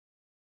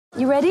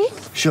You ready?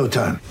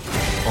 Showtime.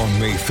 On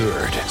May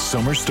 3rd,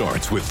 summer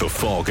starts with The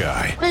Fall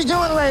Guy. Let's do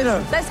it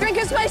later. Let's drink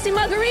a spicy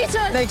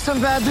margarita. Make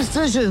some bad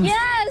decisions.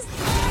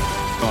 Yes!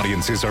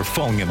 Audiences are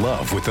falling in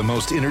love with the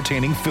most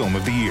entertaining film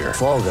of the year.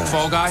 Fall Guy.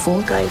 Fall Guy?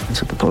 Fall guy.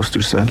 That's what the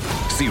poster said.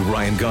 See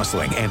Ryan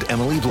Gosling and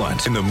Emily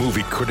Blunt in the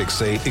movie critics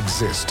say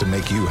exists to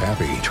make you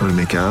happy. Trying to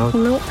make it out?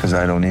 Nope. Because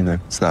I don't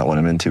either. It's not what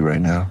I'm into right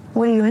now.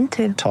 What are you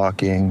into?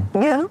 Talking.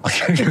 Yeah.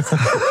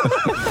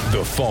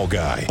 The Fall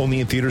Guy.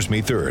 Only in theaters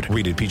May 3rd.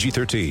 Rated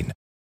PG-13.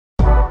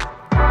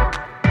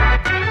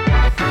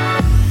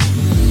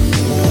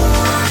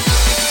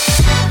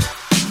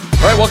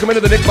 All right, welcome into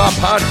the Nick Bob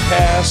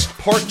Podcast,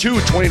 Part 2,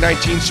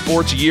 2019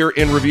 Sports Year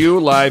in Review,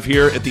 live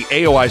here at the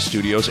AOI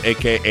Studios,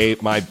 a.k.a.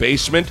 my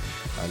basement.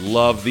 I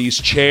love these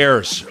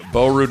chairs.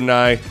 Bo Ruud and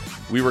I,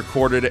 we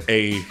recorded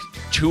a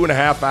 2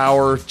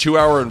 hour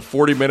and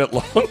 40-minute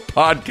long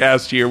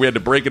podcast here. We had to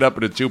break it up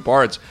into two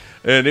parts,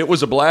 and it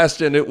was a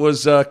blast, and it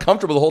was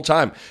comfortable the whole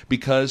time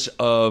because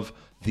of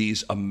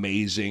these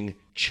amazing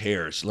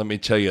chairs. Let me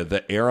tell you,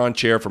 the Aeron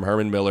chair from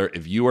Herman Miller,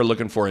 if you are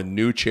looking for a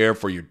new chair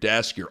for your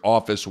desk, your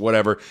office,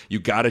 whatever, you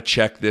got to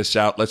check this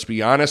out. Let's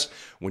be honest,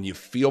 when you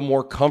feel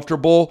more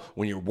comfortable,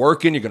 when you're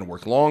working, you're going to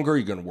work longer,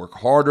 you're going to work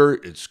harder,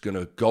 it's going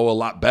to go a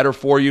lot better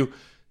for you.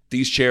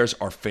 These chairs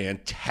are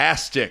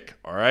fantastic,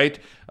 all right?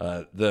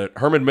 The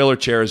Herman Miller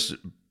chair is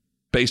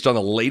based on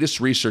the latest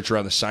research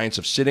around the science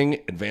of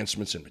sitting,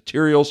 advancements in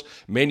materials,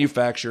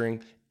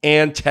 manufacturing,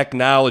 and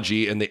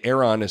technology, and the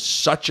Aeron is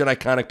such an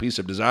iconic piece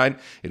of design.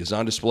 It is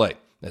on display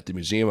at the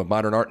Museum of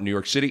Modern Art in New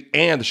York City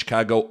and the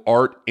Chicago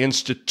Art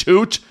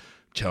Institute. I'm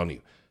telling you,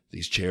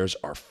 these chairs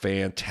are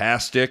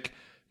fantastic.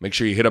 Make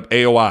sure you hit up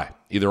AOI,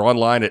 either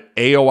online at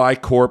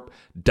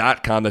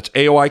aoicorp.com. That's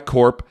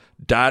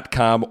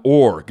aoicorp.com,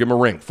 or give them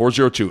a ring,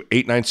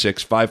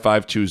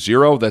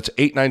 402-896-5520. That's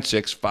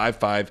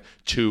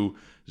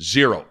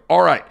 896-5520.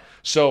 All right,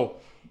 so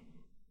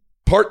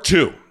part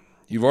 2.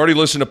 You've already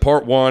listened to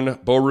part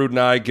 1, Bo Ruud and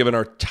I giving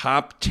our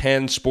top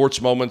 10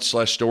 sports moments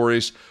 /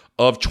 stories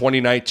of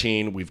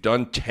 2019. We've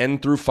done 10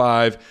 through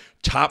 5,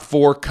 top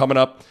 4 coming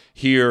up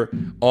here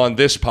on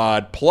this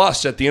pod.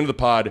 Plus, at the end of the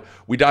pod,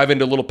 we dive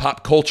into a little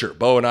pop culture.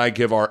 Bo and I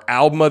give our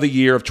album of the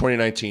year of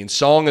 2019,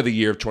 song of the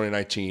year of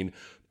 2019,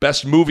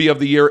 best movie of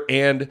the year,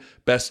 and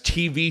best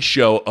TV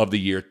show of the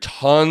year.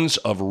 Tons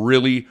of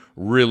really,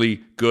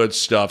 really good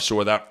stuff. So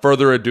without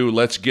further ado,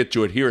 let's get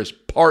to it. Here is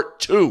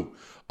part 2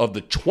 of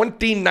the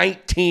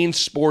 2019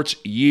 Sports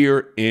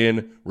Year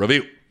in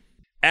Review.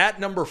 At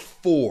number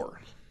 4,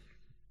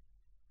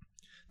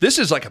 this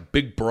is like a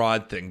big,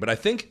 broad thing, but I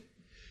think,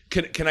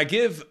 can I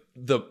give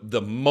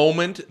the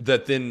moment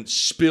that then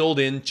spilled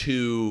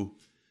into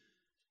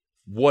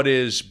what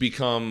has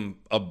become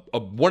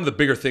one of the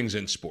bigger things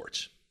in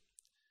sports?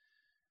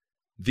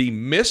 The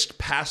missed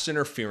pass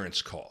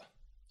interference call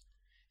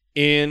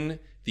in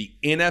the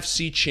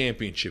NFC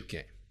Championship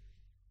game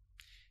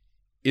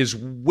is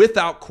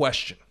without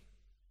question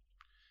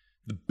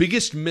the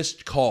biggest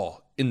missed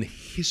call in the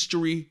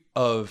history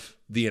of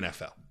the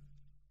NFL.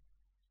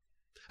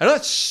 I know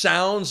that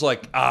sounds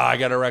like, I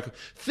got to record.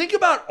 Think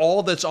about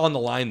all that's on the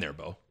line there,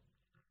 Bo.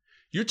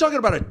 You're talking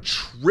about a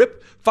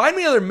trip. Find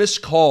me another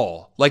missed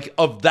call like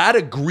of that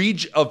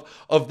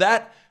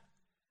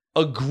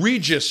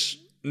egregious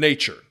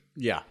nature.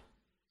 Yeah.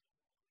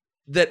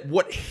 That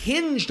what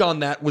hinged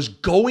on that was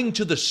going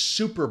to the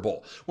Super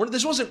Bowl.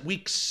 This wasn't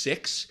week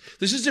 6.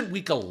 This isn't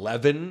week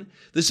 11.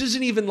 This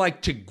isn't even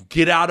like to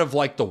get out of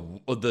like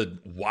the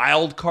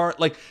wild card.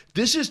 Like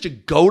this is to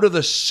go to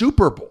the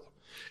Super Bowl.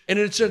 And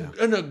it's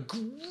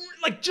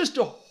just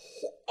a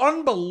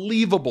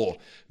unbelievable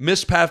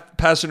missed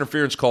pass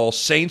interference call.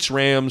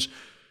 Saints-Rams.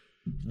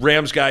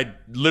 Rams guy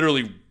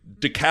literally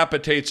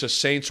decapitates a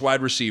Saints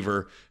wide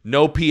receiver.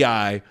 No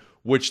PI,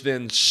 which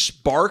then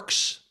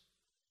sparks.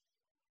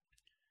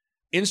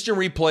 Instant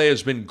replay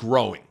has been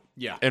growing.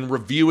 Yeah. And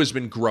review has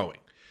been growing.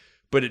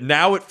 But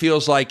now it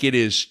feels like it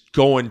is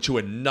going to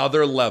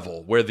another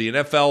level where the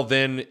NFL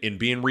then, in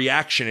being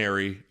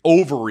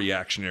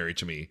overreactionary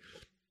to me,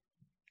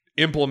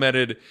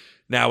 implemented.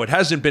 Now, it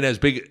hasn't been as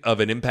big of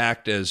an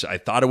impact as I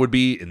thought it would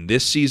be in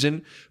this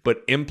season,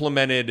 but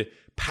implemented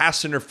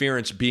pass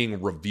interference being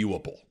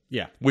reviewable.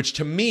 Yeah. Which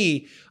to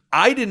me,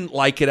 I didn't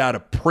like it out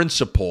of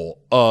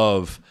principle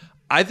of,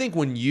 I think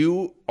when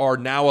you are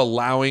now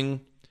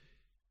allowing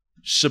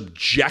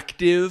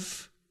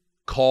subjective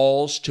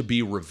calls to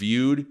be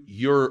reviewed,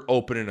 you're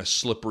opening a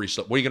slippery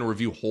slope. What are you going to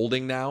review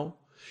holding now?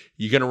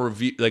 You're going to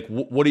review, like,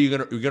 what are you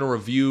going to, you're going to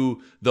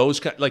review those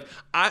kind, like,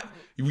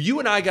 you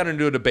and I got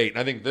into a debate, and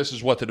I think this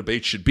is what the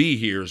debate should be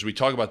here as we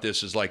talk about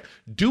this, is like,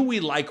 do we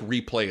like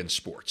replay in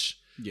sports?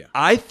 Yeah.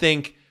 I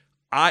think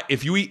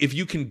if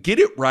you can get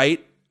it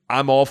right,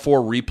 I'm all for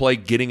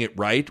replay getting it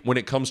right when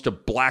it comes to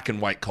black and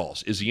white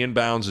calls. Is he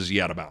inbounds? Is he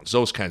out of bounds?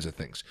 Those kinds of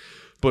things.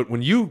 But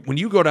when you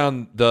go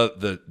down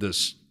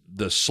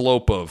the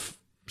slope of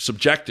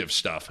subjective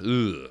stuff,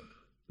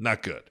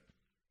 not good.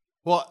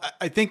 Well,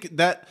 I think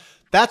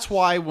that's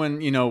why when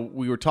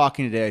we were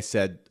talking today, I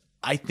said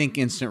I think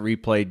instant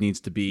replay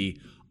needs to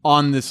be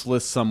on this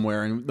list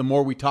somewhere. And the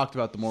more we talked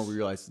about, the more we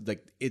realized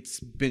like it's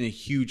been a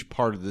huge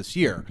part of this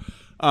year.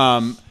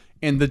 And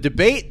the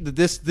debate that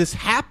this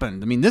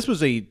happened. I mean, this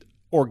was a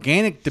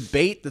organic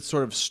debate that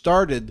sort of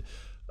started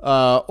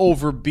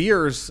over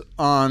beers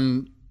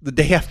on the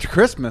day after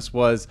Christmas.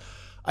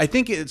 I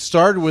think it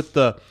started with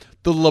the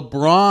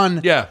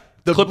LeBron. Yeah.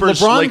 The Clippers,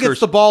 LeBron Lakers. gets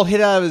the ball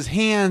hit out of his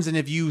hands, and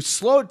if you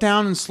slow it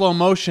down in slow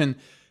motion,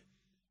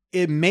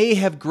 it may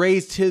have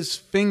grazed his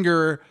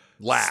finger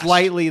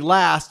slightly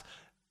last.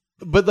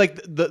 But like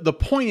the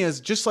point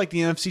is, just like the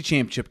NFC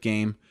Championship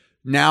game,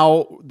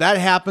 now that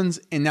happens,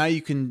 and now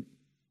you can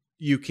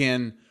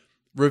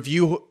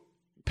review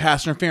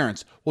pass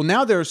interference. Well,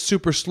 now there's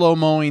super slow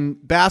mowing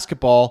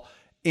basketball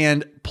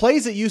and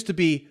plays that used to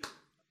be,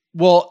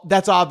 well,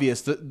 that's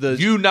obvious.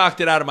 You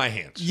knocked it out of my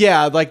hands.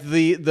 Yeah, like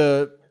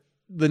the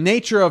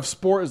nature of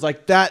sport is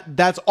like that.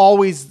 That's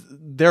always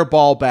their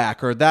ball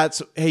back, or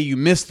that's, hey, you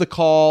missed the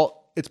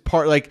call. It's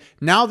part, like,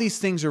 now these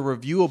things are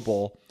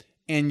reviewable,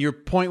 and your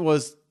point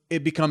was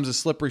it becomes a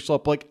slippery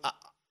slope. Like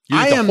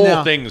The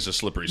whole thing is a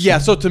slippery slope. Yeah,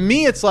 so to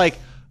me, it's like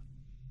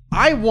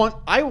I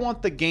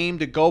want the game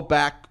to go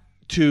back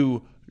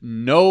to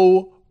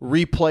no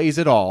replays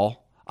at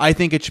all. I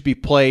think it should be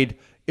played.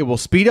 It will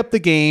speed up the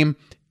game.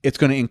 It's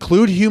going to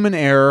include human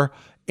error,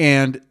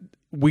 and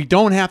we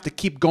don't have to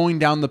keep going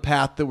down the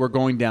path that we're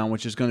going down,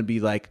 which is going to be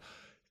like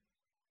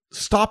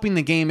stopping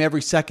the game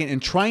every second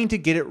and trying to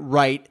get it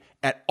right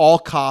at all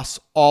costs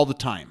all the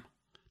time.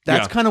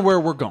 That's kind of where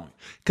we're going.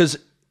 Because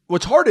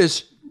what's hard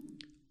is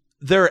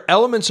there are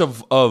elements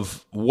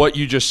of what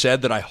you just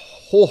said that I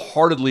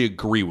wholeheartedly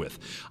agree with.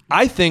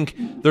 I think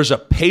there's a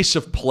pace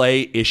of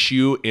play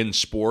issue in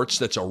sports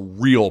that's a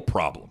real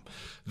problem.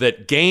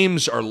 That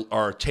games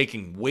are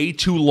taking way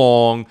too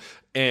long,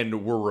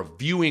 and we're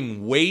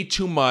reviewing way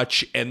too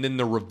much, and then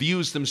the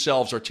reviews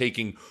themselves are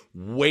taking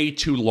way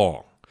too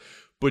long.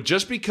 But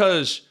just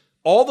because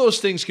all those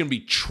things can be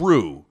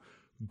true,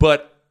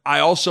 but I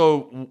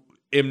also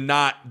am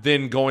not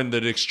then going to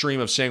the extreme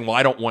of saying, well,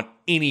 I don't want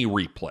any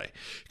replay.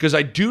 Because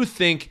I do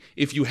think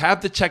if you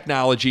have the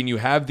technology and you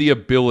have the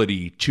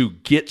ability to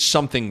get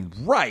something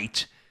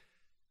right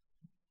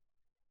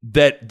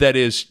that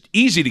is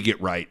easy to get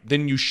right,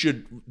 then you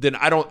should, then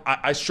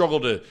I struggle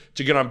to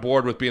get on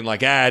board with being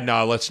like,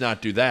 no, let's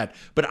not do that.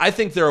 But I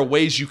think there are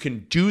ways you can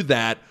do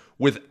that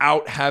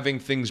without having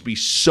things be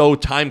so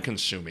time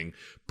consuming.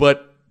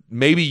 But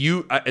maybe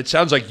it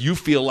sounds like you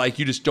feel like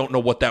you just don't know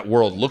what that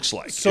world looks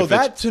like. So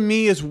that to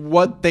me is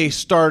what they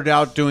started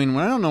out doing.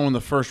 I don't know when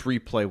the first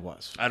replay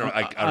was. I don't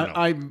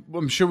know.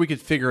 I'm sure we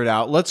could figure it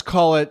out. Let's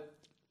call it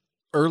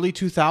early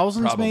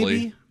 2000s, Probably.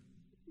 maybe.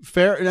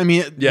 Fair. I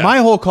mean, Yeah. my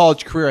whole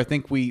college career, I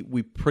think we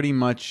pretty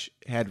much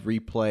had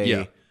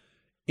replay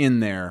in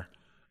there.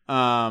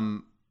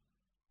 But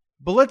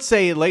let's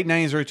say late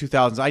 90s, early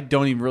 2000s. I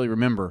don't even really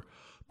remember.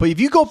 But if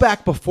you go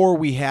back before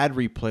we had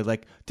replay,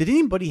 like, did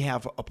anybody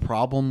have a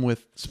problem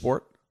with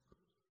sport?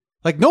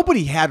 Like,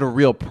 nobody had a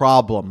real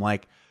problem.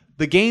 Like,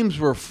 the games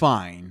were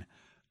fine.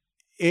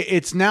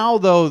 It's now,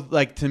 though,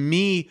 like, to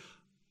me,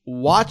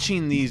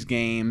 watching these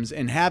games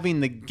and having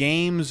the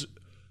games,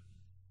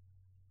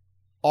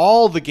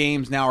 all the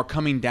games now are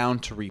coming down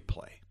to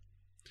replay.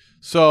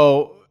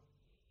 So,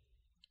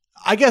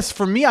 I guess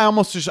for me,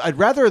 I'd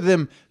rather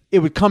it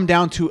would come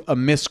down to a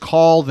missed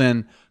call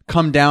than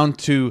come down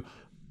to,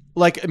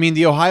 like, I mean,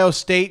 the Ohio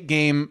State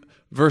game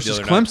versus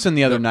Clemson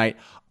the other night,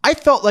 I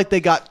felt like they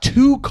got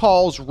 2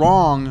 calls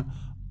wrong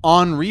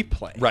on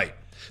replay. Right.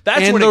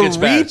 That's when it gets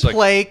bad. And the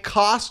replay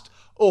cost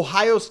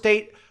Ohio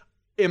State,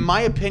 in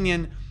my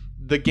opinion,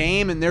 the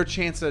game and their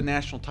chance at a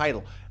national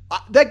title.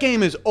 That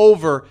game is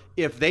over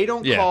if they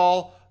don't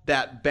call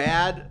that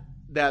bad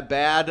catch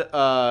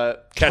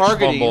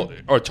targeting. Fumble,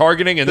 or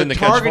targeting and then the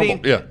catch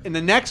fumble. Yeah. In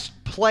the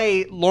next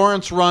play,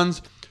 Lawrence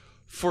runs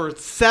for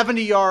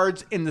 70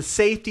 yards, and the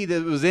safety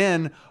that was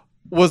in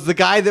was the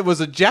guy that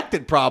was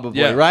ejected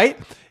probably, right?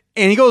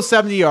 And he goes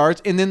 70 yards,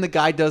 and then the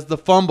guy does the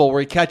fumble where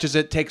he catches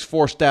it, takes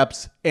 4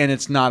 steps, and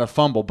it's not a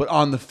fumble. But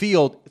on the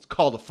field, it's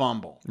called a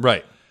fumble.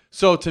 Right.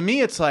 So to me,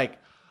 it's like,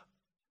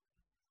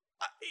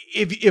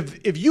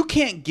 if you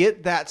can't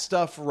get that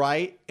stuff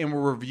right and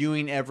we're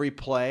reviewing every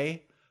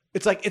play,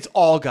 it's like it's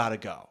all got to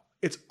go.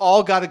 It's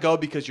all got to go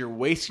because you're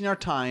wasting our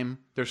time.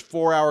 There's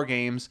 4-hour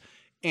games,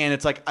 and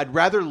it's like I'd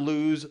rather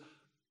lose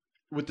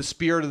with the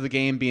spirit of the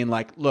game being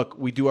like, look,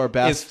 we do our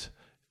best,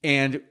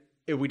 and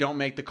if we don't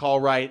make the call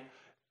right,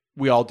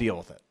 we all deal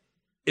with it.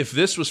 If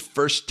this was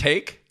First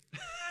Take,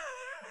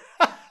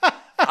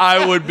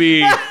 I would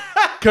be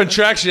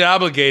contractually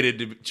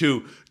obligated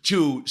to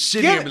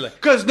sit here and be like,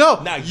 because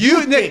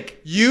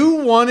Nick, you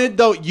wanted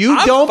though you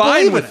I'm don't fine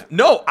believe with in it.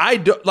 No, I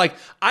don't. Like,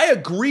 I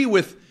agree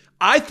with.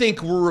 I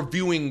think we're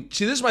reviewing.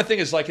 See, this is my thing.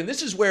 Is like, and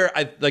this is where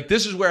I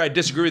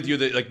disagree with you.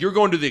 That like you're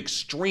going to the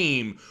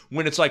extreme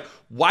when it's like,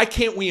 why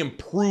can't we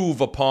improve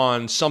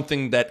upon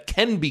something that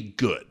can be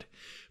good?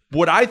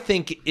 What I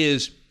think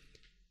is,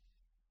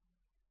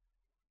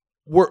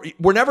 we're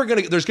never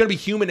going to. There's going to be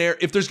human error.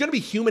 If there's going to be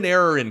human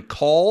error in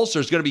calls,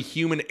 there's going to be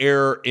human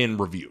error in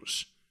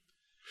reviews.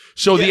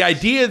 So the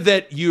idea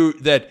that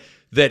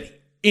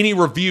that any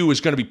review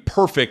is going to be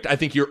perfect, I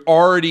think you're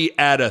already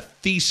at a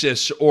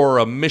thesis or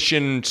a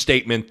mission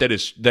statement that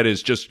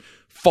is just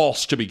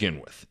false to begin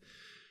with.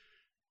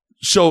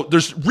 So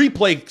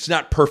replay is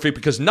not perfect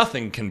because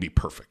nothing can be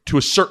perfect to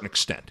a certain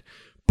extent.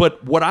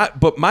 But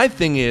my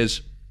thing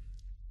is,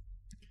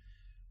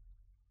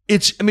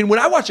 when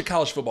I watch a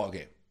college football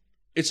game,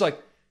 it's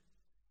like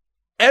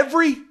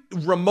every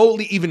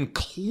remotely even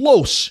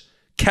close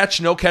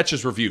catch, no catch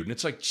is reviewed. And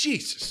it's like,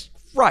 Jesus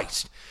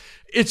Christ.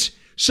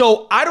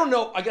 So I don't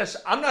know. I guess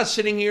I'm not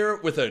sitting here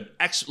with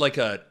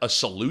a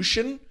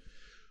solution.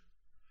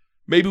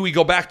 Maybe we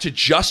go back to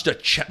just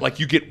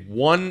you get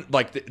one,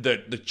 like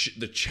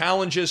the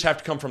challenges have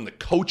to come from the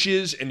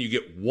coaches and you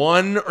get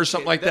one or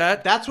something like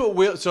that. That's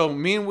what so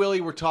me and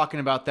Willie were talking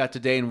about that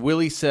today, and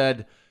Willie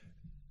said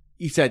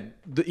he said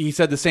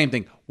the same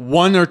thing.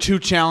 One or two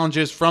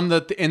challenges from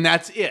and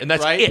that's it. And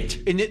that's right?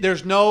 it. And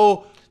there's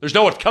no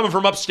it's coming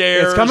from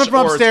upstairs. It's coming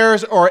from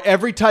upstairs or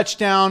every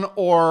touchdown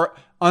or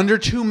under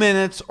 2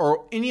 minutes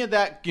or any of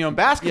that,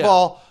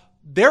 basketball.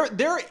 They're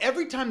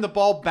every time the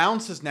ball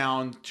bounces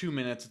now in 2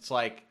 minutes, it's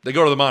like they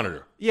go to the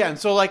monitor. Yeah, and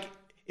so like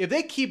if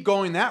they keep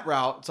going that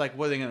route, it's like,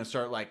 what are they going to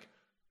start like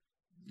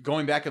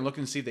going back and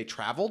looking to see if they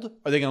traveled?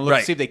 Are they going to look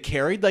to see if they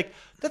carried? Like,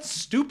 that's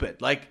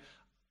stupid. Like,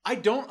 I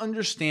don't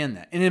understand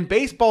that. And in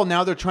baseball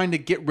now, they're trying to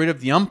get rid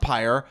of the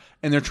umpire,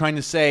 and they're trying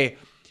to say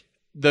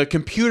the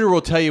computer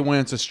will tell you when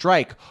it's a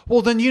strike.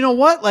 Well, then you know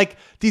what? Like,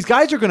 these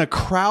guys are going to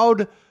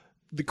crowd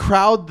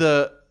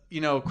the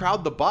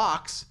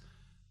box,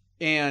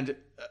 and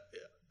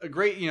a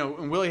great,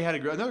 and Willie had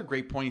another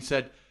great point. He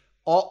said,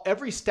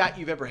 every stat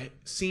you've ever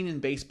seen in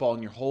baseball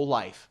in your whole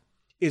life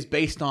is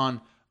based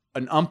on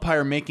an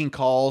umpire making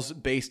calls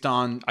based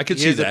on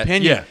his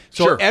opinion. Yeah,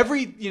 so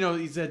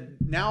he said,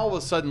 now all of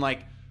a sudden,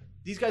 like,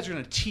 these guys are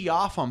going to tee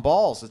off on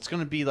balls. It's going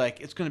to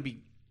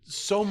be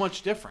so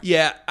much different.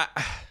 Yeah.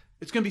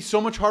 It's going to be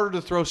so much harder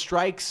to throw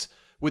strikes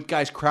with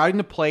guys crowding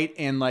the plate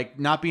and like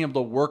not being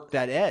able to work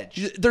that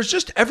edge. There's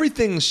just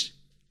everything's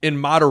in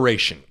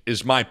moderation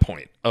is my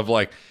point of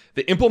like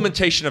the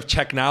implementation of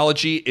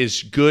technology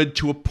is good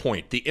to a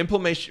point. The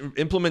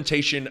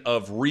implementation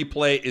of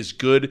replay is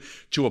good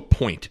to a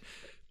point.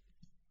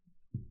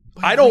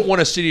 I don't want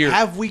to sit here.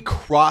 Have we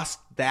crossed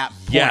that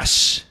point?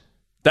 Yes.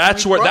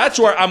 That's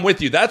where I'm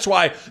with you. That's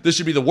why this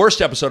would be the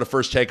worst episode of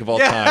First Take of all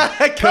time.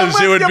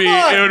 Because it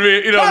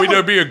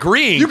would be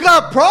agreeing. You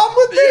got a problem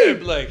with me?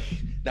 Like,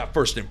 now,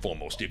 first and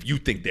foremost, if you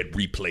think that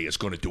replay is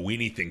going to do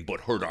anything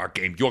but hurt our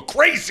game, you're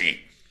crazy.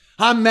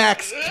 I'm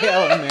Max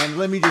Keller,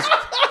 man.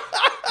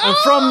 I'm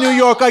from New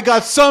York. I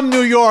got some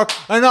New York,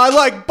 and I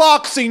like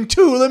boxing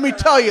too. Let me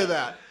tell you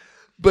that.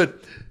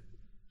 But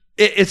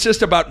it's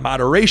just about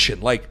moderation.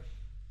 Like,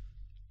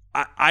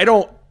 I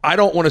don't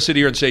want to sit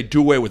here and say do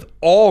away with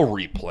all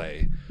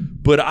replay,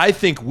 but I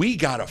think we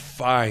got to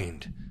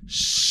find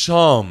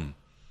some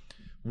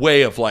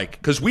way of like,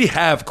 because we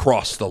have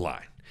crossed the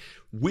line.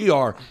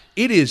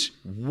 It is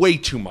way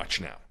too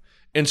much now.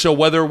 And so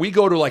whether we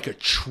go to like a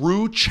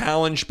true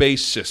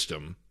challenge-based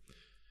system,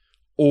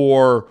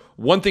 or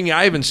one thing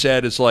I even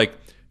said is like,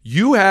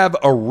 you have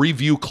a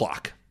review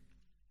clock,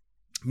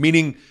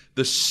 meaning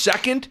the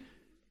second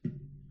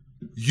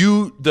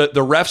the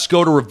refs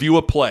go to review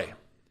a play,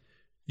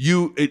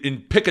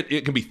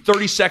 it can be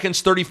 30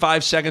 seconds,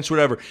 35 seconds,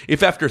 whatever.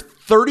 If after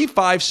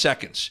 35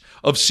 seconds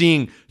of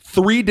seeing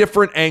 3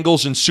 different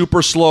angles in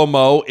super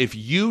slow-mo, if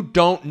you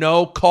don't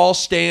know, call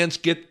stands,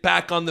 get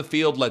back on the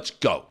field, let's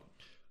go.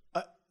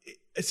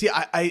 See,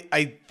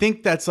 I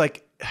think that's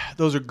like,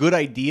 those are good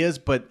ideas,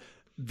 but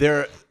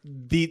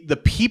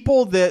the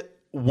people that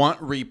want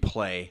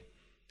replay,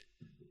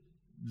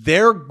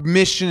 their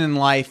mission in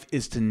life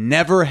is to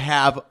never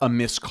have a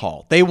missed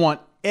call. They want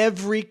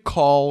every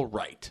call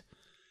right.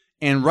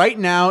 And right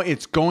now,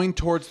 it's going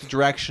towards the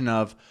direction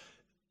of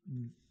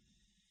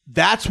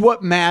that's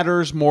what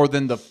matters more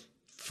than the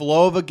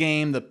flow of a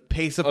game, the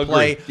pace of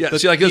play. Yeah,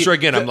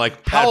 I'm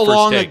like, how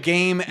long a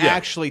game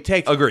actually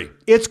takes. Agree.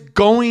 It's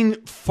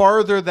going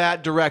farther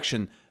that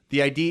direction.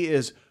 The idea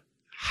is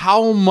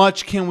how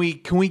much can we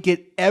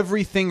get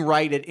everything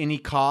right at any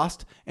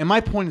cost? And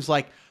my point is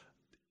like,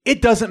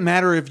 it doesn't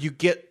matter if you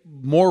get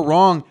more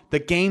wrong. The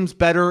game's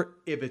better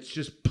if it's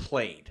just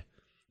played.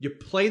 You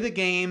play the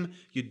game,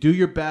 you do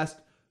your best.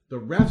 The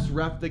refs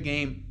ref the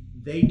game,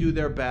 they do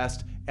their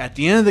best. At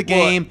the end of the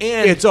game,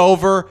 it's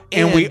over,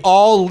 and we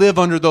all live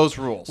under those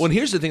rules. Well, and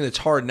here's the thing that's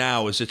hard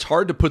now is it's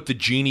hard to put the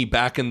genie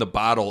back in the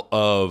bottle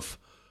of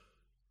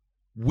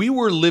we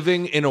were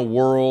living in a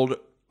world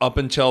up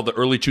until the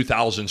early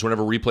 2000s,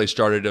 whenever replay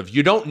started, of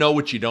you don't know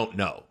what you don't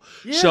know.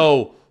 Yeah.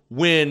 So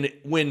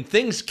when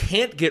things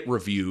can't get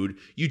reviewed,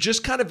 you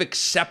just kind of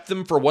accept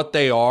them for what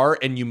they are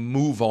and you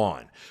move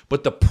on.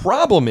 But the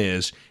problem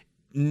is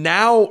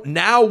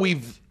now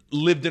we've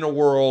lived in a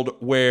world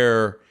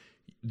where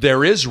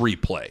there is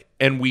replay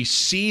and we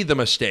see the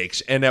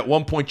mistakes. And at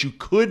one point, you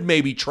could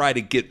maybe try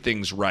to get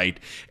things right.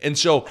 And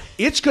so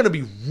it's going to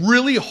be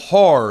really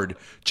hard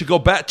to go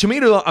back. To me,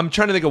 I'm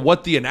trying to think of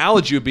what the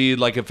analogy would be.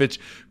 Like if it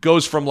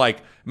goes from like,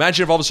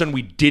 imagine if all of a sudden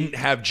we didn't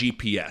have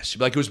GPS.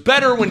 Like it was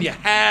better when you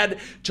had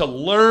to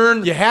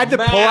learn. You had to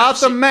maps. pull out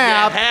the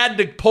map. You had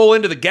to pull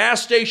into the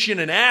gas station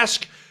and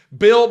ask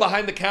Bill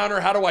behind the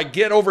counter, how do I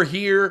get over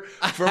here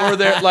from over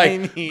there? Like,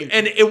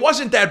 and it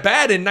wasn't that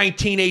bad in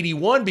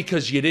 1981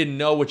 because you didn't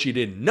know what you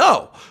didn't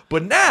know.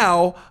 But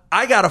now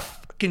I got a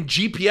fucking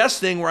GPS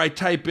thing where I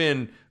type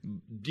in,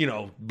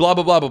 blah,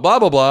 blah, blah, blah, blah,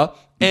 blah, blah,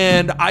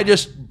 and I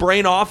just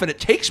brain off and it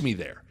takes me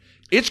there.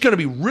 It's going to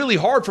be really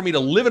hard for me to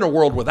live in a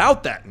world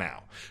without that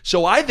now.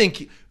 So I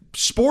think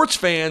sports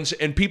fans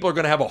and people are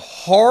going to have a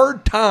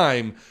hard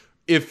time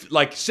if,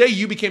 like, say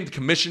you became the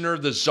commissioner,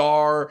 the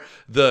czar,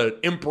 the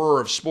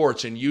emperor of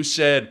sports, and you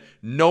said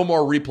no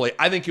more replay.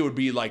 I think it would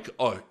be like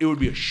it would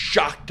be a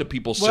shock to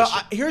people's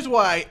system. Here's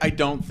why I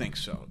don't think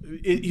so.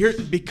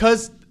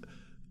 Because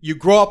you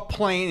grow up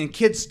playing, and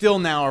kids still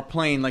now are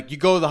playing. Like you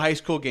go to the high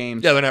school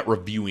games. Yeah, they're not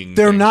reviewing.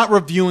 They're not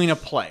reviewing a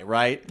play,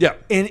 right? Yeah,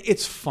 and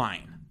it's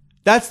fine.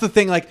 That's the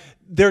thing. Like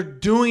they're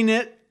doing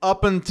it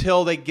up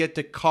until they get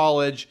to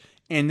college.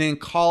 And then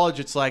college,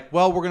 it's like,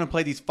 well, we're going to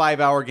play these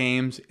 5-hour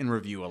games and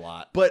review a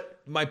lot.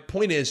 But my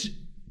point is,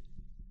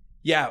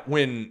 yeah,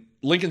 when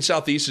Lincoln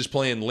Southeast is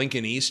playing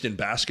Lincoln East in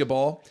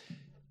basketball,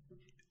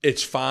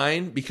 it's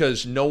fine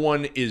because no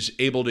one is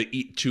able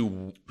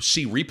to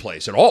see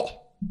replays at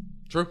all.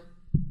 True.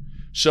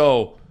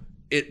 So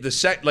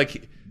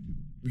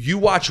you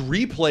watch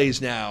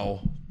replays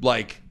now,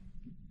 like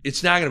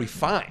it's not going to be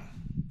fine.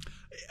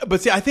 But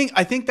see, I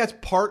think that's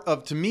part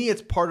of. To me,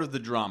 it's part of the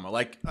drama.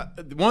 Like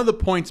one of the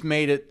points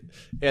made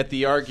at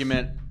the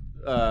argument,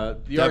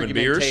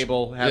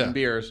 table, having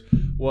beers,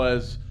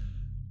 was,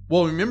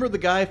 well, remember the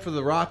guy for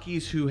the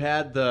Rockies who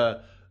had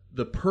the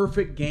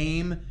perfect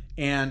game,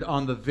 and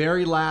on the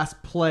very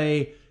last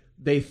play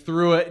they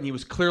threw it and he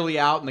was clearly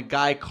out, and the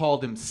guy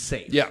called him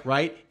safe. Yeah,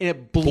 right, and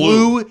it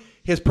blew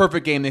his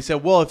perfect game. They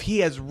said, well, if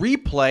he has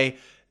replay,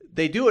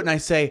 they do it, and I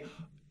say.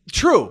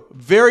 True.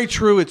 Very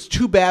true. It's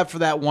too bad for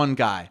that one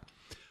guy.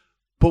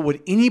 But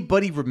would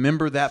anybody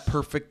remember that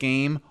perfect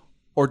game,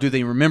 or do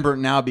they remember it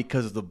now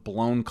because of the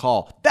blown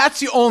call? That's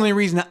the only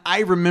reason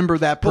I remember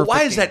that perfect game.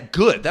 But why is that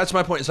good? That's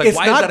my point. It's like, it's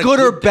why not is that good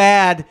or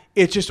bad.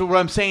 It's just what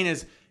I'm saying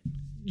is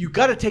you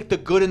got to take the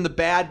good and the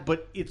bad,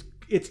 but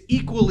it's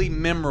equally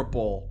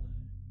memorable.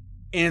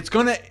 And it's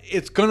going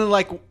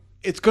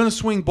to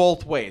swing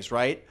both ways,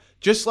 right?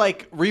 Just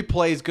like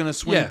replay is going to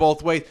swing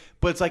both ways,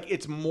 but it's like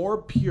it's more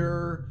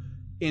pure.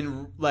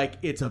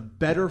 It's a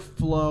better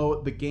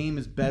flow. The game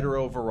is better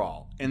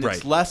overall, and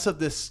it's less of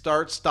this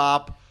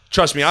start-stop.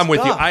 Trust me, I'm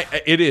with you.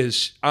 It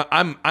is.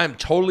 I'm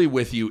totally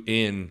with you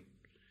in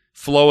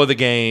flow of the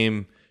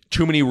game.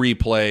 Too many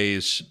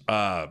replays.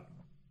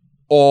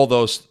 All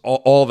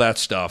that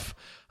stuff.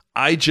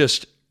 I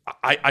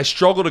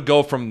struggle to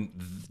go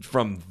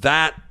from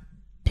that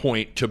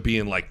point to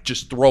being like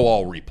just throw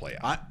all replay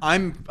out.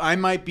 I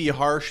might be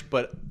harsh,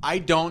 but I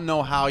don't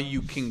know how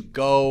you can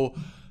go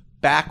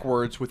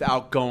backwards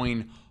without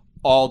going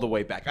all the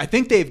way back. I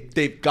think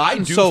they've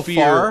gotten so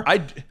far.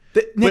 And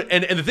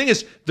the thing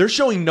is, they're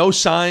showing no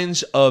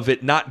signs of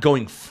it not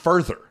going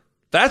further.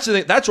 That's the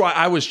thing. That's why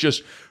I was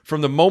just,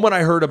 from the moment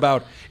I heard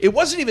about it,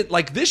 wasn't even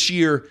like this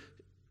year.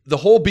 The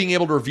whole being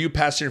able to review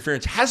pass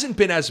interference hasn't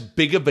been as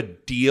big of a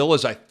deal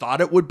as I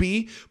thought it would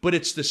be. But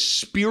it's the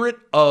spirit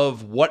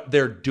of what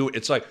they're doing.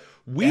 It's like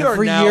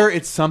every year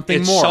it's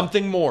something more. It's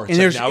something more. It's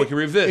like, now we can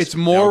review this. It's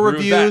more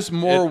reviews,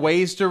 more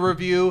ways to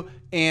review.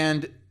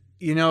 And,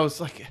 it's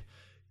like,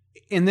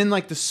 and then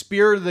like the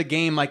spirit of the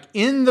game, like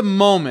in the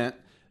moment,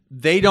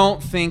 they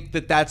don't think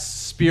that that's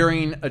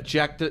spearing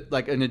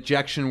like an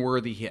ejection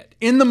worthy hit.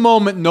 In the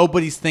moment,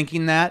 nobody's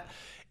thinking that.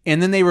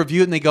 And then they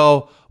review it and they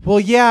go, well,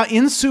 yeah,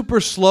 in super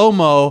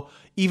slow-mo,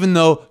 even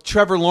though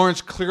Trevor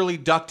Lawrence clearly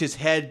ducked his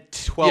head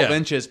 12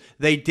 inches,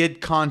 they did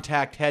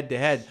contact head to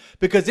head.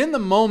 Because in the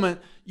moment,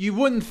 you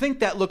wouldn't think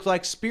that looked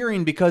like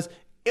spearing because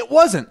it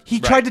wasn't. He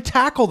tried to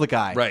tackle the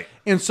guy. Right.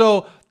 And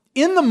so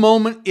in the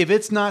moment, if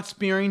it's not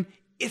spearing,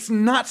 it's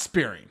not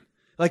spearing.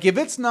 Like if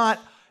it's not,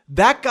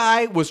 that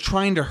guy was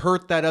trying to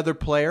hurt that other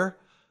player.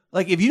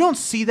 Like if you don't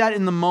see that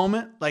in the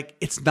moment, like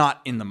it's not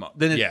in the moment.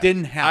 Then it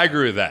didn't happen. I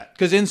agree with that.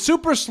 Because in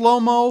super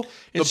slow-mo,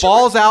 the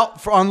ball's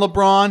out on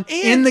LeBron.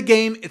 In the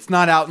game, it's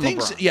not out in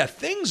LeBron. Yeah,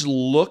 things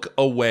look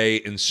away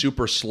in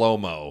super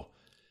slow-mo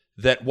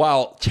that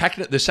while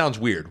this sounds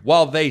weird,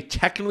 while they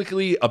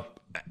technically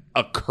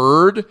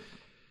occurred,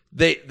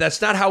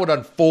 that's not how it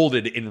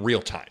unfolded in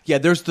real time. Yeah,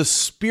 there's the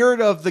spirit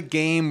of the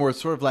game where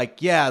it's sort of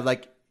like, again,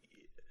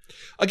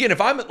 if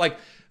I'm like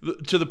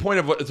to the point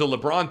of the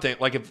LeBron thing,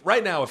 like if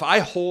right now,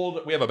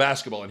 we have a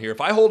basketball in here, if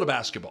I hold a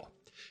basketball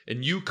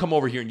and you come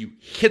over here and you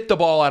hit the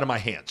ball out of my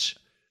hands,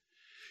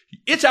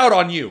 it's out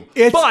on you.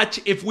 But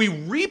if we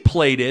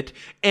replayed it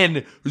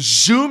and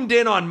zoomed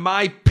in on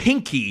my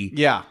pinky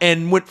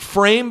and went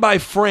frame by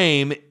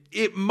frame,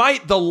 it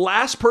might, the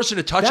last person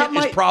to touch it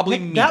is probably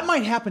me. That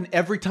might happen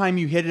every time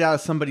you hit it out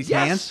of somebody's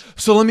Yes. hands.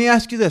 So let me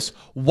ask you this.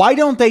 Why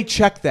don't they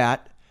check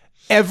that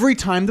every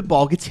time the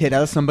ball gets hit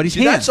out of somebody's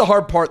See, hands? that's the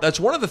hard part. That's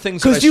one of the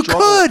things that I Because you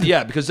struggle could. with.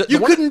 Yeah, because you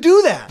couldn't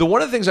do that.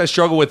 One of the things I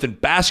struggle with in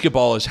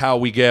basketball is how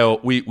we go.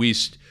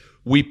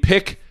 We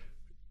pick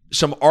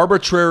some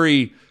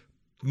arbitrary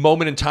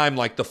moment in time,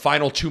 like the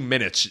final 2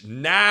 minutes.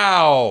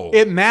 Now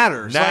It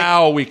matters.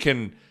 Now we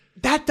can.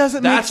 That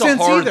doesn't That's make a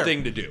sense hard either.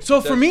 thing to do.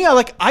 So for me,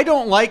 I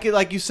don't like it.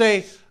 Like you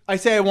say, I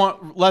say I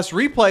want less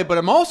replay, but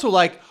I'm also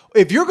like,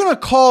 if you're going to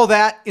call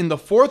that in the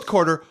fourth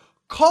quarter,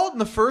 call it in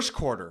the first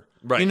quarter.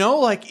 Right. You know,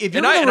 like if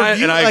you're And going to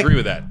review, I like, agree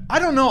with that. I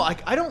don't know.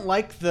 Like I don't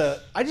like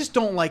I just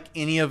don't like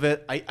any of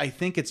it. I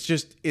think it's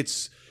just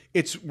it's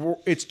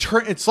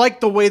like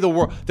the way the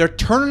world, they're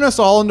turning us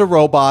all into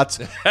robots.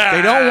 They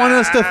don't want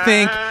us to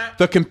think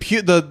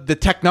the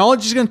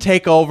technology is going to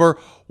take over.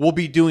 We'll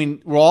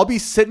all be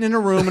sitting in a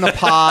room in a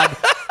pod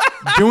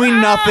doing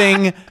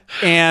nothing,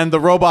 and the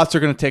robots are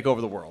going to take over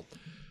the world.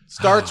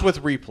 Starts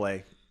with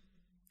replay.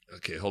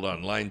 Okay, hold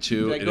on. Line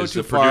 2. Did I It go is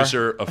too the far?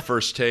 producer of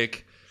First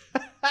Take.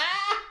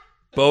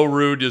 Bo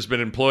Ruud has been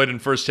employed in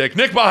First Take.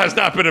 Nick Baugh has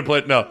not been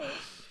employed. No.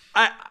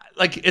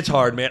 It's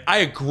hard, man. I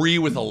agree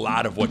with a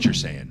lot of what you're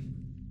saying.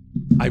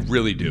 I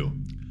really do.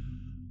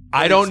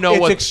 I don't know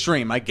It's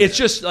extreme. I get It's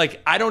just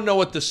like, I don't know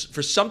what this,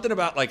 for something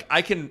about, like,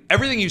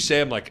 everything you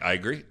say, I'm like, I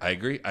agree.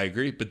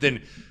 But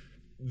then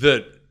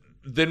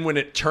when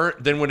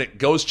it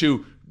goes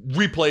to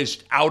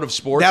replays out of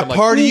sports, that I'm like,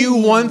 part of you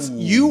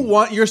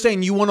ooh. you're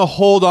saying you want to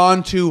hold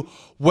on to,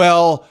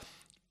 well,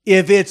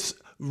 if it's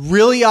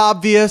really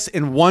obvious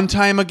in one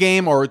time a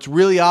game, or it's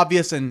really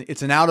obvious and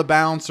it's an out of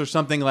bounds or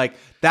something, like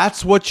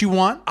that's what you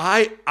want.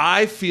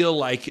 I feel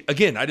like,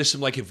 again, I just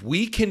am like, if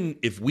we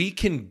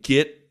can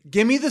get,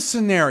 Give me the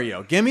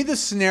scenario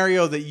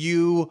that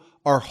you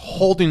are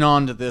holding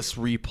on to this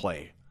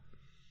replay.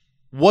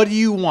 What do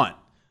you want?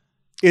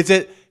 Is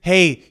it,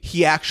 hey,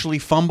 he actually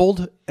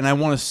fumbled and I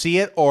want to see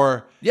it?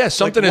 Or yeah,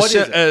 something like,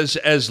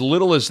 as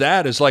little as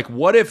that is like,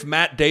 what if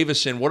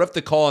what if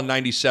the call on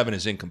 97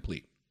 is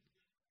incomplete?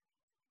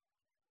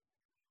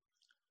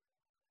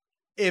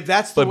 If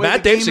that's the But way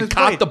Matt the game Davison is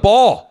caught played. the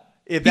ball.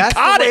 If He that's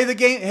caught the way it. the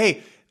game,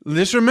 hey,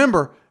 just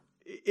remember,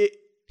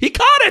 He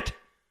caught it.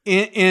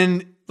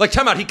 in Like,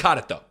 time out, he caught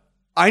it though.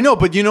 I know,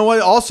 but you know what?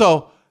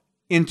 Also,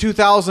 in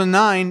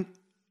 2009,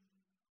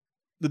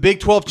 the Big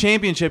 12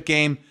 championship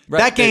game, Right.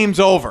 that game's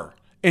over.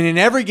 And in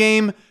every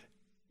game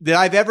that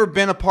I've ever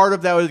been a part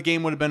of, that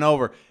game would have been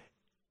over.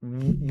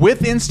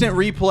 With instant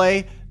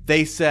replay,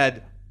 they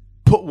said,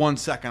 put 1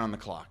 second on the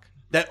clock.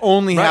 That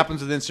only Right.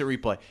 happens with instant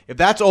replay. If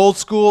that's old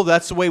school,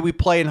 that's the way we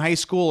play in high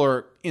school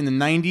or in the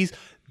 90s,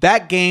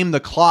 that game, the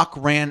clock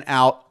ran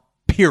out,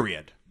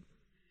 period.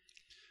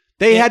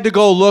 They had to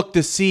go look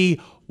to see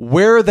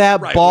where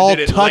that Right, ball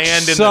did it land touched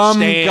in the some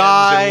stands,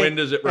 guy and when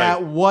does it- right.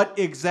 at what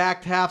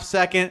exact half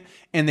second,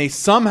 and they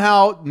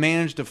somehow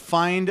managed to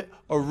find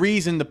a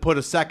reason to put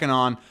a second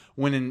on,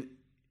 when in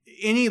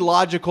any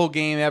logical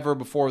game ever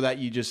before that,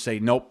 you just say,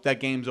 nope, that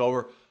game's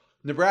over.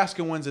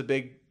 Nebraska wins a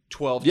Big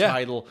 12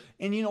 title,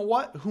 and you know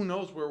what? Who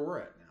knows where we're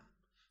at now?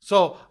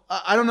 So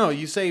I don't know.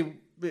 You say,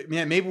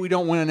 man, maybe we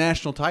don't win a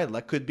national title.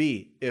 That could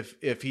be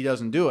if he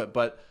doesn't do it,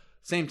 but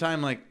same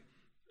time, like,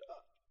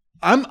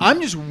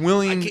 I'm just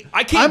willing.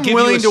 I can't I'm give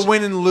willing you to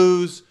win and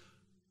lose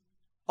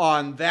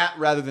on that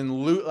rather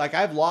than lose. Like,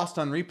 I've lost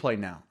on replay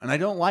now, and I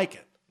don't like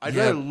it. I'd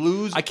rather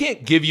lose. I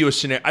can't give you a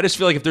scenario. I just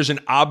feel like if there's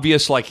an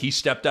obvious, like, he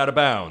stepped out of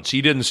bounds, he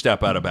didn't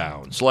step out of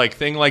bounds, like,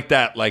 thing like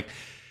that, like,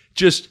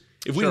 just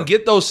if we can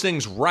get those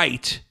things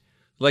right,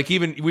 like,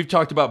 even we've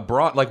talked about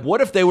Braun, like, what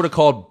if they would have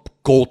called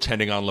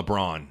goaltending on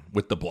LeBron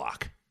with the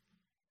block?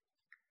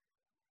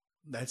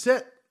 That's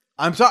it.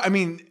 I'm sorry. I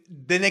mean,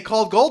 then they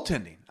called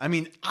goaltending. I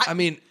mean,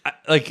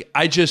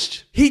 I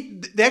just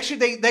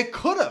they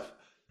could have.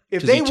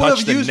 If Does they he would touch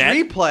have the used net?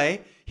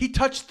 replay, he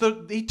touched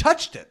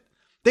it.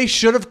 They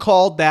should have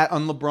called that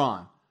on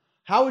LeBron.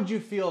 How would you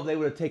feel if they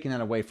would have taken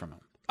that away from him?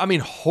 I mean,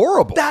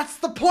 horrible. That's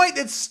the point.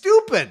 It's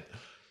stupid.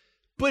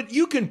 But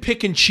you can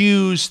pick and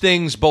choose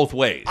things both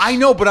ways. I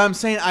know, but I'm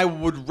saying I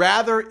would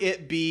rather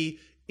it be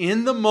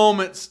in the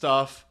moment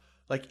stuff.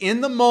 Like,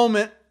 in the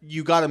moment,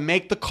 you got to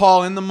make the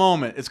call in the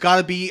moment. It's got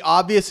to be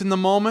obvious in the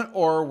moment,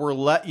 or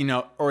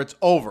or it's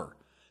over.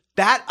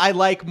 That I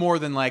like more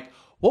than, like,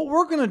 what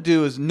we're going to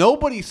do is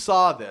nobody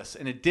saw this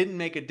and it didn't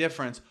make a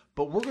difference,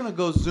 but we're going to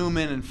go zoom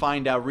in and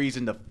find out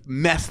reason to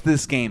mess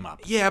this game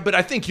up. Yeah, but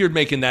I think you're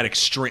making that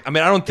extreme. I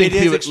mean, I don't think It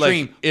is people,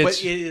 extreme, like,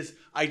 but it is.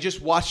 I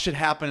just watched it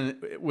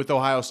happen with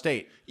Ohio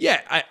State. Yeah,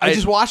 I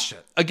just watched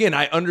it. Again,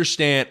 I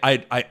understand.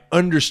 I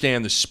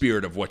understand the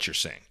spirit of what you're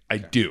saying. I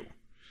do.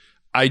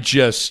 I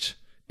just,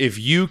 if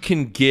you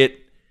can get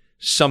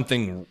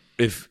something,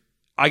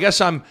 I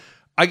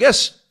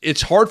guess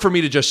it's hard for me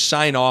to just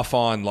sign off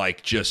on,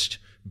 like, just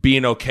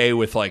being okay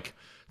with, like,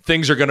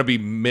 things are going to be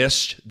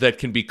missed that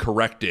can be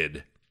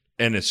corrected,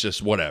 and it's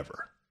just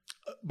whatever.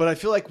 But I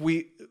feel like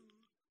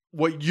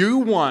what you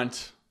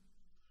want,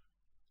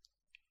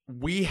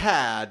 we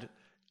had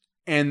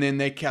and then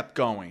they kept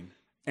going,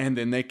 and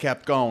then they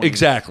kept going.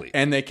 Exactly.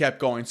 And they kept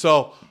going.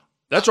 So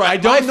That's right. I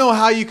don't know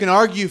how you can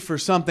argue for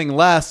something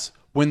less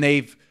when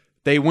they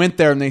went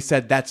there and they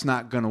said that's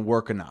not going to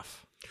work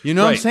enough. You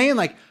know what I'm Right. saying?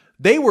 Like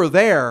they were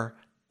there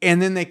and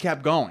then they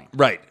kept going.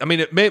 Right. I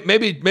mean,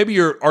 maybe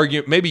your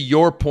argument, maybe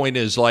your point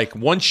is like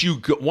once you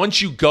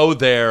go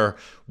there,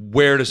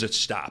 where does it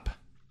stop?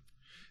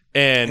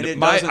 And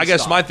it I doesn't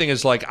guess stop. my thing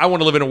is like I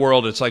want to live in a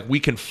world. It's like we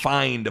can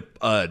find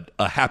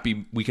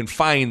we can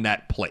find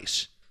that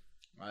place.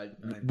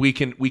 We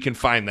can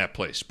find that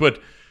place,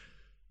 but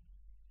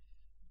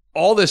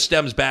all this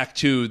stems back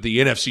to the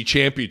NFC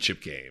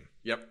Championship game.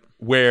 Yep.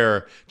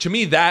 Where to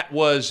me that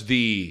was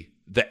the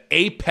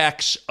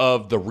apex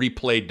of the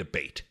replay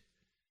debate.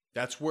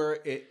 That's where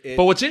it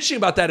But what's interesting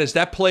about that is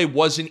that play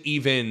wasn't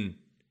even.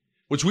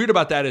 What's weird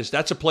about that is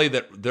that's a play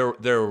that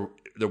there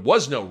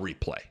was no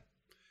replay.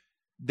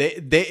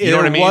 There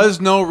what I mean? was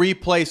no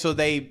replay, so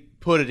they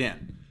put it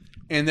in.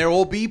 And there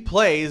will be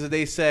plays that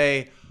they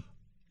say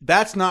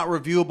that's not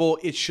reviewable.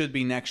 It should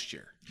be next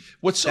year.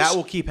 That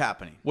will keep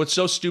happening. What's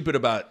so stupid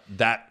about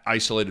that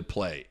isolated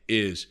play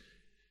is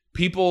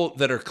people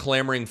that are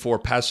clamoring for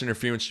pass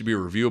interference to be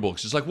reviewable.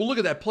 Because it's like, well, look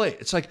at that play.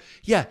 It's like,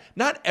 yeah,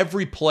 not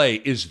every play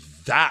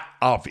is that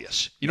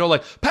obvious. You know,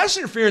 like pass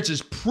interference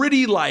is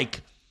pretty,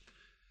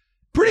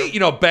 you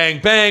know, bang,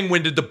 bang.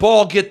 When did the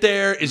ball get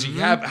there? Is he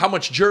have, how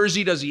much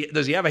jersey does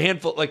he have a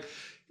handful? Like,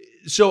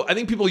 so I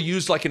think people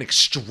used like an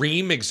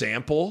extreme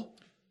example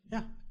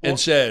Yeah. and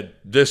said,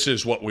 this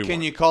is what we Can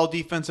want. you call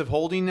defensive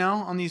holding now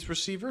on these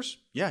receivers?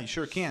 Yeah, you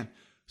sure can.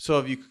 So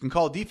if you can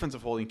call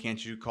defensive holding,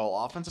 can't you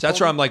call offensive That's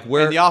holding? where I'm like,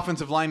 where- And the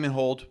offensive linemen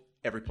hold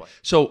every play.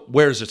 So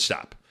where does it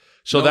stop?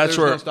 So No, that's there's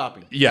where no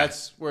stopping. Yeah.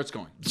 That's where it's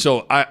going.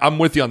 So I'm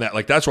with you on that.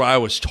 Like that's where I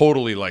was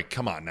totally like,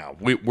 come on now.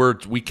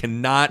 We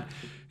cannot.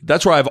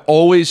 That's where I've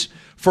always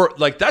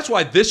that's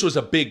why this was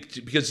a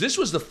big, because this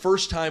was the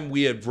first time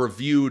we had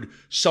reviewed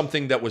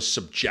something that was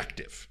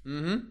subjective.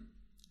 Mm-hmm.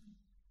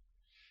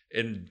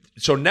 And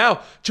so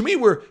now to me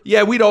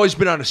we'd always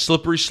been on a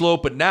slippery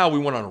slope, but now we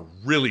went on a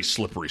really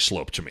slippery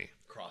slope to me.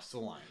 Cross the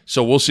line.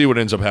 So we'll see what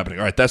ends up happening.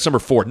 All right, that's number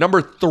 4.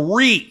 Number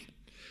 3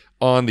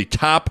 on the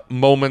top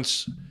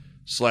moments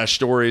 /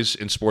 stories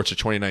in sports of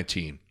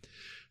 2019,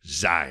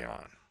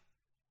 Zion.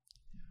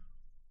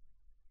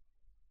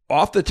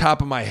 Off the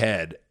top of my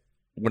head,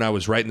 when I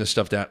was writing this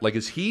stuff down, like,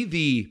 is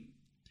he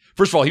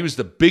first of all, he was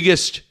the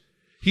biggest,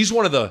 he's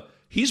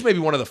maybe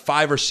one of the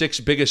 5 or 6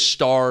 biggest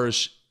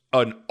stars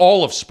in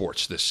all of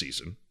sports this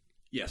season.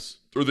 Yes.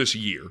 Or this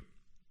year.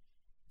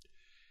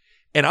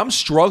 And I'm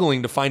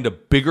struggling to find a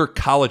bigger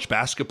college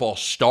basketball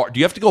star. Do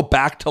you have to go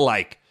back to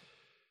like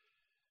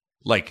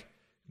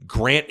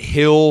Grant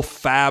Hill,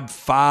 Fab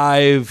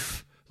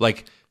Five?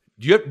 Like,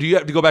 do you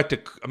have to go back to?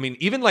 I mean,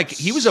 even like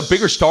he was a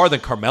bigger star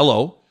than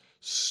Carmelo.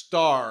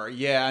 Star,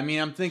 yeah. I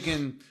mean, I'm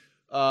thinking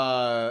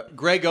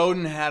Greg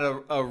Oden had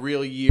a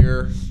real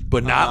year,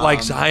 But not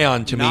like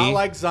Zion to me. Not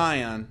like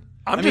Zion.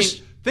 I mean,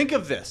 think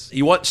of this.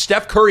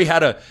 Steph Curry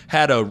had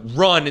a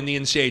run in the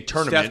NCAA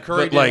tournament. Steph Curry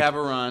but did like, have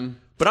a run.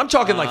 But I'm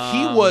talking like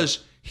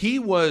he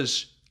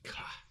was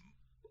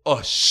a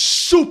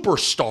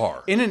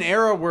superstar. In an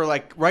era where,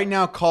 like, right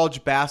now,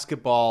 college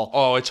basketball,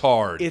 Oh, it's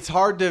hard. it's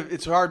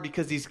hard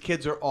because these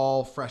kids are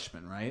all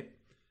freshmen, right?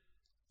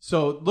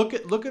 So look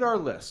at our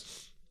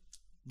list.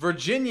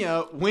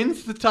 Virginia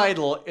wins the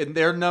title and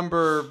they're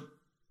number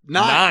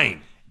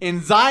 9.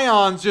 And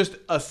Zion's just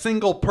a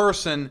single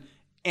person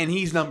and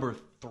he's number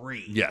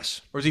 3.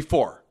 Yes. Or is he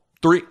 4?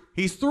 3.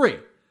 He's 3.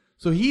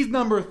 So he's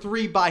number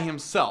 3 by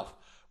himself,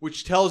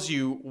 which tells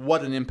you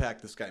what an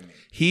impact this guy made.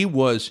 He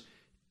was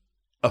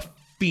a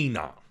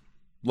phenom,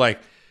 like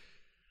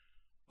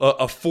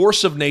a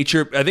force of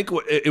nature. I think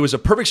it was a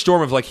perfect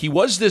storm of like he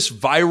was this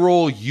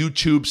viral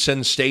YouTube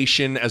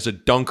sensation as a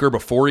dunker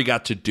before he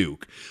got to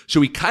Duke. So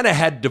he kind of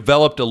had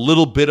developed a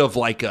little bit of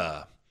like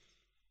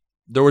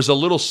there was a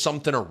little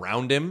something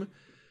around him,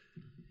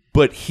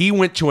 but he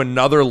went to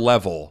another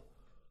level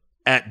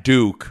at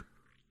Duke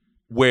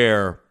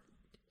where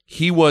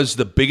he was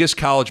the biggest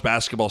college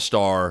basketball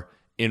star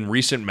in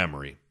recent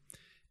memory.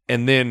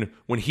 And then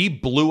when he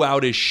blew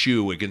out his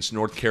shoe against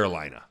North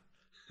Carolina,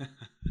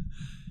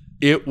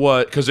 it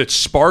was because it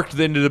sparked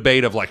then the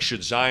debate of like,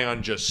 should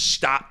Zion just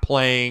stop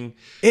playing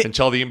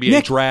until the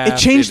NBA draft? It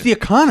changed the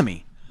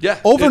economy. Yeah.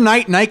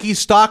 Overnight, Nike's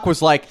stock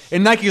was like,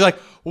 and Nike's like,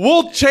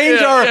 we'll change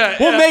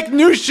we'll make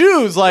new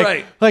shoes.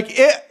 Like,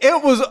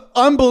 it was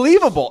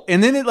unbelievable.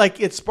 And then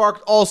it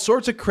sparked all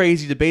sorts of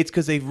crazy debates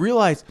because they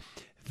realized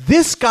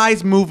this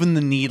guy's moving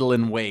the needle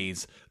in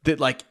ways that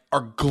like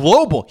are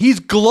global. He's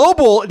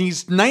global and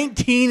he's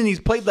 19 and he's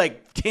played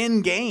like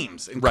 10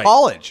 games in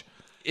college.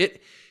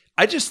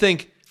 I just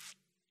think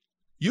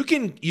you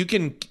can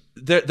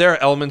there are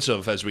elements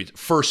of, as we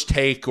First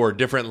Take or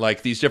different,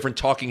 like these different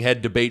talking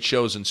head debate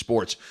shows in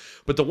sports.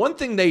 But the one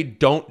thing they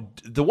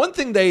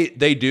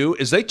do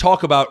is they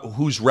talk about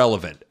who's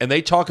relevant and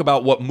they talk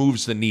about what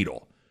moves the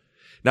needle.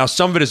 Now,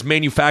 some of it is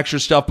manufactured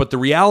stuff, but the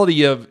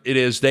reality of it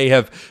is they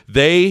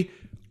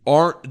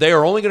they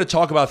are only going to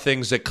talk about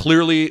things that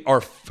clearly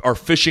are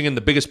fishing in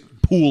the biggest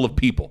pool of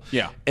people.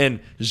 Yeah. And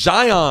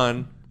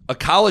Zion, a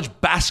college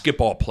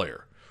basketball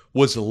player,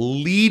 was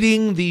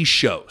leading these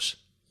shows,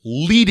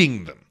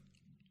 leading them.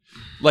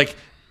 Like,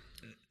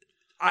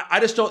 I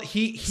just don't.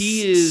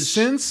 He is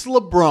since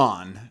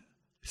LeBron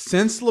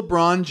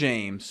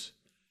James,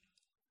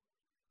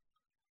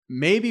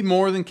 maybe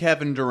more than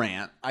Kevin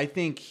Durant. I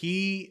think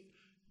he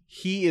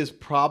is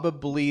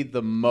probably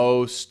the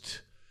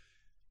most.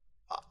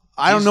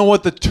 I don't know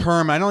what the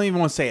term. I don't even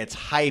want to say it's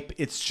hype.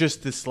 It's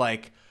just this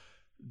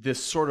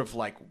sort of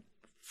like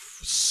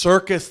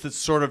circus that's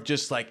sort of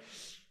just like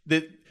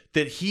that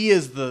he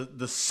is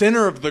the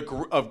center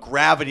of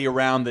gravity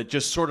around that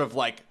just sort of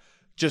like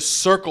just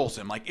circles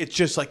him. Like it's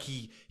just like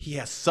he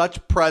has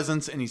such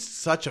presence and he's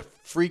such a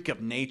freak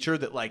of nature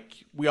that like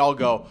we all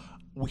go,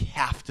 we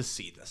have to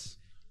see this.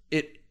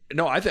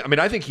 I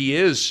think he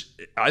is.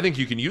 I think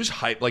you can use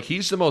hype. Like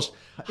he's the most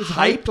is hyped.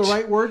 Hype the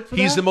right word for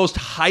He's that? the most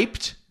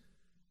hyped,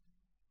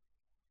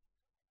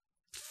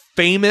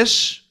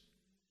 famous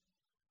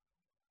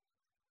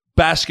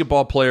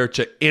basketball player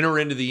to enter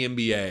into the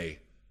NBA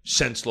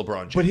since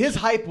LeBron James. But his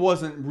hype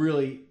wasn't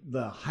really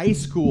the high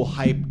school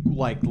hype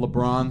like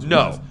LeBron's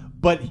No. was.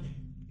 But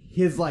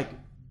his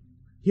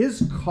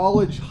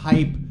college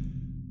hype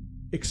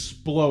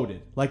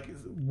exploded. Like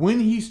when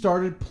he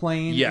started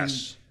playing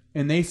Yes.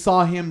 and they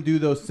saw him do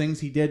those things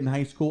he did in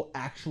high school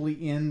actually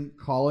in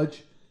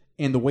college,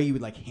 and the way he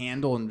would like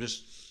handle and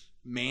just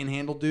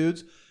manhandle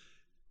dudes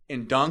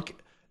and dunk,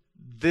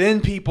 then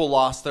people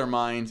lost their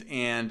minds,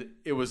 and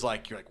it was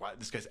like, you're like, wow,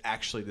 this guy's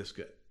actually this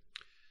good.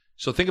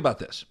 So think about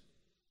this.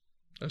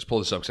 Let's pull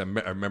this up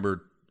because I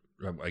remember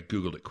I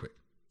Googled it quick.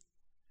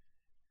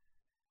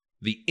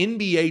 The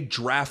NBA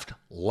draft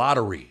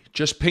lottery,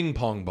 just ping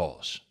pong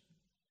balls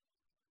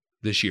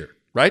this year,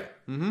 right?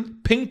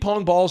 Mm-hmm. Ping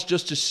pong balls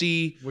just to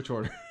see Which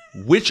order?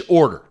 which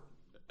order.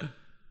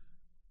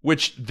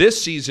 Which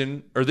this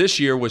season or this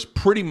year was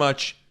pretty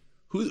much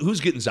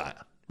who's getting Zion,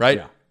 right?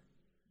 Yeah.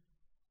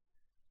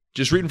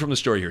 Just reading from the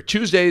story here.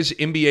 Tuesday's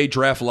NBA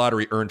draft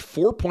lottery earned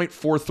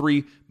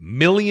 4.43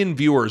 million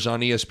viewers on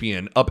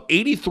ESPN, up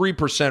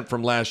 83%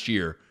 from last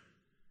year.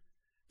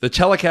 The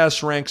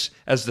telecast ranks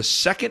as the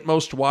second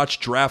most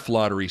watched draft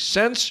lottery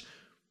since,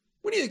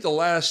 what do you think the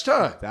last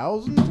time?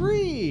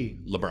 2003.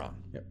 LeBron.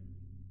 Yep.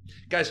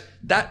 Guys,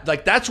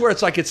 that's where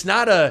it's like,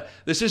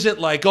 this isn't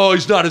like, oh,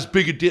 he's not as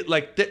big a deal.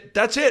 Like,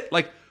 that's it.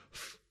 Like,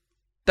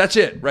 that's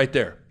it right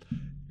there.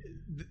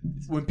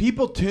 When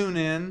people tune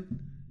in,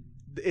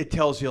 it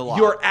tells you a lot.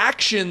 Your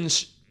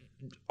actions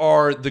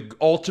are the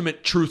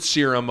ultimate truth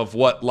serum of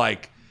what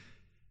like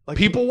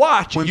people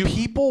watch. When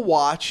people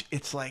watch,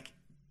 it's like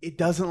it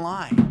doesn't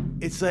lie.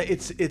 It's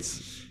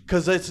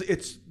because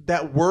it's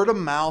that word of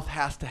mouth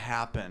has to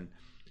happen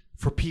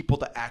for people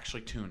to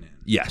actually tune in.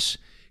 Yes,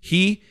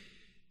 he.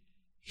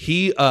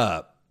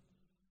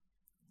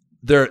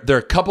 There are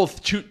a couple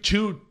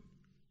two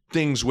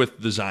things with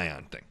the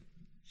Zion thing.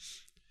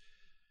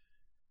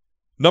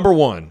 Number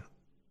one,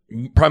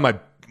 probably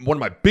one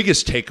of my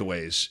biggest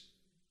takeaways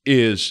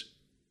is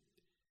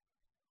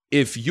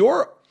if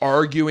you're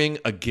arguing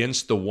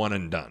against the one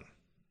and done,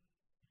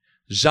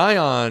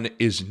 Zion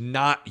is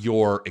not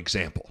your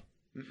example.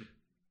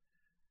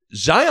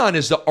 Zion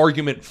is the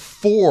argument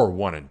for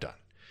one and done.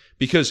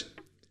 Because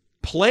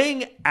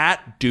playing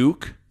at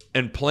Duke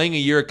and playing a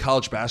year of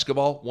college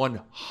basketball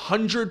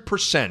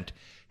 100%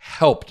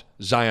 helped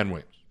Zion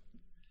Williams.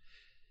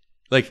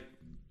 Like,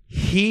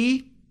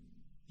 you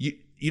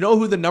know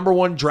who the number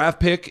one draft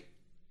pick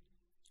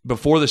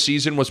before the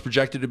season was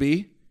projected to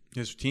be?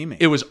 His teammate.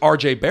 It was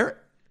R.J. Barrett.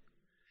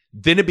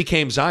 Then it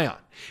became Zion.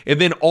 And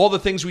then all the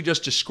things we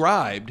just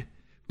described,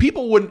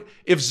 people wouldn't,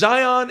 if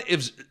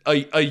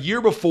a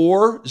year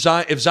before,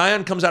 if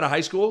Zion comes out of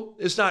high school,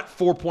 it's not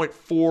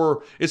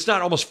 4.4, it's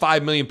not almost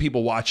 5 million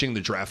people watching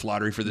the draft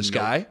lottery for this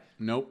guy.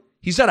 Nope.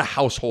 He's not a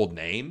household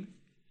name.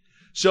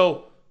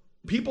 So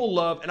people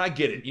love, and I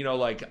get it,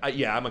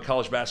 I'm a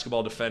college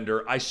basketball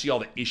defender. I see all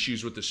the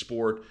issues with the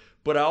sport,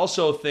 but I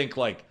also think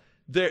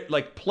they're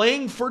like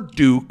playing for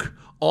Duke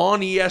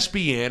on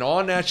ESPN,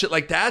 on that shit,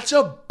 like that's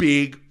a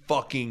big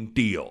fucking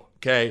deal.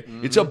 Okay.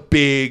 Mm-hmm. It's a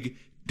big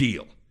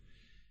deal.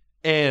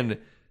 And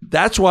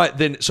that's why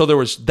so there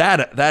was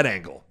that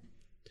angle.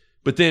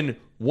 But then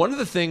one of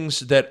the things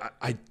that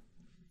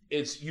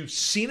you've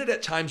seen it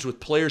at times with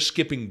players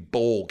skipping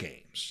bowl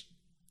games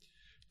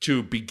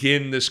to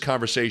begin this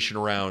conversation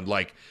around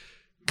like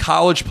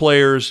college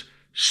players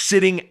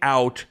sitting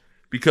out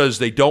because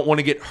they don't want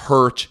to get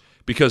hurt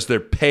because their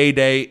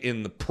payday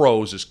in the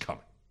pros is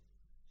coming.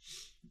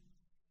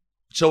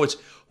 So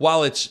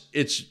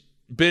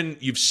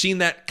you've seen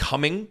that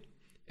coming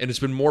and it's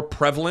been more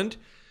prevalent.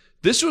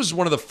 This was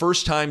one of the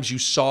first times you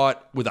saw it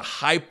with a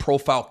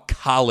high-profile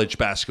college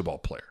basketball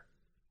player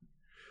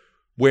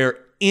where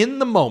in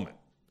the moment,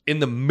 in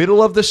the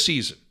middle of the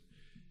season,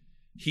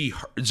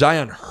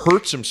 Zion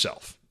hurts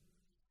himself.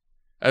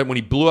 And when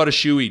he blew out a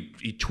shoe,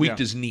 he tweaked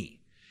his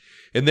knee.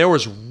 And there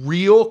was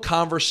real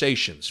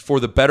conversations for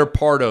the better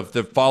part of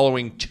the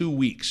following 2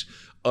 weeks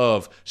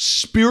of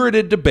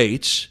spirited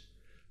debates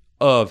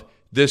of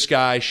this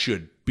guy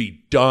should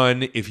be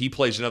done. If he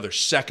plays another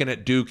second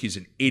at Duke, he's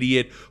an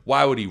idiot.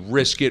 Why would he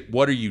risk it?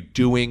 What are you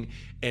doing?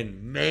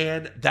 And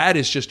man, that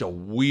is just a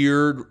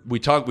weird.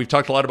 We've talked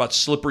a lot about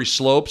slippery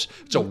slopes.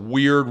 It's a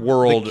weird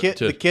world.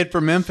 The kid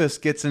from Memphis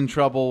gets in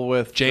trouble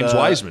with James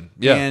Wiseman.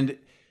 Yeah, and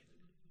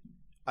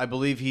I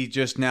believe he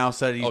just now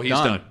said he's done.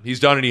 done. He's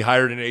done, and he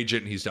hired an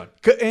agent, and he's done.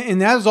 And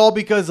that was all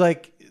because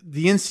like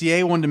the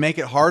NCAA wanted to make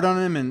it hard on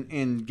him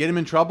and get him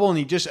in trouble, and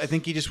I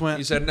think he just went.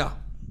 He said no.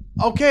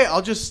 Okay,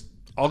 I'll go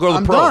to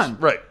the pros. Done.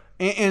 Right.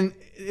 And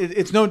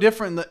it's no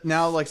different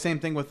now. Like same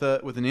thing with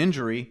an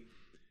injury.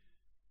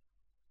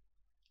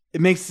 It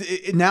makes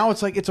it now.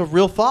 It's like it's a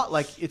real thought.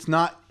 Like it's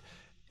not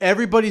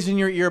everybody's in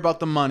your ear about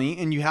the money,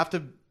 and you have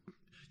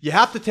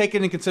to take it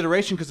into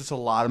consideration because it's a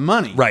lot of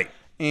money, right?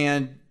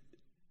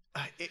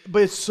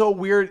 But it's so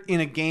weird in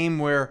a game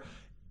where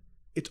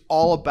it's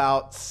all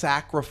about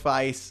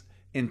sacrifice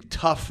and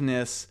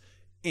toughness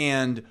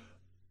and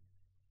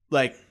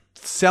like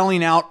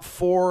selling out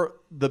for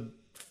the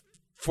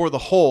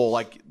whole,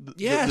 like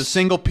the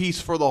single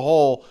piece for the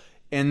whole,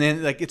 and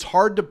then like it's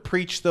hard to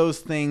preach those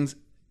things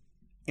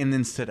and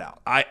then sit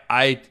out.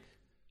 I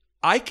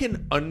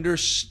can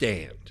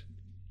understand.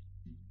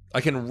 I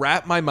can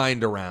wrap my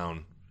mind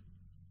around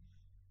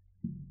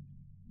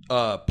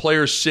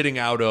players sitting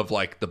out of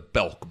like the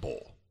Belk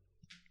Bowl.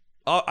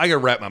 I can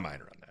wrap my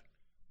mind around that.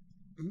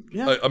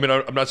 Yeah. I mean,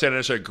 I'm not saying I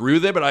necessarily agree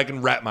with it, but I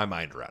can wrap my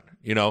mind around it.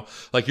 You know,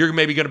 like you're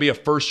maybe going to be a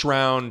first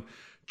round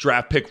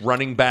draft pick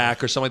running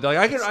back or something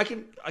like that.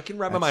 I can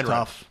wrap my mind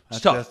around it.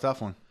 It's tough. That's a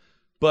tough one.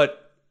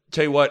 But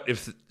tell you what,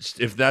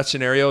 if that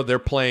scenario they're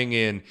playing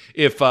in,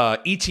 if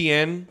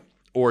ETN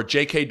or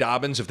J.K.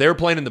 Dobbins, if they were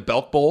playing in the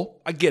Belk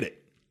Bowl, I get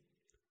it.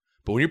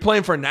 But when you're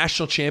playing for a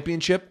national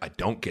championship, I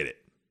don't get it.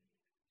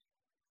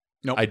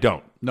 Nope. I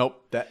don't.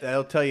 Nope.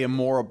 That'll tell you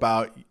more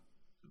about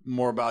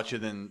you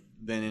than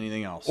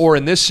anything else. Or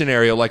in this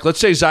scenario, like let's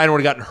say Zion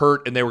would have gotten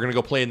hurt and they were going to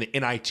go play in the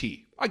NIT.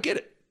 I get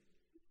it.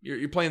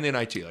 You're playing the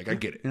NIT. Like I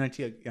get it. NIT,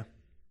 yeah.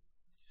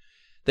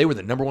 They were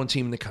the number one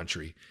team in the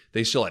country.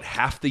 They still had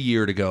half the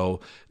year to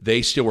go.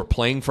 They still were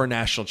playing for a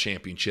national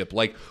championship.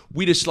 Like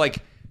we just like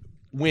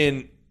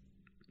when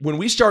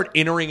we start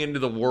entering into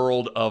the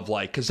world of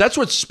like, because that's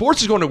what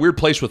sports is going to a weird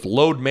place with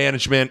load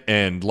management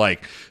and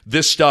like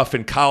this stuff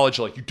in college.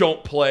 Like you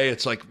don't play.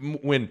 It's like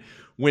when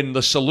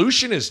the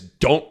solution is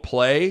don't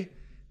play.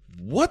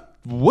 What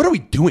are we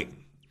doing?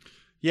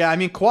 Yeah, I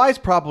mean, Kawhi's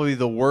probably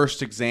the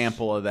worst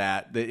example of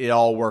that it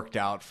all worked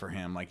out for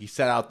him. Like, he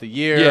set out the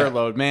year,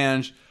 load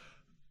managed.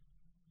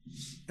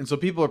 And so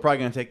people are probably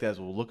going to take that as,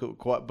 well, look at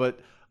Kawhi.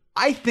 But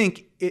I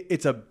think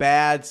it's a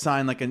bad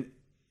sign. Like,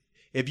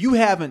 if you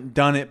haven't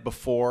done it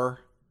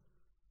before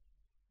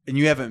and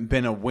you haven't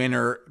been a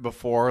winner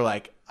before,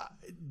 like,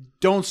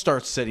 don't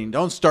start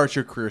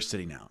your career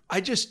sitting out.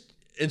 I just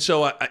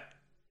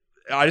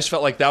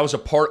felt like that was a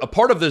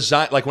part of the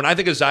Zion. Like when I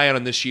think of Zion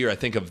on this year, I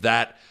think of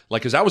that,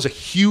 like, because that was a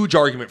huge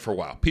argument for a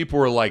while. People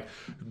were like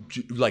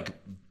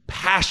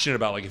passionate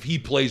about like if he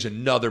plays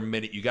another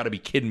minute, you got to be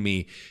kidding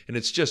me. And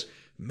it's just,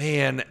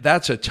 man,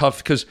 that's a tough.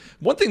 Because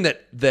one thing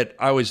that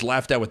I always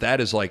laughed at with that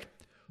is like,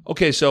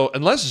 okay, so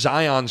unless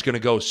Zion's going to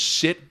go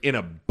sit in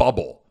a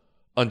bubble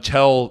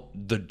until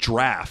the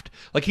draft,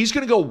 like he's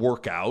going to go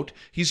work out,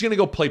 he's going to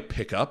go play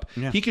pickup.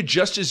 Yeah. He could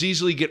just as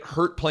easily get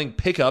hurt playing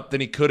pickup than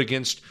he could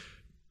against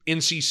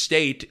NC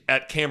State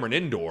at Cameron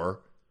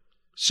Indoor.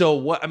 So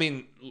what? I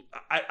mean,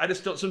 I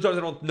just don't. Sometimes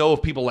I don't know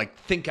if people like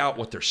think out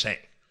what they're saying.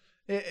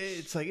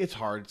 It's like it's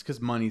hard. It's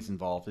because money's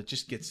involved. It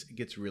just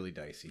gets really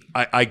dicey.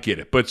 I get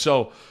it, but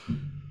so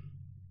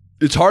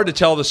it's hard to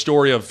tell the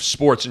story of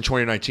sports in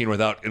 2019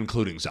 without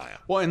including Zion.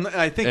 Well, and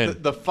I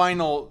think the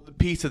final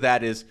piece of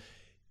that is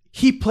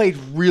he played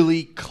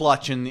really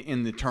clutch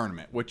in the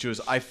tournament, which was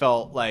I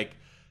felt like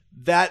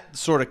that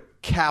sort of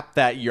capped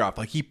that year off.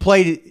 Like he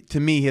played, to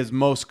me, his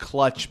most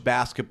clutch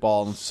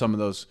basketball in some of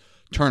those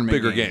tournament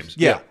bigger games.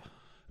 Yeah. I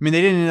mean,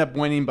 they didn't end up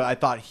winning, but I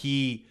thought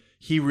he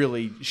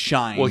really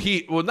shined.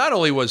 Well, not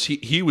only was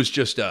he was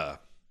just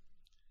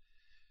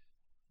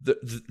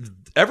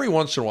every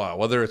once in a while,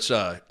 whether it's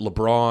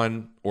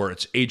LeBron or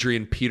it's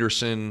Adrian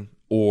Peterson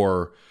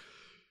or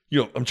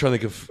I'm trying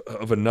to think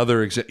of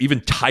another example.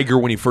 Even Tiger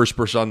when he first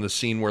burst on the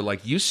scene, where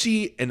like you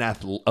see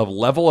a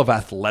level of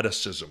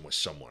athleticism with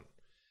someone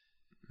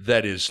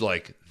that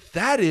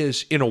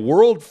is in a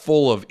world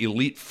full of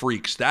elite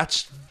freaks,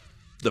 that's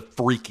the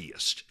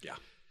freakiest. Yeah.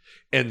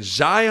 And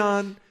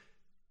Zion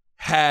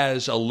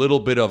has a little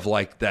bit of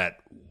like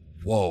that,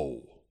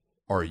 whoa,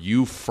 are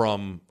you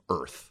from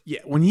Earth?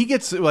 Yeah. When he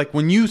gets like,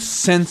 when you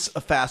sense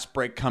a fast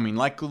break coming,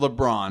 like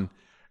LeBron,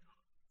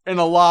 and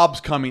a lob's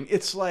coming,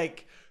 it's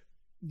like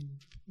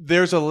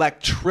there's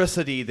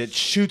electricity that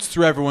shoots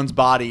through everyone's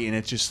body, and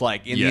it's just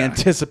like in the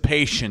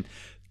anticipation.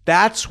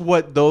 That's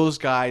what those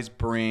guys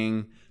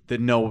bring that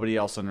nobody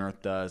else on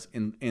earth does,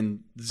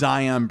 and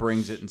Zion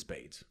brings it in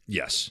spades.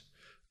 Yes.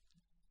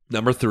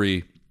 Number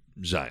 3,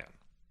 Zion.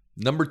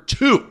 Number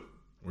 2,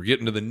 we're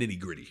getting to the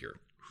nitty-gritty here.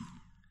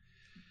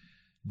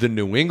 the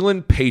New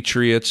England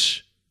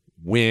Patriots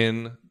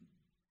win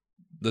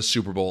the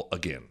Super Bowl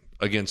again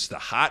against the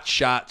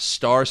hotshot,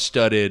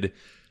 star-studded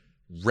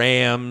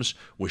Rams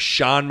with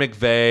Sean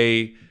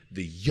McVay,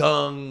 the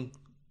young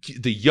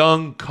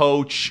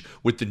coach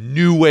with the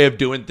new way of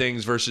doing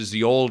things versus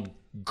the old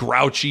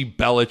grouchy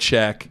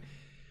Belichick,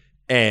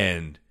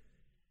 and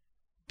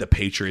the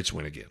Patriots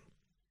win again.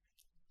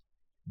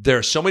 There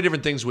are so many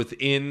different things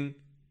within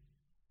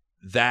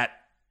that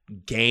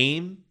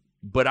game,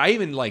 but I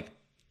even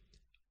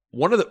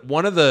one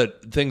of the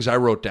things I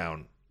wrote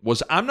down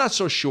was I'm not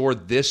so sure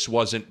this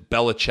wasn't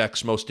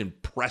Belichick's most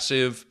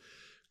impressive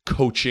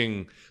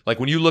coaching. Like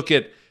when you look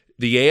at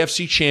the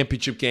AFC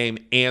Championship game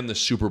and the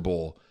Super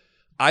Bowl,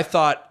 I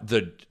thought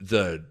the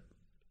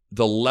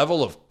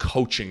level of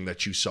coaching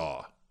that you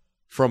saw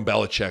from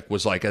Belichick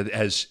was like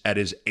as at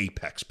his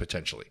apex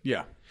potentially.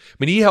 Yeah. I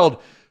mean, he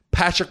held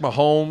Patrick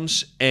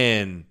Mahomes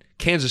and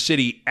Kansas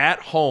City at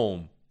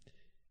home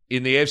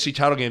in the AFC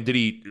title game. Did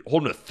he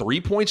hold him to 3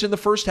 points in the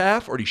first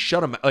half, or did he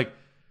shut him? Like,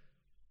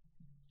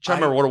 I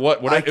can't remember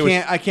what I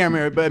can't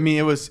remember, but I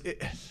mean,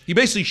 he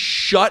basically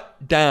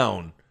shut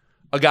down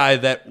a guy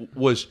that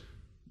was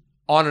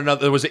on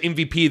another. There was an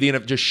MVP. The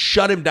NFL just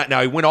shut him down.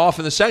 Now he went off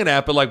in the second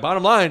half, but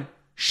bottom line,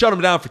 shut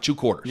him down for 2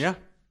 quarters. Yeah.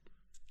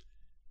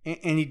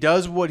 And he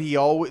does what he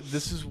always.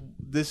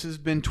 This has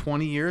been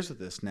 20 years of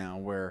this now,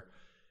 where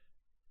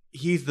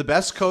he's the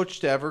best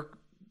coach to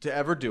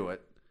ever do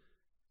it,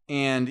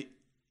 and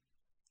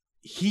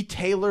he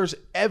tailors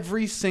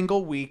every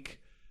single week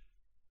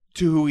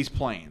to who he's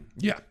playing.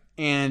 Yeah,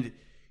 and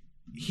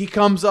he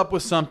comes up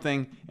with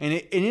something, and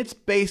it's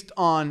based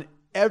on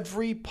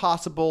every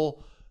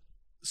possible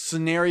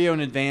scenario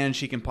and advantage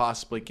he can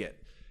possibly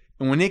get.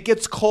 And when it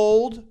gets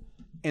cold,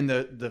 and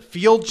the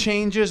field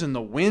changes, and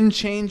the wind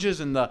changes,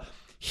 and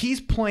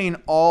he's playing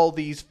all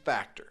these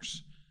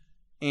factors,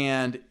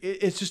 and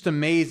it's just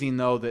amazing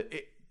though that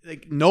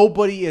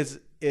nobody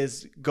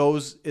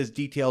goes as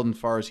detailed and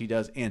far as he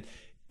does, and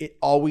it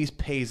always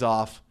pays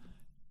off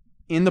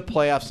in the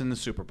playoffs and the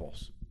Super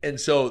Bowls. And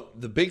so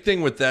the big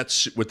thing with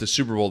the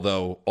Super Bowl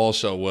though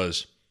also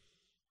was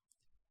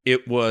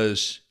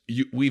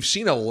we've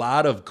seen a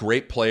lot of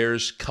great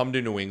players come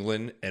to New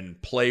England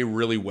and play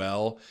really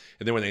well,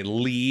 and then when they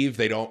leave,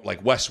 they don't,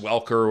 like Wes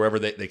Welker or whoever,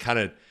 they kind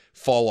of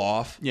fall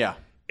off. Yeah.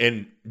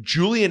 And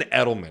Julian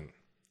Edelman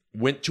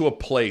went to a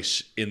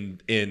place in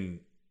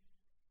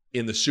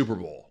the Super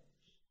Bowl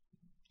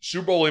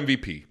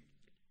MVP,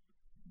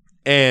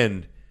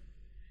 and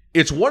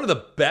it's one of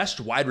the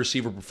best wide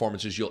receiver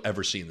performances you'll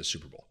ever see in the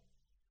Super Bowl.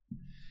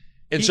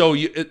 And so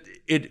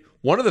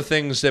one of the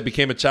things that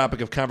became a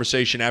topic of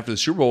conversation after the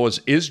Super Bowl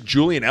is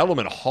Julian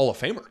Edelman a Hall of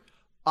Famer?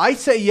 I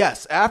say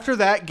yes. After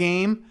that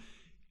game,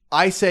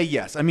 I say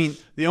yes. I mean,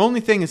 the only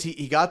thing is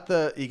he got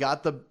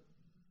the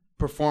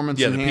performance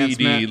enhancement.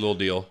 The PED little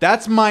deal.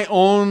 That's my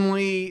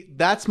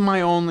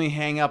only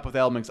hang up with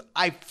Edelman.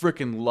 I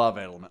freaking love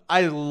Edelman.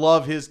 I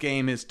love his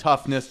game, his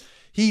toughness.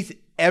 He's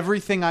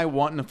everything I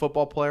want in a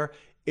football player.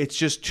 It's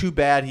just too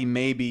bad he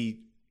maybe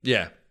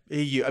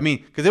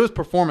because it was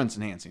performance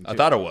enhancing too. I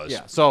thought it was.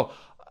 Yeah. So,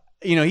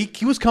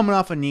 he was coming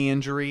off a knee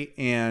injury,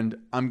 and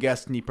I'm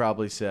guessing he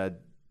probably said,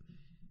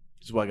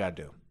 "This is what I got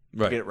to do.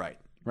 Right. Get it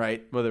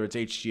right? Whether it's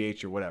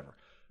HGH or whatever."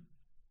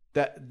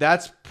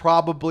 That's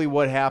probably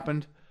what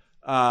happened,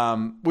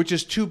 which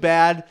is too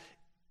bad.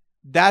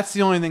 That's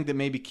the only thing that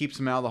maybe keeps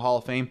him out of the Hall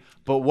of Fame.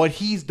 But what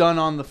he's done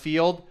on the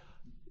field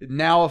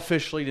now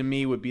officially to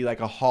me would be like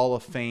a Hall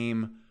of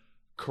Fame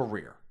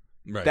career.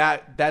 Right.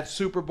 That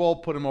Super Bowl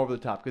put him over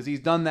the top because he's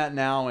done that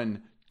now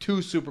in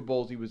 2 Super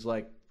Bowls. He was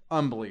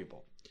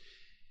unbelievable.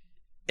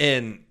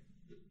 And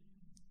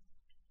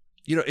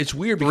it's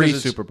weird because 3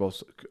 Super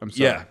Bowls. I'm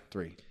sorry. Yeah.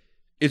 3.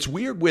 It's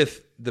weird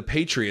with the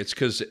Patriots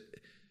because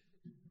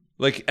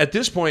at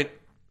this point,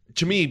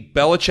 to me,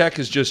 Belichick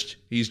is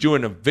he's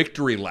doing a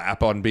victory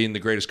lap on being the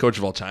greatest coach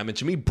of all time. And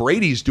to me,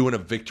 Brady's doing a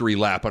victory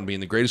lap on being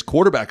the greatest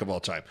quarterback of all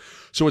time.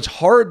 So it's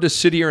hard to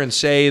sit here and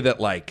say that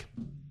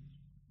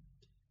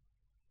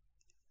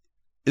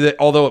that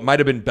although it might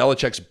have been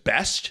Belichick's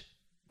best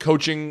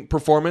coaching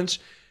performance,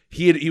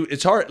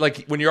 it's hard.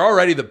 When you're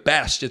already the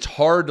best, it's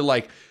hard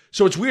to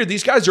so it's weird.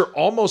 These guys are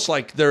almost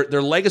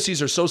their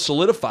legacies are so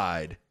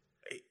solidified.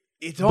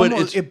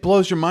 It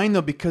blows your mind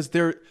though, because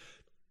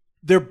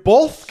they're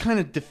both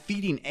kind of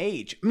defeating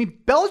age. I mean,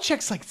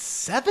 Belichick's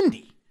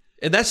 70.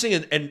 And that's the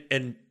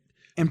thing,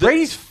 and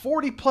Brady's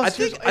 40 plus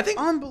years. I think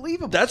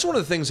unbelievable. That's one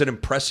of the things that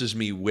impresses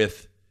me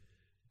with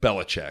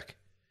Belichick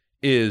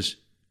is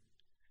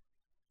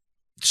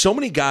so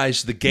many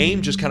guys, the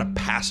game just kind of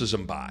passes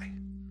them by.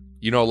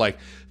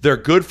 They're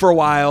good for a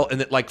while, and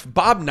that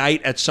Bob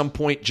Knight at some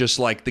point just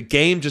the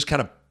game just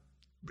kind of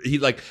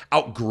he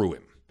outgrew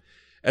him.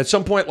 At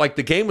some point,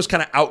 the game was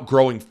kind of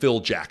outgrowing Phil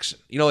Jackson.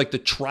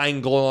 The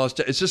triangle and all that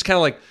stuff. It's just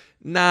kind of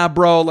nah,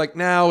 bro.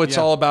 Now it's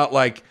all about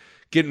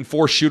getting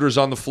 4 shooters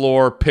on the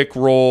floor, pick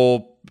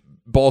roll,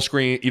 ball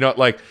screen.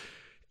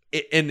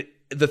 And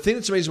the thing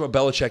that's amazing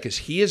about Belichick is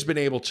he has been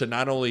able to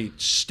not only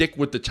stick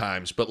with the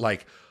times, but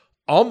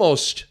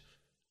almost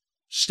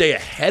stay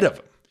ahead of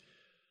him.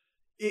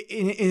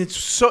 it's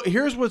so.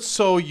 Here's what's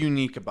so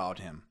unique about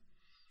him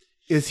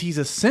is he's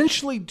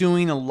essentially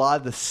doing a lot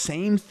of the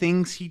same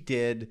things he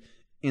did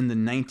in the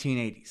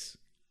 1980s.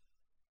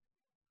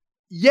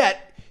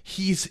 Yet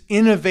he's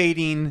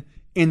innovating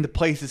in the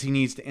places he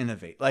needs to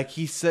innovate. Like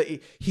he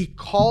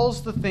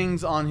calls the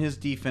things on his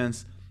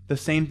defense the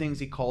same things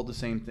he called the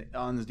same thing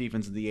on his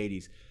defense in the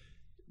 80s.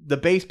 The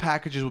base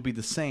packages will be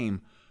the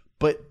same,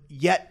 but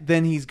yet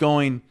then he's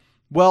going,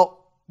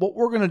 well, what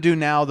we're going to do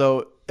now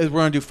though is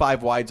we're going to do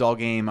 5 wides all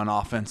game on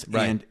offense,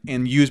 right,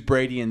 and use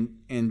Brady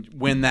and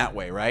win that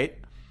way, right?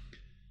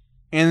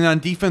 And on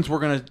defense we're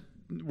going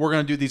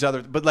to do these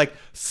other, but like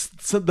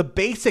so the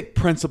basic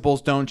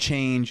principles don't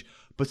change,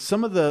 but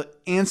some of the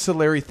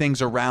ancillary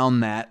things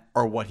around that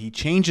are what he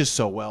changes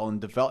so well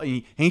and develop.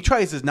 And he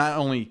tries to not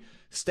only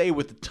stay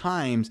with the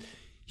times,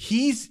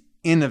 he's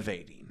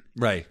innovating.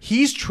 Right.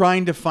 He's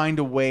trying to find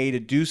a way to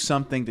do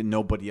something that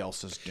nobody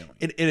else is doing.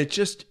 And it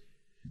just,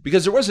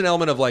 because there was an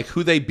element of like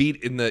who they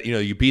beat in the,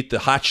 you beat the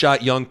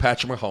hotshot young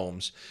Patrick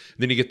Mahomes,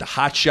 then you get the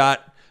hotshot,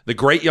 the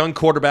great young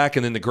quarterback,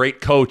 and then the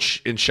great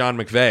coach in Sean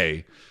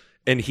McVay,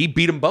 and he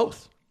beat them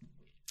both.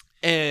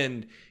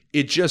 And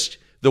it just,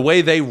 the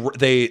way they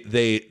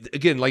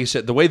again, like you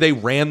said, the way they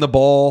ran the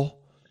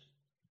ball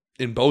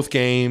in both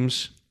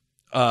games,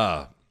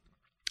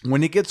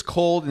 when it gets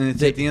cold and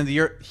it's at the end of the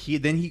year,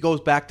 he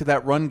goes back to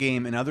that run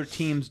game, and other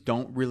teams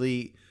don't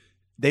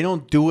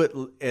do it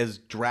as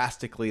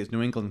drastically as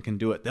New England can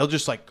do it. They'll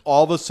just like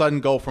all of a sudden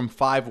go from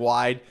 5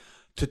 wide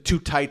to 2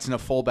 tights and a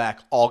fullback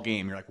all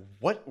game. You're like,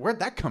 what? Where'd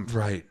that come from?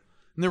 Right.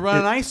 And they're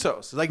running ISOs.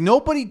 It's like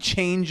nobody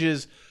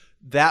changes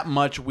that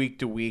much week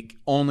to week.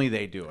 Only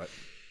they do it.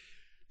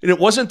 And it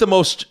wasn't the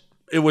most.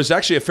 It was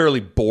actually a fairly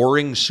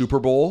boring Super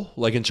Bowl,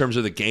 like in terms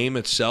of the game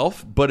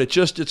itself. But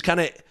it's kind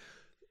of.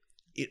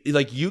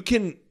 Like you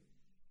can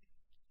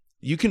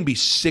be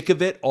sick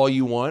of it all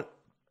you want,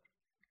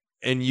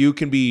 and you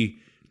can be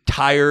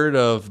tired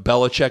of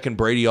Belichick and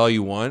Brady all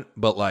you want,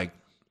 but like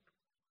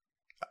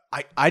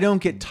I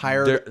don't get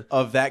tired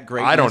of that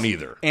greatness. I don't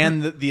either.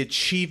 And the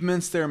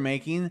achievements they're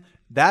making,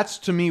 that's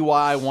to me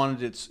why I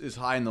wanted it as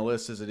high in the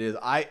list as it is.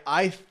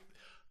 I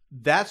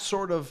that's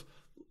sort of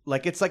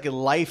like it's like a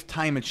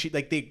lifetime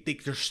achievement.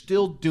 Like they're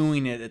still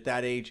doing it at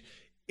that age.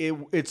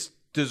 It's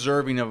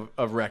deserving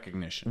of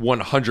recognition.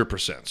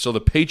 100%. So the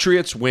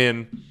Patriots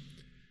win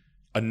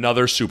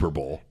another Super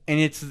Bowl. And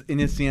it's the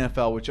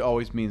NFL, which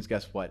always means,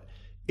 guess what?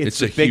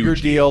 It's a a bigger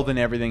huge deal than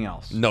everything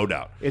else. No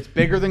doubt. It's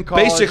bigger than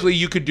college. Basically,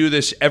 you could do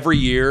this every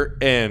year.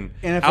 And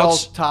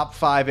NFL's top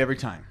 5 every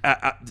time.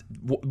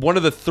 One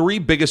of the 3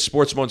 biggest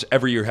sports moments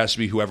every year has to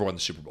be whoever won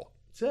the Super Bowl.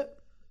 That's it.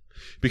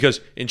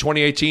 Because in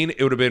 2018,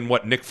 it would have been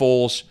what Nick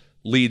Foles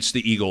leads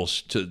the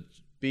Eagles to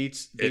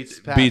beats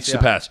the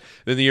Pats.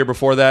 Then the year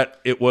before that,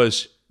 it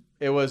was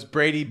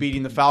Brady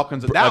beating the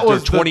Falcons. That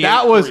was So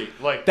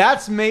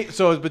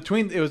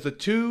it was the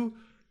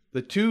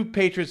two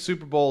Patriots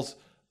Super Bowls,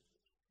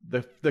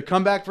 the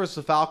comeback versus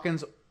the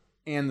Falcons,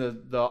 and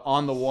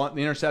the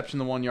interception,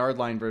 the 1 yard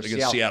line versus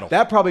Seattle.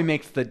 That probably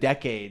makes the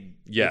decade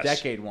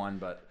one,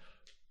 but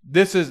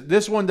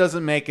this one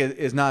doesn't make it,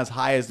 is not as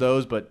high as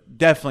those, but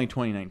definitely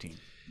 2019.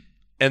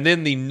 And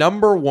then the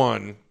number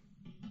 1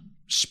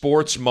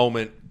 sports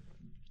moment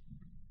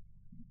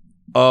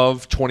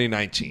of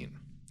 2019.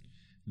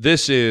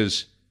 This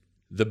is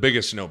the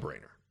biggest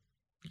no-brainer.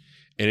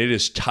 And it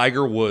is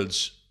Tiger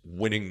Woods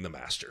winning the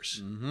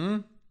Masters. Mm-hmm.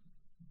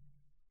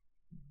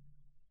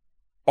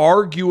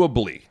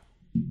 Arguably,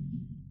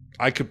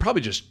 I could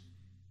probably just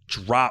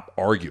drop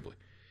arguably.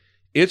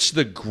 It's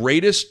the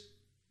greatest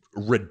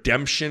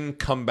redemption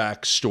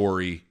comeback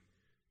story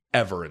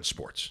ever in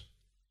sports.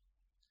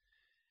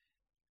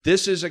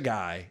 This is a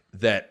guy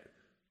that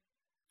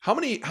how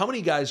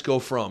many guys go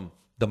from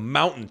the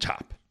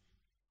mountaintop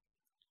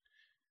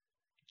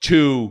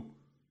to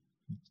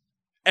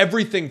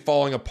everything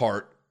falling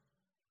apart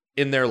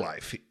in their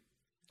life?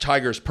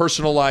 Tiger's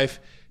personal life,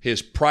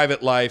 his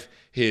private life,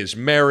 his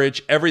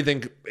marriage,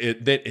 everything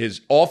that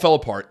all fell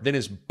apart. Then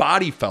his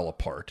body fell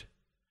apart.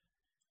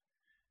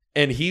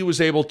 And he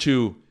was able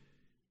to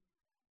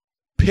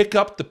pick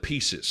up the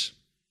pieces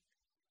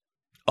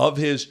of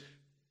his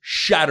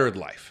shattered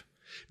life.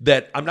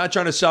 That I'm not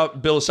trying to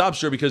build a sob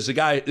story, because the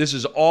guy, this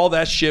is all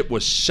that shit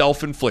was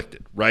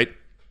self-inflicted, right?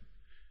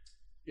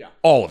 Yeah.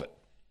 All of it.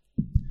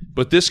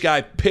 But this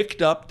guy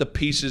picked up the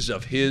pieces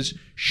of his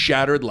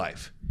shattered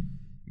life,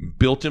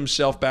 built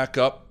himself back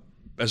up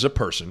as a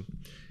person,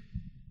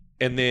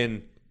 and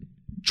then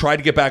tried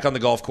to get back on the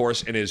golf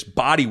course, and his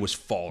body was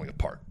falling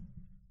apart.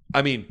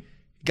 I mean,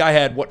 guy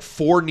had,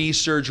 4 knee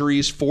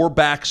surgeries, 4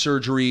 back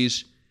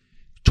surgeries,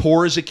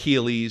 tore his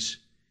Achilles,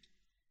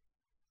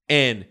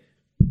 and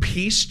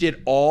pieced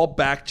it all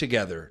back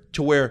together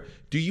to where,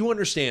 do you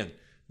understand?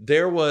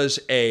 There's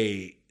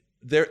a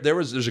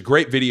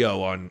great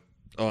video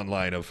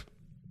online of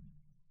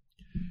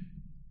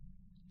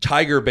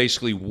Tiger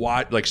basically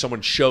like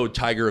someone showed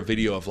Tiger a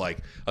video of like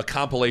a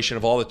compilation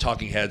of all the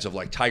talking heads of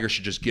like Tiger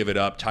should just give it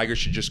up. Tiger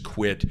should just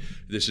quit.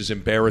 This is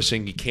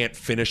embarrassing. He can't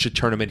finish a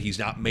tournament. He's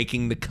not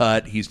making the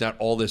cut. He's not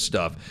all this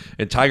stuff.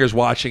 And Tiger's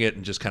watching it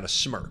and just kind of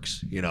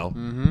smirks, you know?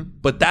 Mm-hmm.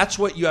 But that's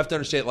what you have to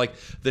understand. Like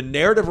the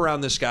narrative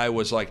around this guy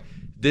was like,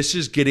 this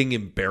is getting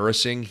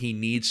embarrassing. He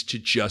needs to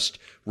just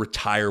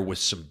retire with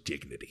some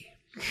dignity.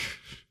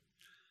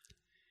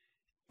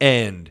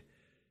 And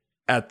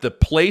at the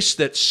place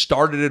that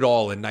started it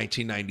all in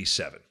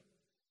 1997,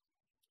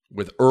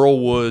 with Earl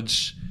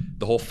Woods,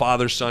 the whole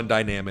father-son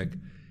dynamic,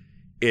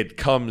 it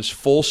comes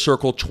full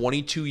circle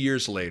 22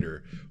 years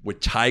later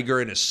with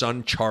Tiger and his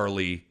son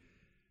Charlie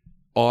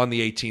on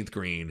the 18th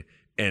green,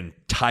 and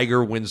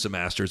Tiger wins the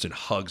Masters and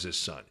hugs his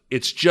son.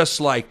 It's just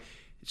like,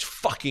 it's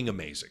fucking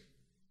amazing.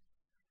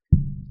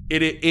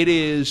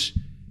 It's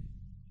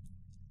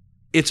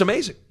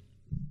amazing.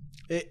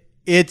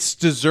 It's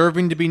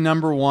deserving to be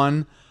number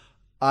one.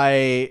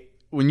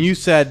 When you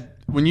sent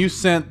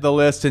the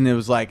list and it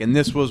was like, and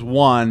this was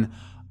one,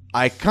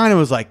 I kind of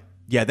was like,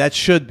 yeah, that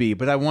should be.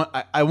 But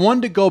I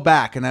wanted to go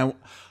back, and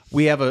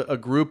we have a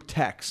group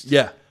text.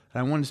 Yeah. And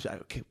I wanted to say,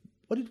 okay,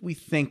 what did we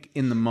think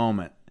in the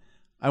moment?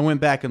 I went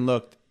back and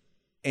looked,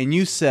 and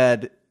you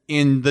said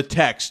in the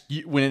text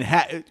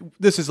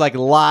this is like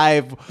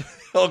live.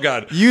 Oh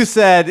God. You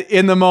said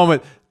in the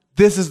moment,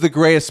 this is the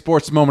greatest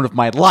sports moment of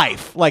my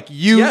life. Like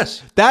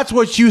Yes. That's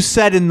what you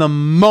said in the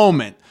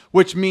moment,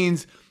 which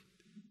means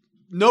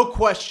no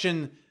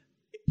question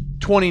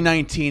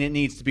 2019 it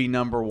needs to be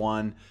number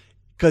one,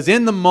 because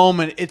in the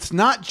moment it's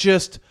not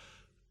just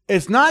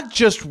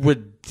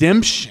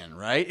redemption,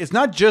 right? It's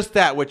not just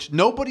that, which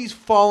nobody's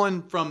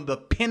fallen from the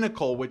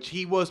pinnacle, which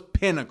he was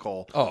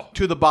pinnacle,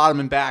 to the bottom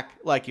and back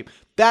like you.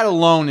 That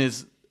alone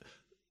is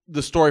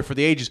the story for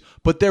the ages.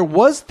 But there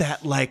was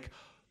that like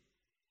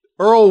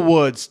Earl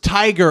Woods,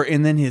 Tiger,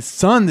 and then his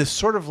son, this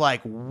sort of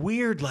like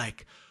weird,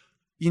 like,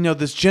 you know,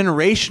 this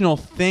generational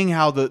thing,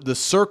 how the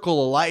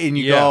circle of light, and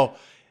you go,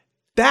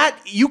 that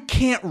you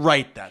can't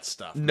write that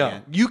stuff. No.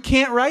 Man. You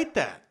can't write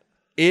that.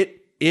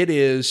 It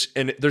is,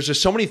 and there's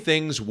just so many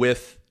things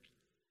with,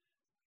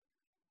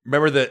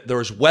 remember that there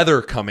was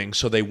weather coming,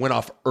 so they went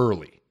off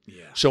early.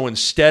 Yeah. So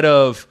instead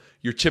of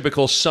your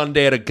typical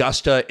Sunday at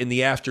Augusta in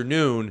the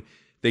afternoon,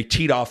 they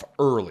teed off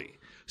early.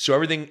 So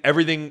everything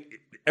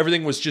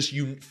was just,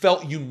 you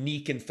felt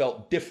unique and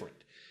felt different.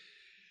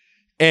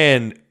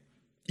 And,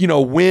 you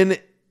know, when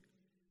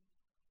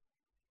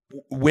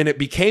it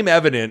became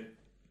evident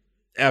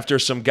after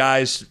some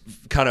guys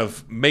kind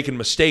of making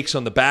mistakes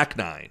on the back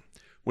nine,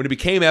 when it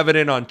became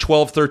evident on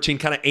 12, 13,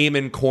 kind of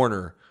Amen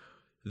corner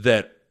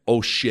that,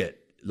 oh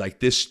shit,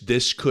 like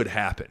this could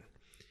happen.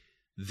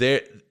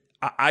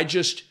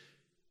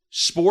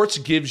 Sports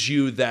gives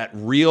you that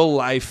real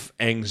life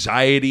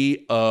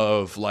anxiety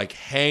of like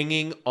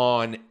hanging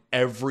on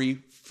every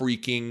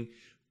freaking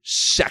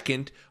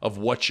second of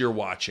what you're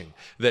watching,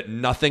 that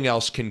nothing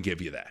else can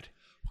give you that.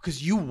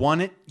 Because you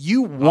want it.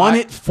 You want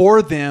it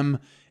for them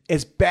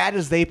as bad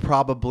as they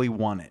probably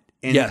want it.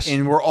 And, yes.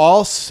 And we're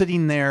all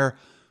sitting there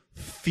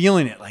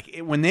feeling it.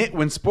 Like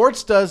when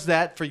sports does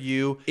that for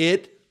you,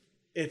 it's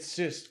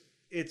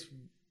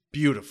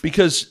beautiful.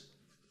 Because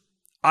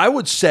I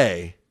would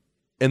say,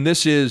 and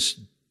this is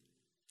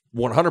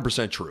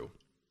 100% true,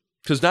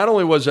 because not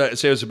only was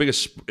it's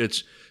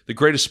the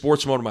greatest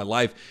sports moment of my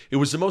life, it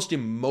was the most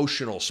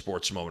emotional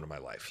sports moment of my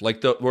life.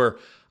 Like where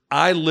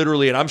I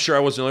literally, and I'm sure I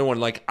wasn't the only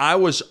one, like I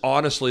was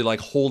honestly like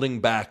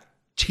holding back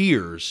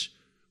tears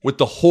with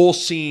the whole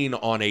scene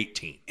on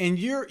 18. And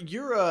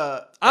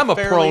I'm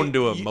prone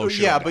to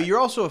emotion. Yeah, but you're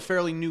also a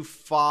fairly new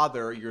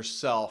father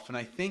yourself, and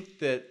I think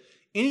that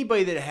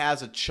anybody that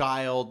has a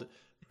child,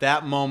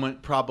 that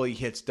moment probably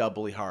hits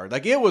doubly hard.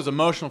 Like it was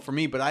emotional for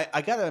me, but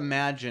I got to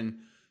imagine,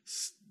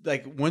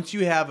 like once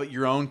you have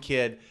your own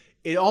kid,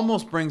 it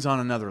almost brings on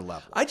another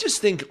level. I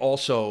just think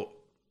also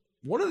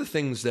one of the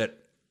things that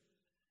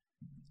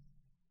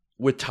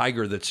with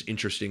Tiger that's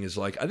interesting is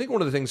like, I think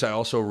one of the things I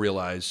also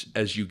realize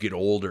as you get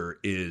older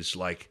is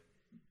like,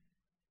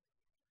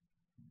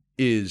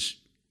 is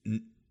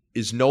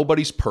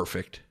nobody's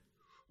perfect.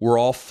 We're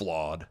all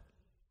flawed.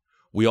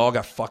 We all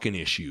got fucking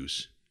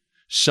issues.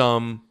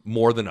 Some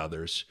more than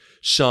others.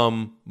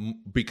 Some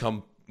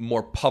become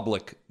more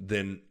public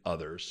than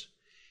others.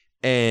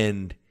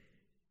 And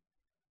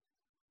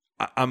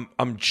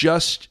I'm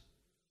just,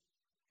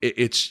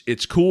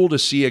 it's cool to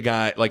see a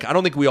guy, like, I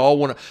don't think we all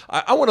want to,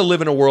 I want to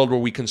live in a world where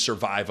we can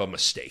survive a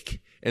mistake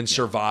and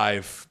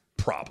survive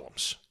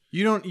problems.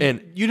 You don't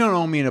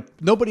owe me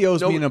nobody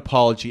owes me an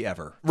apology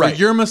ever. Right. For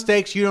your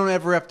mistakes, you don't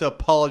ever have to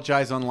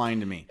apologize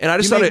online to me. And I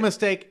just make a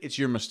mistake, it's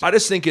your mistake. I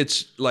just think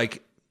it's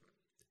like,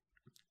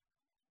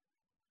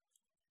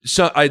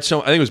 I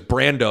think it was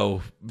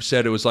Brando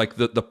said it was like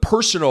the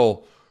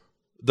personal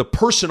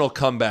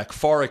comeback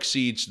far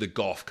exceeds the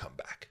golf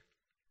comeback.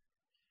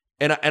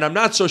 And I'm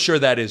not so sure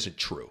that isn't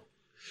true.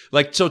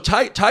 Like, so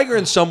Tiger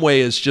in some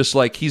way is just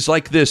like, he's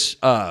like this,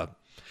 not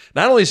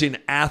only is he an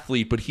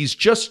athlete, but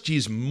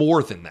he's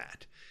more than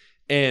that.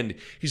 And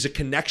he's a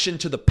connection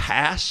to the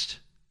past,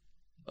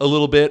 a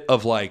little bit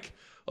of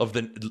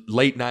the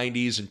late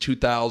 90s and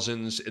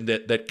 2000s, and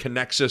that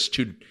connects us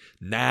to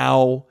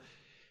now.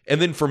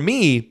 And then for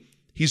me,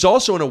 he's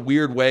also in a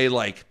weird way,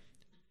 like,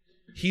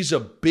 he's a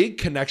big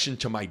connection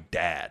to my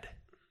dad.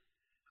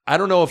 I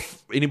don't know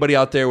if anybody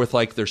out there with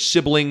like their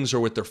siblings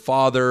or with their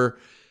father,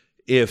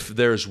 if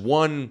there's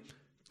one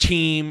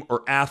team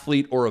or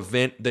athlete or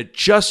event that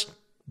just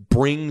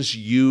brings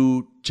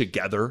you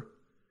together.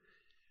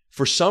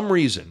 For some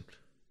reason,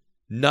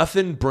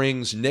 nothing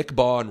brings Nick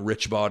Baugh and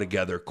Rich Baugh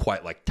together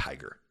quite like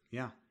Tiger.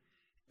 Yeah.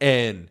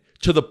 And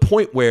to the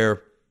point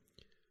where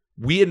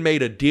we had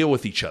made a deal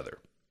with each other.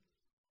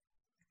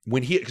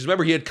 Because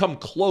remember, he had come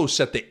close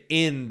at the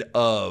end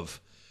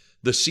of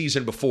the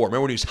season before.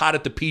 Remember when he was hot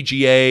at the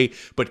PGA,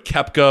 but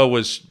Koepka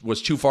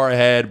was too far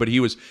ahead, but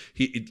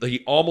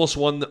he almost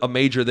won a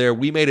major there.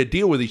 We made a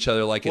deal with each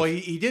other. Like, well,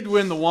 he did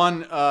win the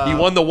one. He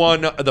won the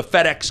one, the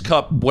FedEx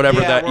Cup, whatever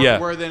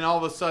where then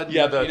all of a sudden,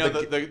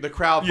 the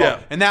crowd,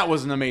 and that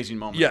was an amazing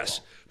moment.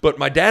 Yes, but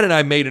my dad and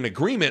I made an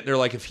agreement. They're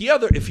like, if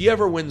he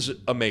ever wins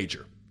a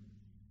major,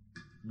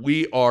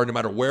 we are, no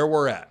matter where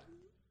we're at,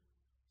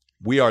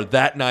 we are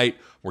that night.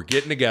 We're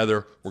getting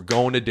together, we're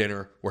going to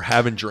dinner, we're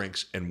having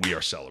drinks, and we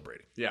are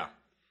celebrating. Yeah.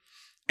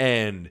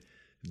 And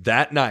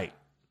that night,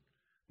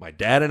 my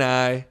dad and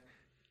I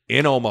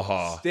in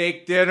Omaha.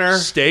 Steak dinner.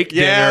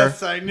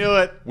 Yes, I knew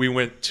it. We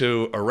went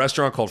to a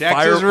restaurant called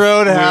Texas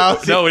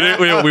Roadhouse.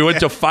 We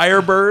went to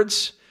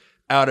Firebirds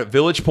out at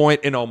Village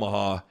Point in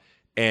Omaha,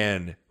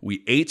 and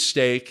we ate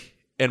steak.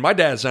 And my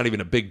dad's not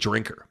even a big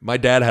drinker. My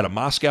dad had a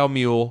Moscow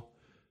Mule.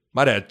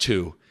 My dad,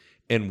 too.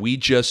 And we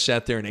just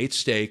sat there and ate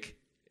steak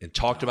and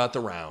talked about the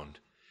round.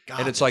 God,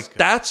 and it's like, good.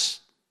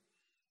 That's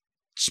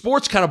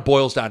sports kind of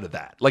boils down to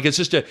that. Like, it's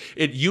just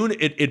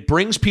it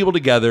brings people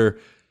together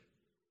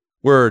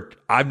where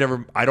I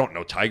don't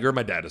know Tiger.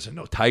 My dad doesn't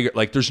know Tiger.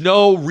 Like, there's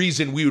no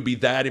reason we would be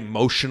that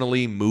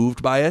emotionally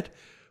moved by it,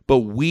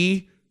 but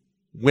we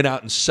went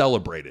out and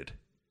celebrated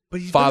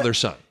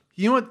father-son.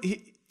 You know what?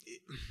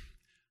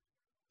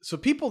 So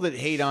people that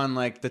hate on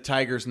like the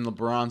Tigers and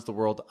LeBrons of the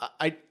world,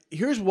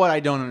 here's what I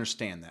don't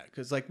understand that.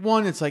 Because, like,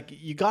 one, it's like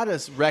you got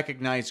to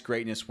recognize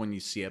greatness when you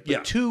see it.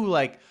 But two,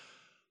 like,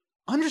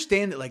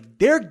 understand that, like,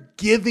 they're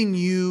giving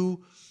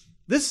you,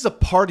 this is a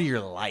part of your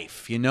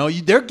life, you know?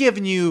 They're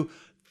giving you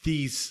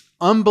these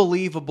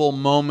unbelievable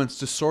moments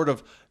to sort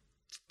of,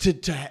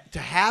 to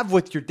have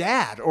with your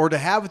dad or to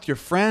have with your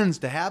friends,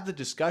 to have the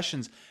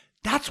discussions.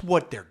 That's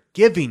what they're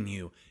giving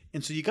you.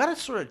 And so you got to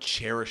sort of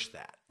cherish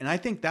that. And I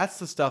think that's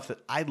the stuff that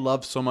I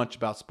love so much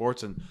about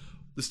sports, and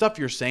the stuff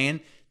you're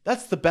saying.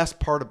 That's the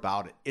best part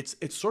about it.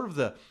 It's sort of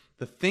the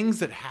things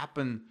that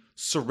happen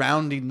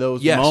surrounding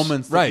those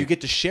moments that you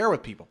get to share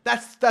with people.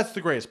 That's the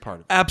greatest part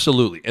of it.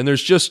 Absolutely. And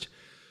there's just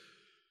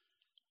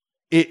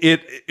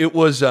it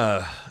was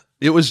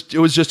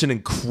just an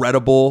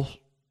incredible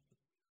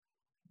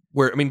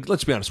where, I mean,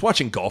 let's be honest,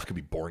 watching golf can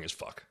be boring as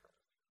fuck.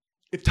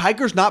 If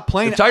Tiger's not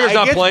playing,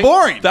 it's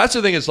boring. That's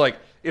the thing. It's like,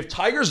 if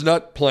Tiger's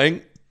not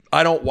playing,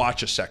 I don't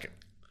watch a second.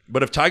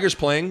 But if Tiger's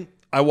playing,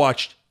 I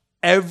watched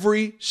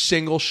every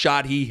single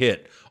shot he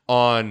hit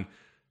on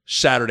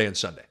Saturday and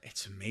Sunday.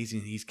 It's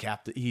amazing. He's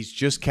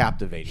just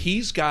captivating.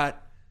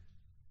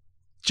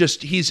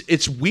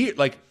 It's weird.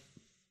 Like,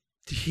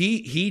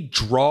 he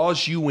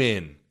draws you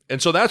in.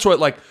 And so that's what,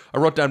 like, I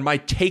wrote down my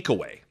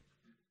takeaway.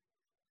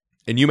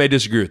 And you may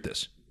disagree with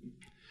this.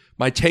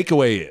 My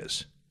takeaway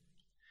is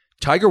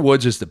Tiger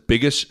Woods is the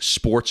biggest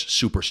sports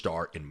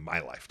superstar in my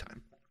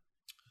lifetime.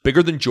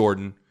 Bigger than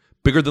Jordan,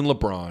 bigger than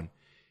LeBron.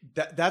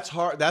 That's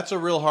hard. That's a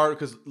real hard,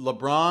 because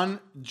LeBron,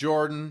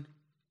 Jordan,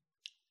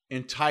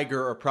 and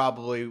Tiger are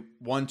probably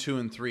 1, 2,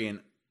 and 3. And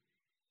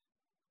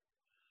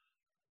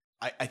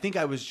I think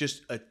I was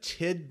just a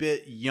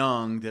tidbit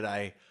young that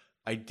I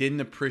didn't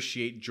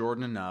appreciate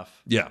Jordan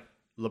enough. Yeah.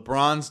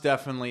 LeBron's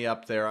definitely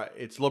up there.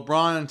 It's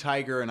LeBron and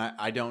Tiger, and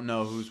I don't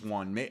know who's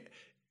won.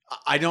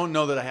 I don't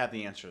know that I have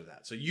the answer to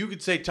that. So you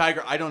could say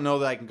Tiger. I don't know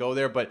that I can go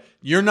there, but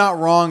you're not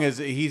wrong as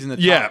he's in the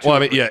top 2. Yeah, well, I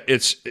mean, yeah,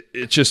 it's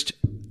just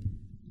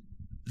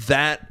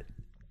that.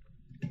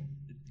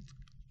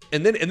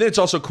 And then it's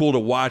also cool to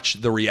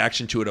watch the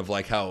reaction to it of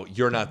like how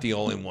you're not the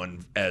only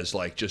one as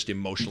like just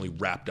emotionally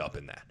wrapped up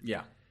in that.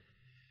 Yeah.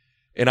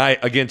 And I,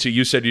 again, too,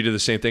 you said you did the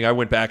same thing. I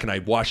went back and I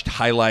watched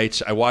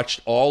highlights. I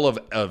watched all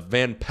of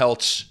Van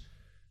Pelt's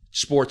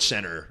Sports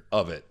Center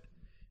of it.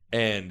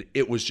 And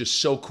it was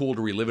just so cool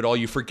to relive it all.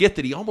 You forget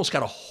that he almost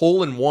got a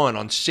hole-in-one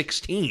on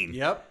 16.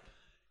 Yep.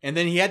 And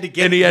then he had to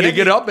get up. He had to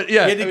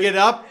get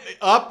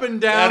up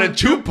and down and a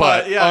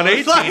two-putt on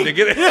 18 to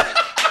get it.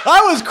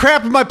 I was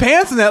crapping my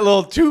pants in that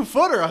little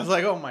 2-footer. I was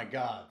like, oh my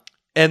God.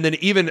 And then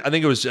even, I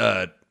think it was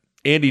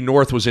Andy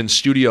North was in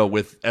studio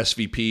with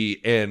SVP,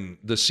 and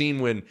the scene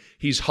when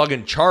he's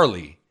hugging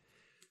Charlie,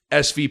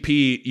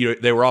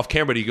 SVP, they were off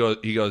camera, but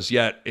he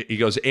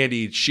goes,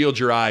 Andy, shield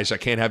your eyes. I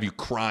can't have you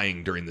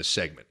crying during this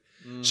segment.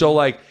 Mm. So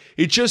like,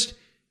 it just,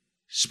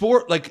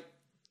 sport, like,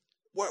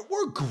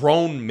 we're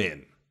grown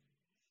men.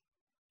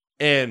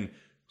 And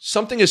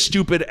something as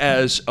stupid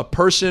as a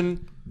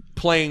person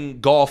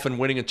playing golf and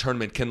winning a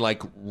tournament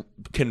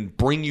can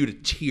bring you to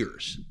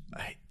tears.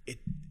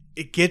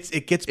 It gets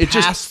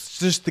past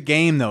just the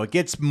game though. It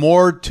gets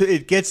more to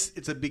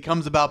it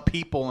becomes about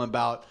people and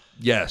about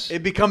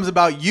it becomes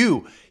about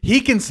you. He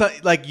can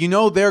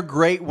they're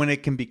great when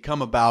it can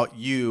become about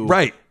you.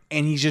 Right.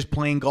 And he's just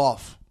playing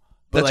golf.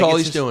 But that's all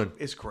he's doing.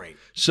 It's great.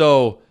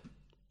 So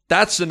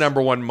that's the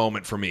number one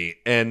moment for me.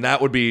 And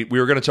that would be, we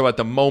were going to talk about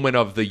the moment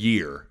of the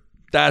year.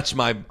 That's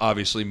my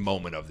obviously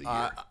moment of the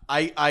year.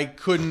 I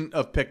couldn't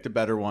have picked a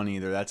better one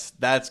either.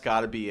 That's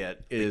got to be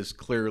it. It is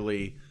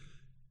clearly.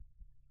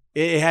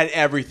 It had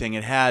everything.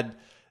 It had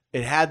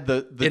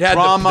the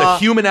drama, the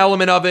human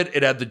element of it.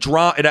 It had the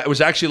drama. It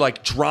was actually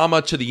like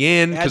drama to the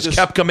end because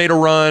Koepka made a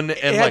run.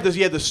 And it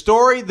had the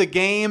story, the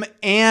game,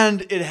 and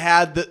it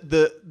had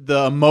the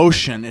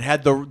emotion. It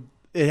had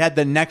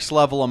the next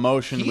level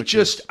emotion.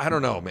 I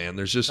don't know, man.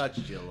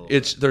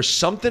 There's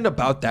something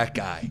about that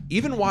guy.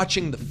 Even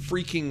watching the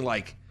freaking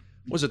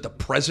was it the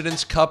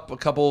President's Cup? A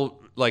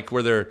couple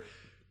where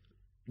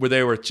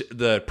they were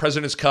the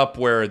President's Cup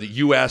where the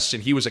U.S.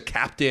 and he was a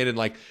captain and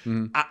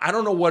I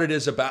don't know what it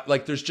is about.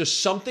 There's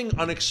just something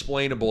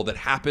unexplainable that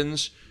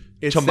happens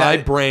my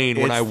brain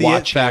when I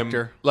watch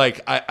him.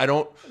 I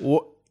don't.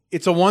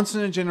 It's a once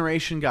in a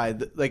generation guy.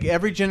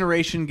 Every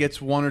generation gets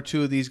one or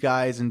two of these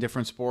guys in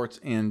different sports,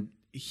 and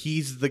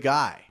he's the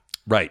guy.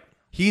 Right.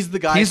 He's the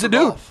guy. He's the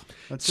golf. dude.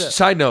 That's it.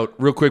 Side note,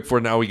 real quick, for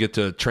now we get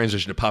to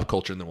transition to pop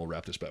culture, and then we'll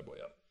wrap this bad boy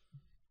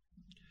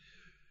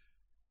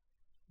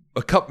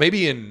up.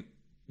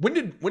 When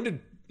did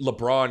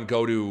LeBron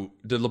go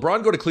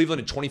to Cleveland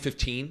in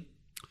 2015?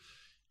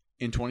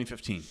 In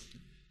 2015.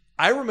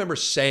 I remember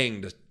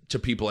saying to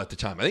people at the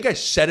time, I think I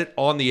said it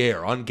on the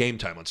air, on Game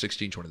Time on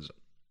 1620.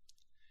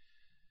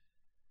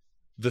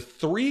 The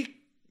three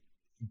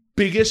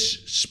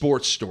biggest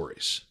sports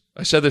stories,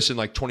 I said this in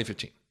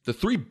 2015, the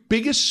three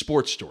biggest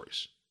sports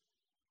stories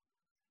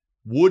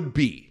would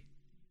be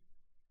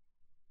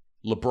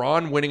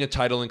LeBron winning a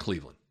title in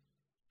Cleveland,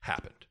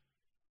 happened.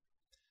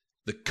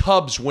 The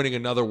Cubs winning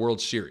another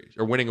World Series,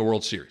 or winning a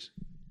World Series,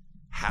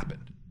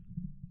 happened.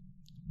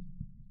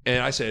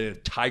 And I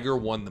said, Tiger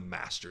won the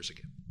Masters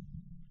again,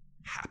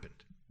 happened.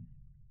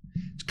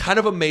 It's kind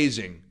of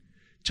amazing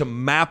to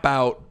map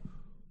out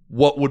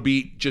what would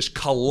be just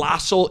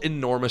colossal,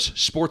 enormous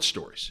sports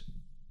stories.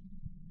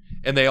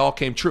 And they all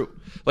came true.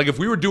 If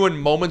we were doing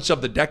moments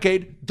of the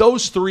decade,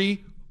 those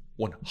three,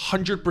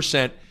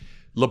 100%.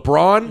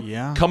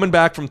 LeBron coming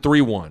back from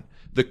 3-1.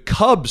 The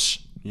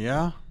Cubs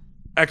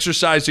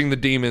exercising the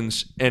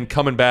demons and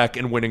coming back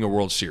and winning a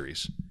World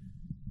Series.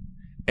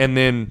 And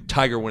then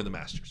Tiger winning the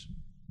Masters.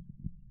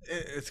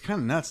 It's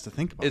kind of nuts to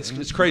think about.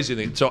 It's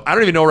crazy. So I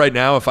don't even know right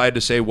now if I had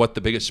to say what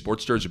the biggest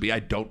sports stories would be. I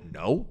don't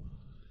know.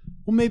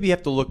 Well, maybe you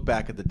have to look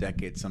back at the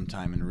decade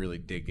sometime and really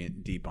dig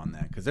in deep on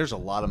that, because there's a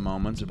lot of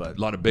moments, but a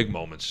lot of big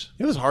moments.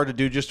 It was hard to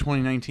do just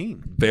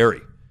 2019.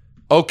 Very.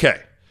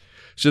 Okay.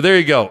 So there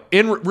you go.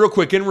 Real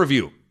quick, in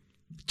review,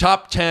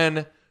 top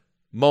 10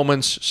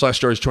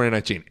 moments/stories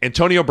 2019.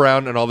 Antonio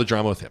Brown and all the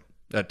drama with him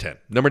at 10.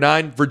 Number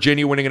 9,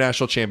 Virginia winning a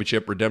national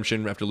championship,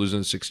 redemption after losing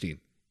the 16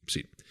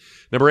 seed.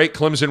 Number 8,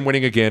 Clemson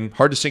winning again.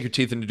 Hard to sink your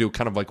teeth into do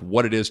kind of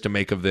what it is to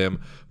make of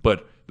them,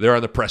 but they're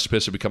on the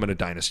precipice of becoming a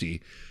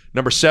dynasty.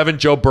 Number 7,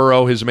 Joe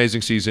Burrow, his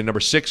amazing season. Number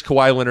 6,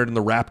 Kawhi Leonard and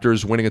the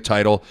Raptors winning a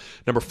title.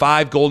 Number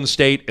 5, Golden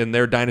State and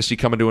their dynasty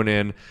coming to an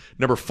end.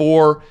 Number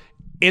 4,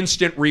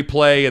 instant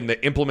replay and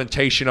the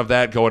implementation of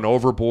that going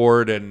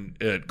overboard and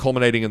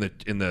culminating in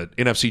the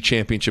NFC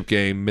Championship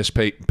game, missed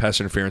pass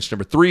interference.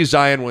 Number 3,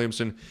 Zion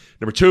Williamson.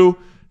 Number 2,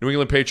 New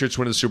England Patriots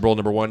winning the Super Bowl.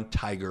 Number 1,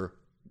 Tiger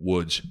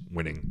Woods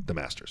winning the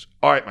Masters.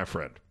 All right, my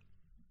friend.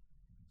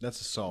 That's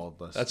a solid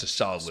list. That's a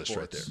solid list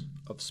right there.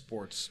 Of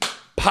sports.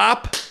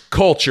 Pop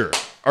culture.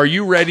 Are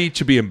you ready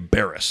to be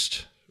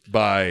embarrassed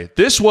by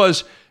this?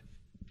 Was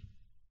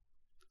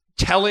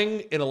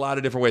telling in a lot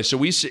of different ways.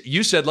 So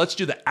you said, let's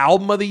do the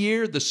album of the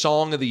year, the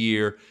song of the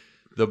year,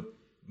 the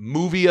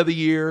movie of the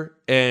year,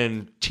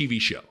 and TV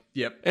show.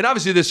 Yep. And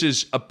obviously this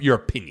is your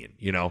opinion,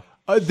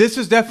 This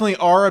is definitely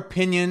our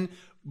opinion,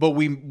 but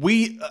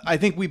I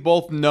think we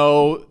both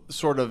know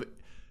sort of,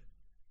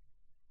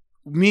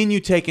 me and you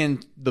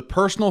taking the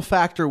personal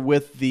factor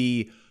with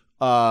the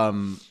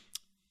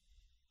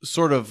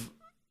sort of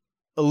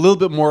a little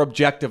bit more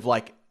objective,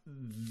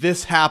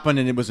 this happened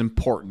and it was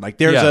important.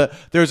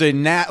 There's a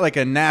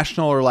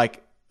national or an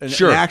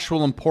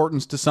actual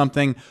importance to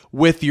something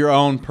with your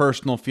own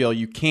personal feel.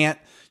 You can't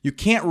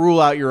rule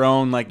out your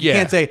own. You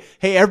can't say,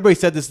 hey, everybody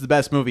said this is the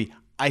best movie,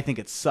 I think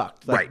it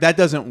sucked. Right. That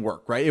doesn't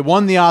work, right? It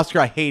won the Oscar,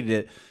 I hated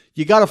it.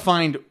 You got to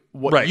find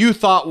what you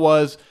thought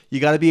was. You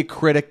got to be a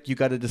critic. You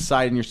got to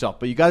decide in yourself.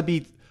 But you got to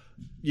be.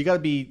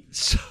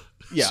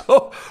 Yeah.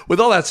 So, with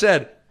all that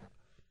said,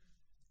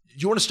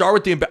 you want to start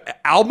with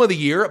the album of the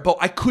year? But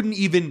I couldn't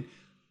even.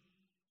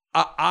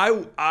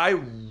 I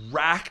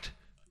racked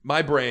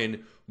my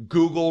brain,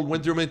 Googled,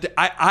 went through.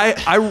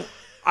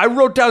 I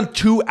wrote down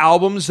 2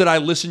 albums that I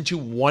listened to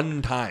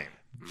one time.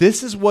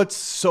 this is what's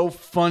so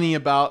funny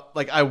about,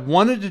 like, I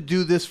wanted to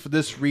do this for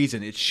this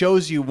reason. It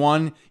shows you,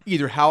 one,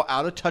 either how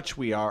out of touch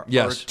we are,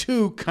 Yes. or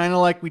two, kind of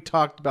like we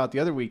talked about the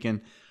other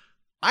weekend.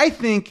 I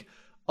think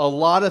a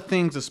lot of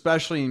things,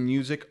 especially in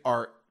music,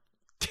 are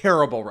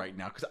terrible right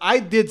now. Because I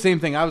did the same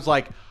thing. I was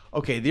like,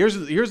 okay,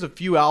 here's a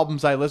few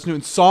albums I listen to,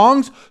 and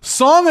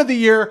song of the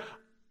year,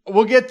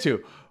 we'll get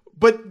to.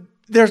 But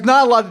there's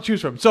not a lot to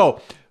choose from.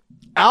 So,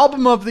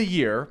 album of the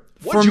year,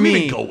 What'd for you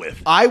me, even go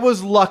with? I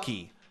was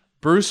lucky.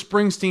 Bruce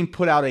Springsteen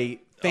put out a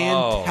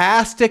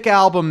fantastic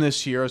album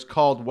this year. It's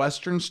called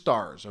Western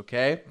Stars,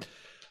 okay?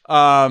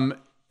 And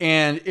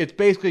it's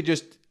basically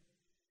just,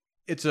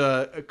 it's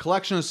a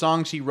collection of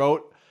songs he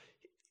wrote.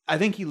 I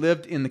think he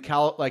lived in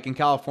in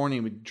California. He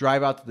would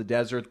drive out to the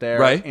desert there,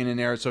 Right. in an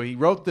area. So he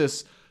wrote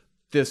this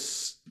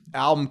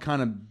album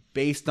kind of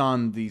based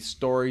on these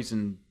stories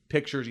and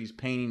pictures he's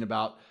painting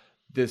about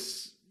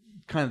this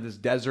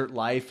desert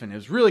life, and it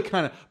was really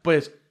but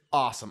it's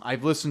awesome.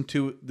 I've listened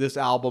to this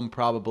album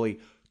probably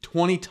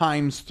 20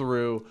 times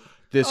through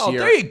this year.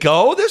 There you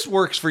go. This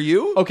works for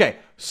you. Okay,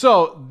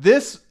 so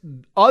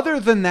other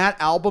than that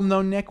album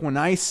though, Nick, when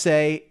I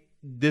say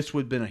this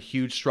would have been a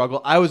huge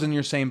struggle, I was in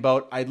your same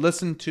boat. I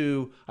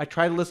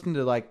try to listen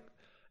to like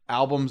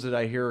albums that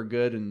I hear are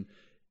good, and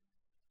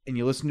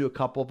you listen to a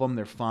couple of them,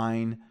 they're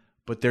fine.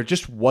 But there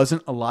just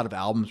wasn't a lot of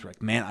albums where,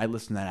 like, man, I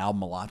listened to that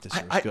album a lot this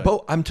year. It's good.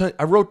 Bo, I'm telling you,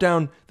 I wrote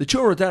down the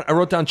two. I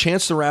wrote down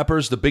Chance the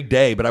Rapper's "The Big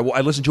Day," but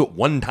I listened to it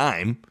one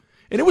time,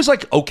 and it was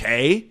like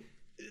okay.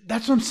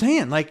 That's what I'm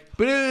saying. Like,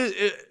 but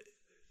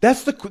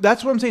that's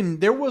what I'm saying.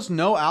 There was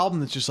no album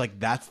that's just like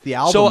that's the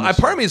album. So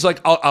part of me is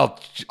like, I'll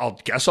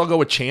guess I'll go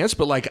with Chance,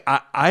 but like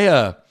part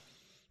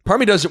of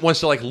me wants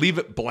to like leave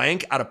it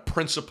blank out of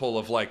principle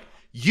of like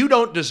you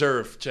don't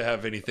deserve to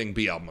have anything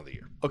be album of the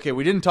year. Okay,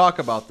 we didn't talk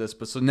about this,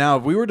 but so now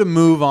if we were to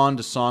move on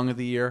to song of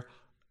the year,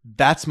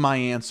 that's my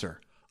answer.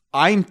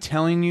 I'm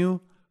telling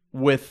you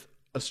with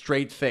a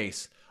straight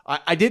face.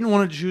 I didn't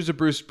want to choose a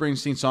Bruce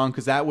Springsteen song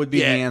because that would be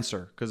the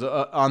answer. Because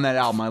on that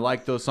album, I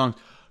like those songs.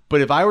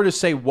 But if I were to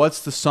say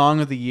what's the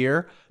song of the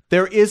year,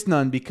 there is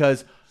none,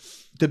 because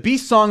to be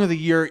song of the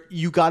year,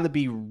 you got to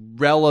be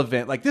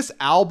relevant. Like this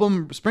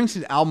album,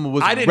 Springsteen's album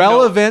was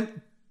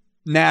relevant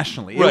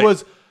nationally. Right. It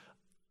was.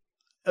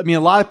 I mean,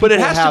 a lot of people. But it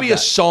has to be that. a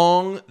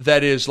song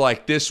that is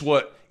like this.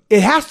 What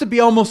it has to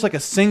be almost like a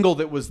single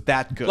that was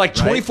that good, like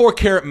 24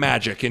 Karat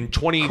Magic in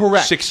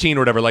 2016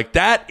 or whatever. Like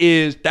that's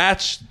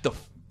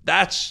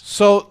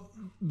so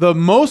the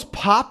most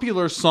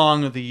popular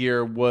song of the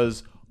year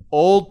was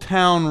Old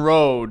Town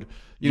Road.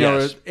 You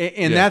know,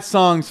 and that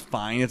song's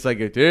fine. It's like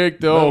a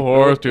take the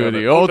horse to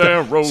the old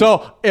town road.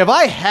 So if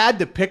I had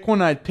to pick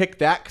one, I'd pick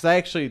that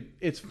because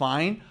it's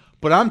fine.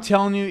 But I'm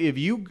telling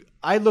you,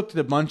 I looked at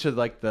a bunch of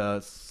like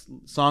the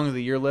song of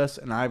the year list,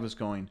 and I was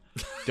going,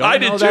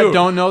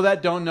 don't know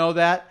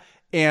that.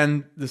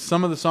 And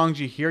some of the songs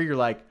you hear, you're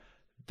like,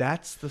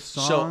 that's the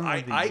song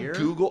of the year?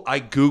 I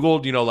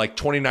Googled, like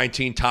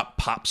 2019 top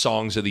pop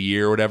songs of the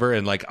year or whatever,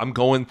 and like I'm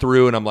going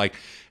through and I'm like,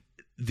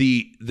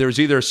 there's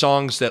either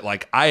songs that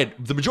like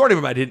the majority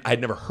of them I'd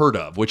never heard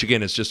of, which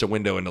again is just a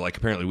window into like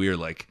apparently we were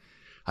like,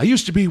 I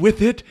used to be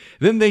with it,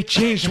 then they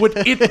changed what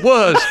it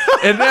was,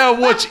 and now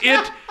what's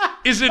it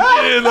isn't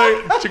it,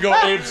 like to go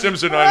Abe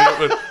Simpson on it,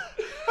 but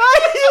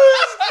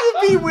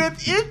I used to be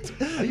with it,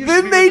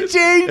 then they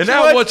changed and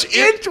now what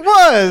it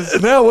was.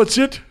 And now what's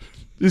it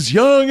is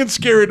young and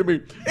scary to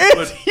me.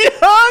 It's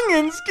young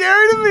and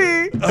scary to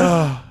me.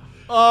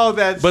 Oh,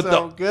 that's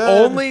so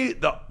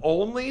good. The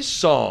only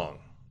song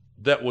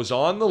that was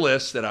on the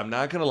list that I'm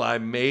not going to lie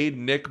made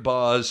Nick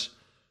Baugh's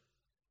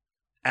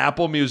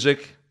Apple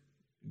Music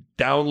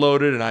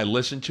downloaded, and I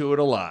listened to it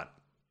a lot.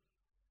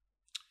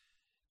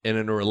 And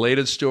in a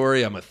related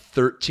story, I'm a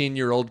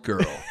 13-year-old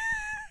girl.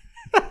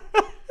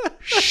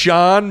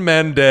 Shawn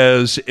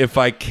Mendes, If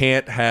I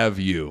Can't Have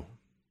You.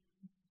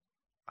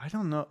 I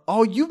don't know.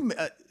 Oh,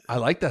 I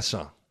like that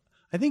song.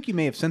 I think you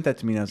may have sent that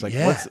to me, and I was like,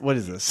 what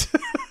is this?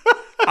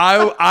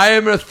 I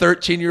am a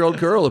 13-year-old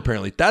girl,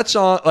 apparently. That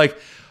song, like,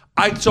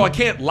 so I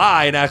can't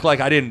lie and act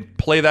like I didn't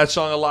play that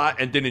song a lot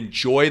and didn't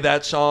enjoy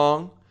that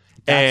song.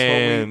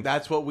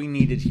 That's what we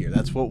needed here.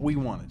 That's what we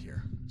wanted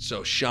here.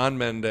 So Shawn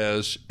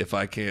Mendes, If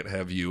I Can't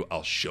Have You,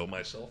 I'll show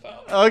myself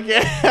out.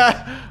 Okay.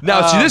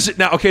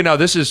 Now,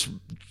 this is.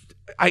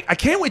 I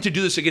can't wait to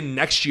do this again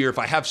next year if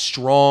I have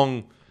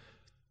strong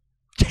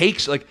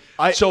takes.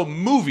 So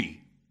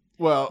movie.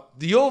 Well,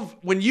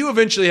 when you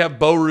eventually have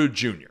Bo Ruud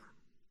Jr.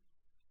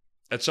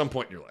 at some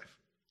point in your life,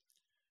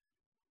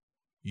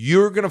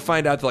 you're going to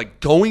find out that like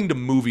going to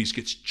movies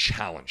gets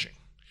challenging.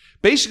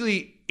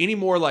 Basically,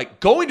 anymore like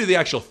going to the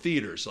actual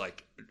theaters,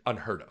 like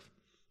unheard of.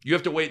 You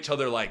have to wait till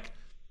they're like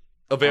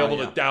available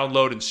to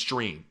download and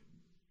stream.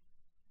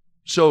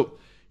 So,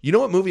 you know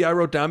what movie I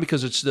wrote down?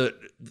 Because it's if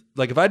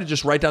I had to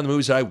just write down the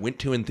movies that I went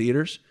to in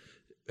theaters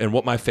and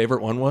what my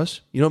favorite one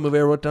was, you know what movie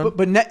I wrote down?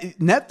 But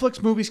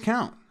Netflix movies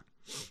count.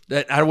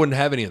 That I wouldn't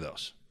have any of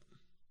those.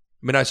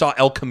 I mean, I saw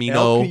El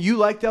Camino. You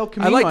liked El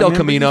Camino. I liked El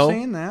Camino. You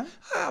saying that.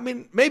 I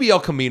mean, maybe El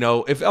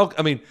Camino.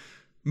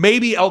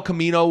 Maybe El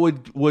Camino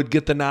would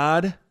get the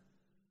nod.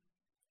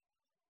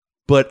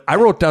 But I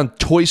wrote down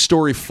Toy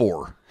Story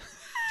 4.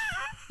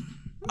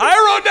 I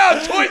wrote down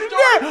Toy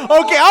Story 4.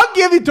 Okay, I'll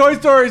give you Toy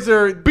Stories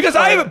Because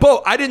I haven't,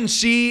 Bo, I didn't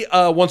see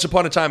Once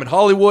Upon a Time in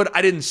Hollywood.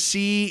 I didn't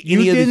see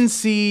any You of didn't these.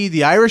 see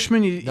The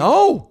Irishman?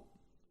 No.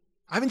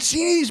 I haven't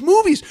seen any of these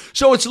movies.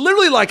 So it's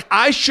literally like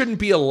I shouldn't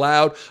be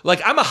allowed.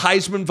 Like I'm a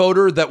Heisman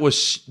voter that was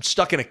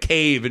stuck in a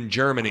cave in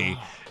Germany.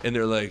 And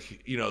they're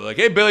like, you know, like,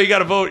 hey, Bill, you got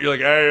to vote. You're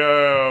like, hey,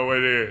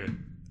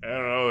 I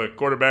don't know, the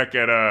quarterback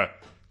at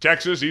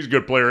Texas, he's a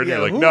good player. And Yeah,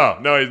 you're like,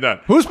 who- no, he's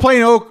not. Who's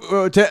playing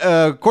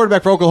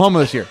quarterback for Oklahoma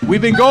this year?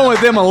 We've been going with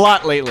them a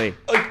lot lately.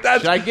 Like,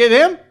 that's, Should I get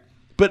him?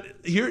 But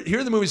here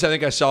are the movies I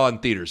think I saw in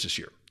theaters this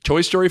year.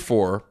 Toy Story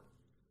 4,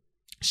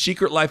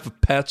 Secret Life of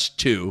Pets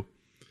 2,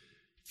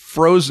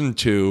 Frozen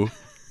 2.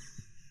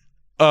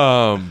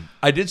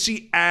 I did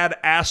see Ad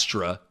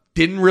Astra.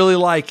 Didn't really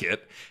like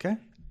it. Okay.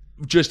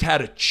 Just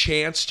had a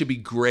chance to be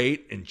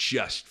great and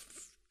just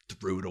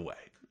threw it away.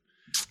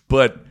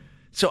 But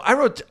so I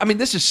wrote, I mean,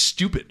 this is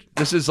stupid.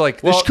 This is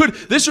like,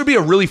 this would be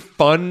a really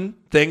fun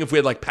thing if we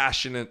had like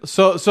passionate.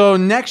 So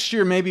next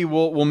year maybe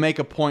we'll make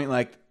a point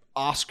like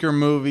Oscar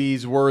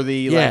movies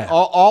worthy. Yeah. Like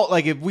all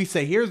like if we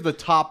say here's the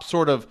top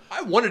sort of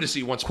I wanted to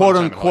see Once quote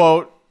Upon a Time in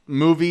Hollywood. unquote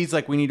movies,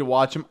 like we need to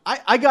watch them.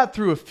 I got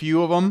through a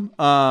few of them.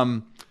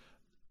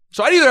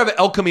 So I'd either have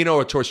El Camino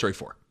or Toy Story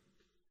 4.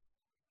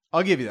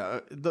 I'll give you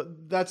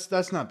that.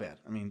 That's not bad.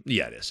 I mean,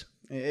 Yeah, it is.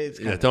 it's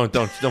Yeah, don't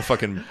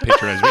fucking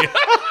patronize me.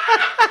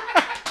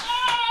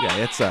 yeah,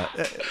 it's terrible.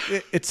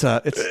 It's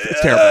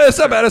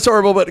not bad. It's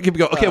horrible, but keep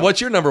going. Okay,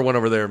 what's your number one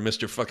over there,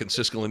 Mr. fucking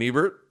Siskel and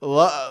Ebert?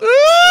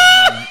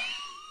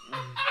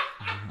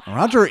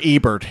 Roger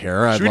Ebert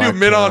here. Should we do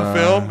mid on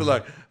film? Be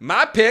like,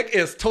 my pick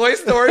is Toy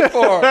Story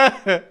 4.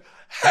 Hated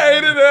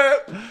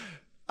it.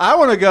 I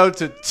want to go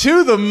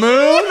to the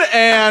moon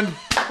and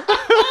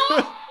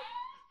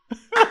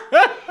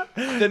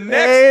The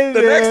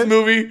next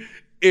movie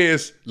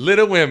is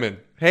Little Women.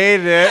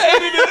 hated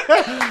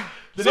it.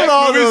 The Look at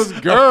all movie's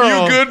those girls.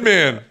 A Few Good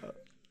Men.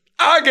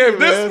 I gave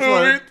this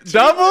movie.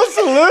 Double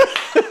salute.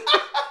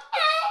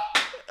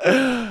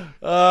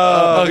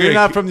 Okay. You're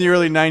not from the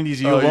early '90s.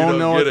 You Oh, you won't don't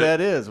know get what it.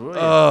 that is. will you?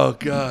 Oh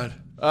God.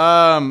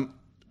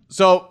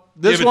 So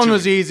this Give it one to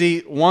was me.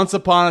 easy. Once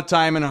Upon a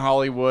Time in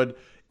Hollywood.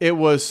 It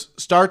was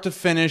start to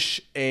finish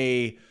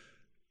It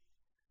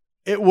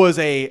was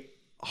a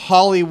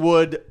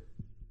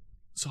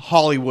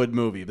Hollywood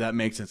movie. If that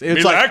makes sense. It's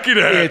Me like like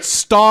that. it's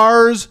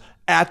stars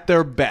at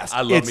their best.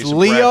 I love it's me some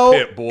Leo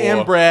Brad Pitt, boy.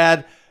 and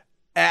Brad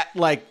at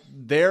like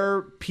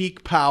their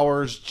peak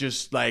powers,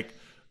 just like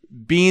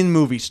being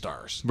movie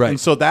stars. Right. And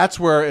so that's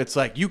where it's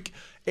like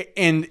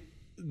and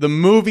the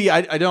movie.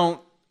 I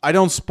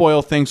don't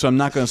spoil things, so I'm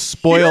not going to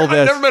spoil I've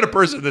this. never met a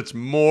person that's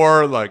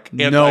more like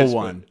No anti-spoil.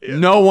 one. Yeah.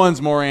 No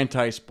one's more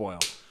anti-spoil.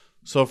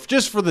 So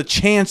just for the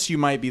chance you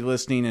might be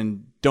listening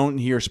and don't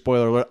hear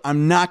spoiler alert,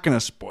 I'm not going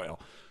to spoil.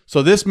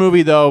 So this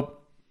movie, though,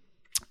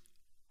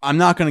 I'm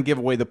not going to give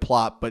away the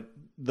plot, but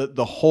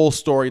the whole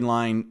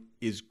storyline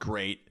is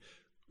great.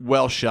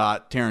 Well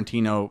shot.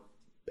 Tarantino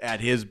at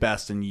his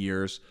best in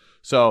years.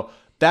 So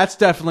that's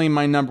definitely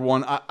my number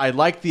one. I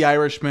liked The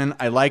Irishman.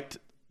 I liked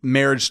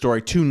Marriage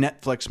Story, 2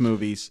 Netflix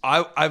movies.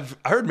 I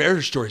heard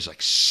Marriage Story is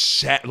like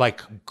sad,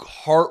 like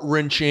heart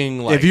wrenching.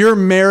 Like If you're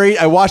married,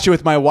 I watched it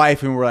with my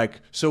wife, and we're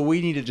like, so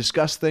we need to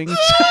discuss things.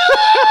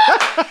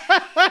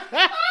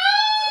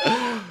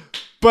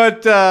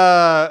 But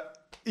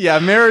yeah,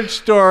 Marriage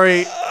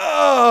Story.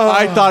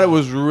 I thought it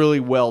was really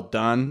well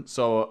done.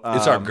 So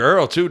it's our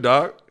girl too,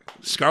 dog.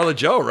 Scarlett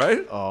Joe,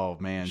 right? Oh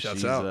man,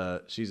 Shouts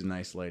out. she's a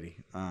nice lady.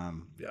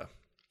 Yeah.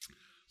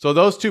 So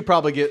those two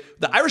probably get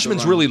The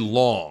Irishman's really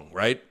long,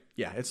 right?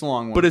 yeah. It's a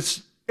long one, But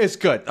it's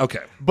good. okay.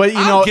 But you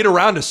I'll know, get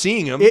around to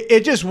seeing him.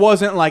 it just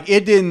wasn't like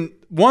it didn't.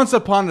 Once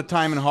upon a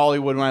time in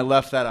Hollywood, when I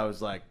left that, I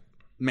was like,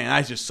 man,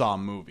 I just saw a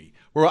movie.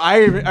 Where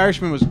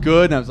Irishman was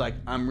good, and I was like,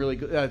 I'm really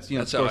good. That's how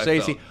I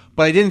Scorsese. felt.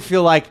 But I didn't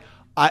feel like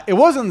it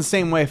wasn't the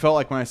same way I felt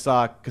like when I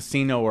saw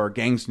Casino or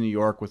Gangs of New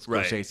York with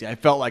Right. Scorsese. I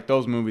felt like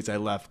those movies I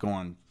left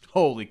going,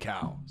 holy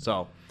cow.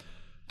 So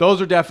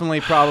those are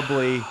definitely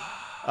probably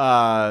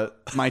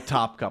my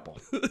top couple.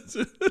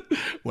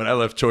 When I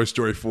left Toy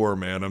Story 4,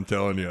 man, I'm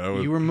telling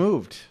you, You were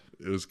moved.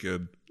 it was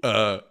good.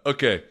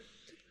 Okay.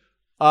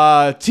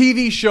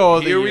 TV show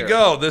of the Here year. we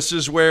go. This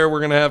is where we're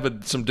going to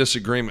have some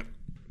disagreement,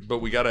 but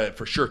we got to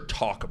for sure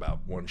talk about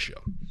one show.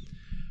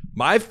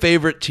 My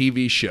favorite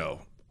TV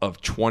show of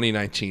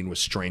 2019 was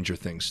Stranger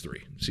Things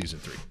 3, season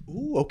 3.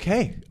 Ooh,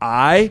 okay.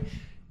 I'm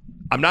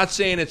not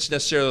saying it's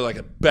necessarily like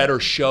a better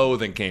show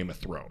than Game of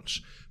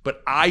Thrones,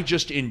 but I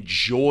just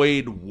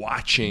enjoyed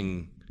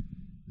watching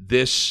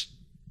this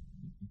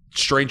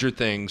Stranger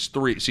Things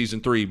 3, season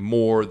 3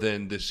 more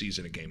than this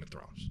season of Game of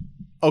Thrones.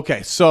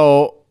 Okay,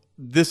 so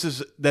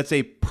that's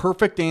a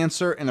perfect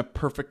answer and a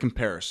perfect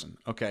comparison.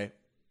 Okay,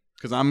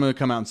 because I'm going to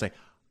come out and say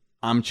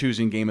I'm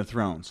choosing Game of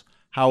Thrones.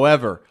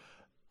 However,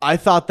 I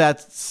thought that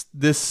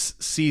this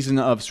season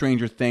of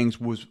Stranger Things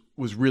was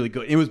was really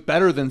good. It was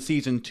better than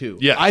season 2.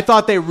 Yeah. I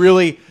thought they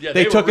really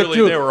they took it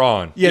to they were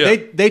on. Yeah,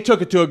 they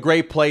took it to a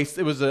great place.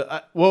 It was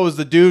what was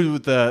the dude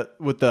with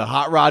the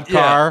hot rod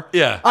car?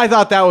 Yeah. I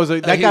thought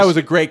that guy was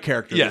a great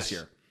character this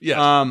year. Yes.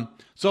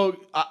 So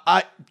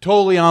I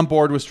totally on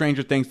board with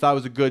Stranger Things. Thought it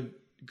was a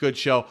good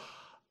show.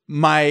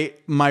 My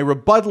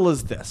rebuttal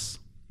is this: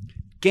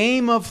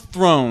 Game of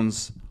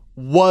Thrones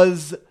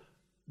was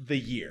the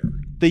year.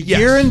 The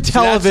year in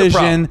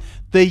television.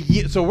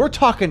 So we're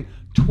talking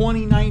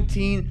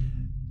 2019.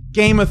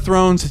 Game of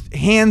Thrones,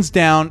 hands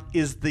down,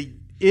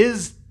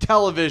 is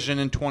television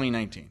in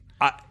 2019.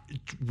 I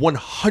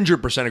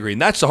 100% agree,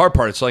 and that's the hard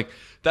part. It's like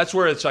that's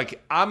where it's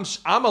like I'm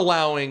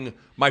allowing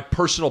my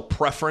personal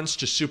preference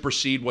to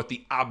supersede what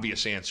the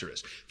obvious answer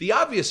is. The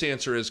obvious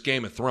answer is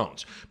Game of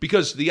Thrones,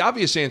 because the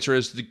obvious answer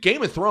is the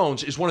Game of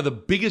Thrones is one of the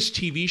biggest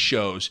TV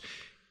shows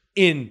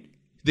in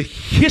the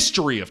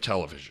history of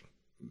television.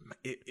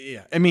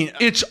 Yeah, I mean,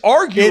 it's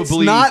arguably it's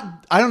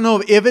not. I don't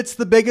know if it's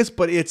the biggest,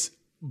 but it's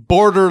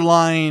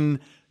borderline.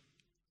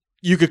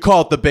 You could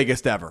call it the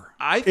biggest ever.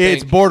 I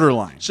think it's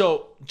borderline.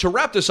 So to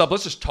wrap this up,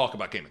 let's just talk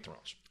about Game of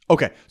Thrones.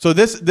 Okay, so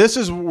this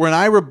is when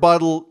I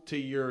rebuttal to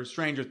your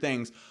Stranger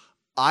Things.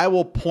 I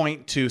will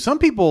point to some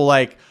people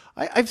like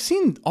I've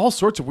seen all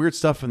sorts of weird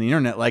stuff on the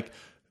internet, like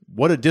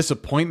what a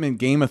disappointment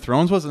Game of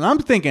Thrones was, and I'm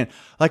thinking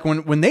like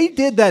when they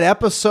did that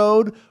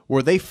episode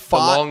where they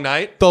fought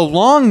the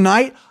long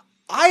night.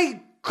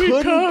 I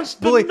couldn't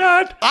believe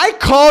I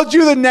called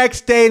you the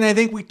next day, and I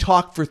think we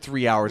talked for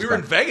 3 hours. We were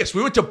in Vegas.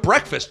 We went to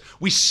breakfast.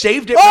 We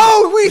saved it. Saved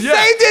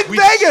it. Vegas. We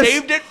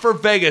saved it for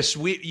Vegas.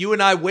 You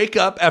and I wake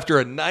up after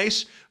a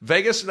nice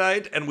Vegas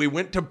night, and we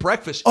went to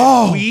breakfast.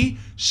 And we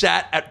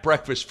sat at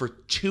breakfast for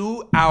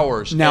 2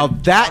 hours. Now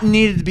that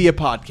needed to be a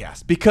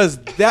podcast, because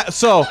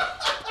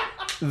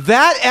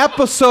that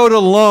episode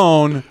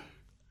alone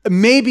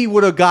maybe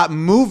would have got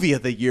movie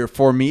of the year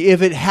for me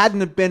if it hadn't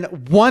have been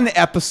one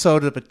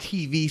episode of a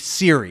TV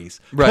series.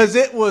 Because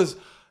it was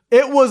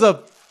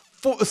a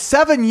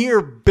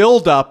 7-year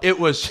buildup. It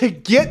was to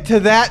get to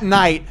that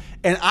night,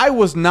 and I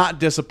was not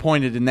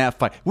disappointed in that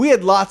fight. We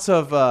had lots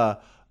of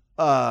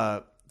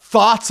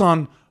thoughts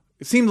on.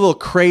 It seemed a little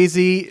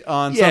crazy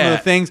on some of the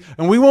things,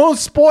 and we won't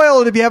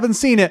spoil it if you haven't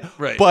seen it.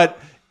 Right. But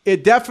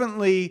it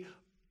definitely.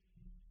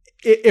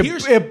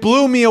 It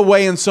blew me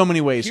away in so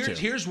many ways too.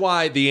 Here's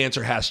why the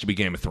answer has to be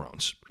Game of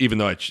Thrones, even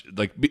though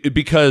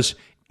because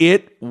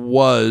it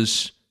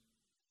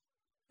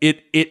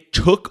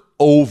took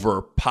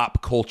over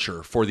pop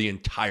culture for the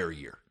entire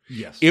year.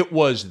 Yes, it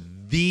was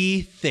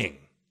the thing.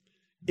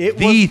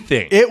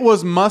 It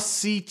was must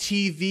see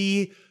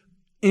TV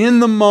in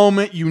the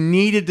moment. You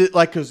needed it,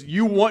 like, because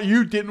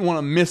you didn't want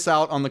to miss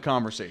out on the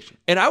conversation.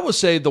 And I will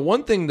say the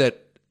one thing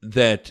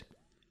that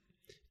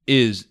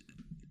is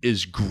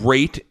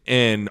great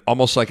and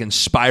almost like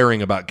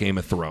inspiring about Game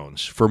of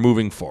Thrones for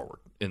moving forward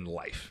in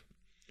life.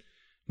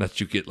 Not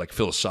that you get like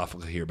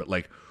philosophical here, but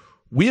like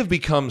we have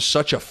become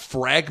such a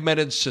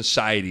fragmented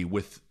society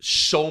with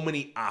so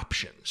many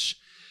options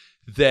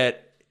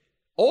that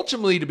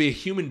ultimately to be a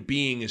human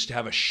being is to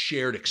have a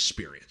shared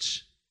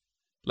experience.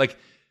 Like,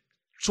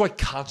 it's why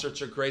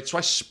concerts are great. It's why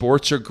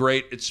sports are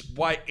great. It's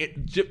why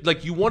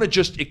you want to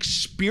just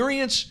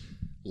experience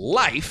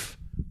life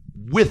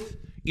with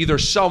either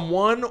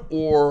someone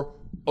or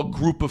a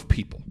group of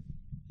people.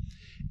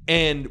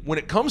 And when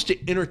it comes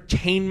to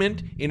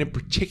entertainment, and in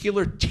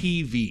particular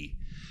TV,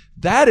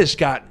 that has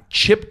gotten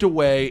chipped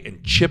away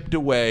and chipped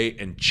away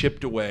and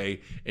chipped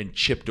away and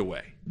chipped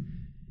away.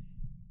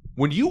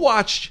 When you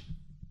watched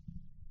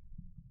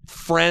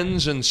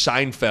Friends and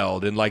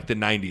Seinfeld in like the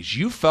 90s,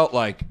 you felt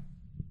like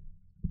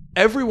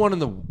everyone in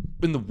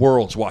the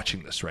world's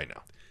watching this right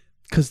now.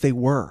 Because they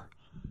were.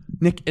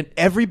 Nick, and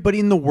everybody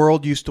in the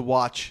world used to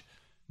watch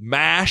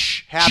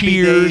MASH, Happy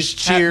Cheers,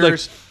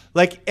 Cheers.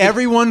 Like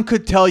everyone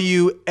could tell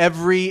you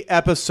every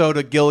episode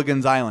of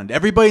Gilligan's Island.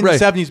 Everybody in the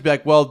 70s would be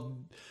like, well,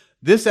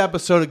 this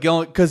episode of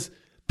Gilligan, because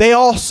they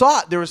all saw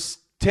it. There was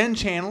 10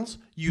 channels.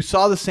 You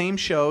saw the same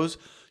shows.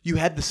 You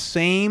had the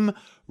same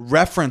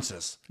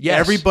references. Yes.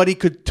 Everybody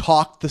could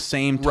talk the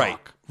same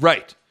talk.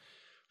 Right.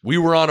 We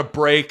were on a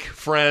break,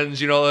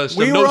 friends, all that stuff.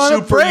 We No were on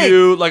soup a for break.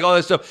 you, like all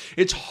that stuff.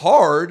 It's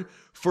hard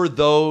for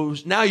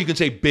those. Now you can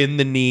say bend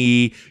the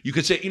knee. You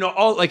could say,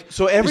 all like.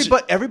 So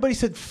everybody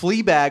said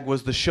Fleabag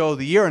was the show of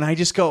the year, and I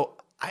just go,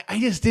 I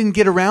just didn't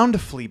get around to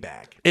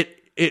Fleabag.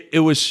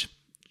 It was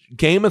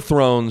Game of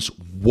Thrones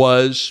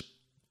was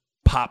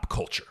pop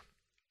culture,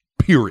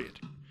 period.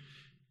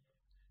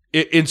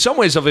 In some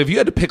ways, if you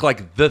had to pick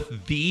like the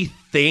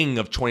thing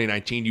of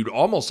 2019, you'd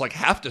almost like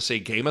have to say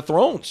Game of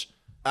Thrones.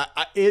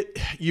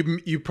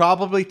 You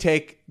probably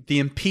take the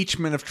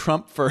impeachment of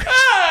Trump first.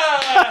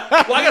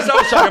 Well, I guess I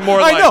was talking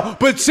more like... I know,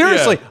 but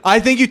seriously, I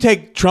think you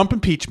take Trump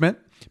impeachment,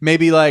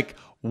 maybe like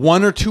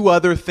one or two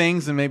other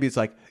things, and maybe it's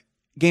like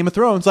Game of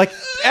Thrones. Like,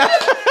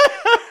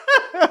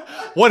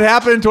 what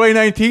happened in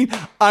 2019?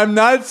 I'm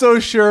not so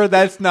sure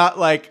that's not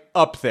like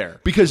up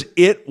there. Because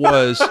it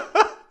was...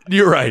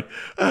 You're right.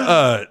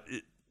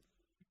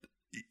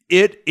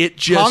 It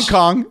just...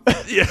 Hong Kong.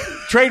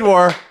 Trade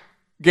war.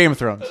 Game of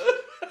Thrones.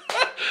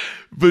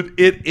 But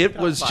it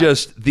was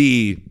just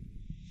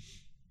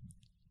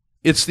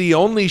it's the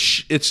only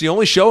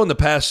show in the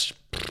past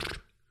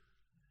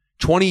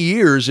 20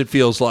 years, it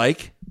feels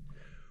like,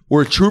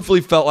 where it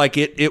truthfully felt like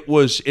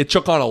it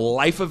took on a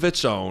life of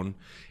its own.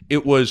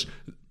 It was,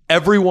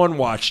 everyone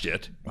watched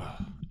it.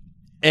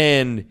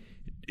 And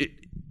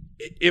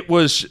it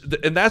was,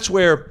 and that's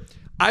where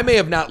I may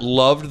have not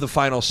loved the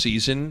final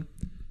season,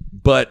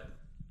 but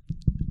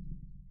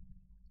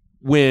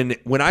when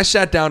I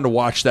sat down to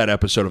watch that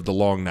episode of The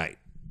Long Night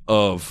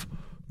of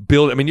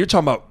build, I mean, you're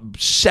talking about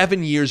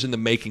 7 years in the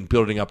making,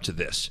 building up to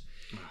this,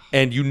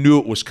 and you knew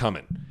it was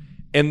coming,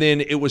 and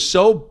then it was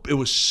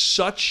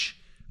such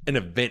an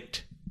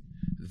event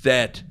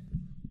that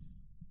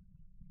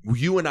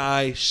you and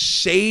I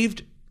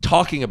saved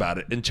talking about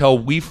it until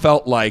we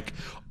felt like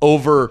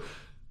over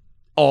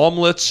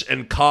omelets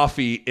and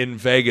coffee in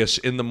Vegas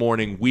in the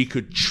morning, we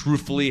could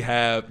truthfully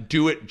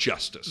do it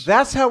justice.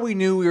 That's how we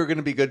knew we were going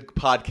to be good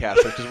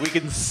podcasters, because we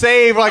can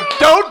save,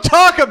 don't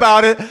talk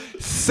about it,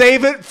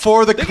 save it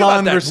for the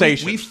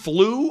conversation. We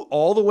flew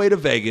all the way to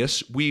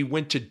Vegas. We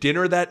went to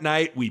dinner that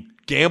night. We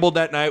gambled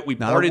that night. We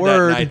partied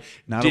that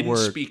night. Didn't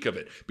speak of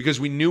it because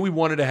we knew we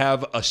wanted to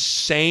have a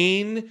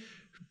sane,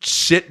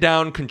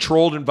 sit-down,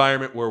 controlled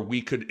environment where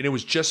we could, and it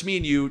was just me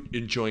and you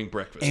enjoying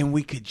breakfast. And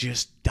we could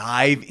just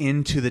dive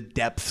into the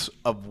depths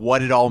of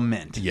what it all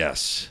meant.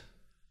 Yes.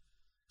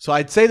 So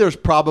I'd say there was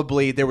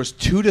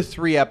 2 to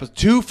 3 episodes,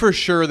 2 for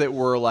sure that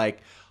were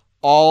like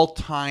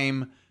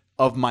all-time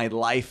of my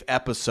life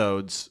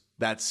episodes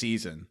that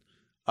season.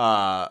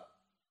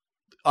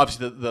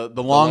 Obviously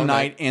the long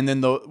night, and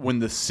then when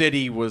the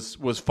city was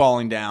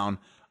falling down.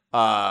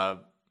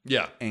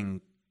 Yeah.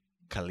 And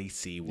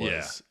Khaleesi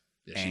was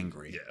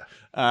angry.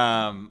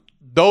 Yeah.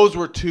 Those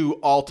were 2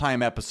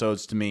 all-time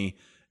episodes to me,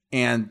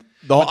 and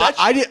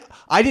I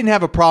didn't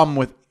have a problem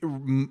with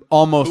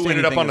almost. Who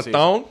ended up on the season.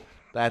 throne?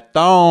 That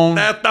throne.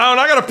 That throne.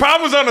 I got a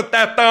problem on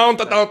that throne.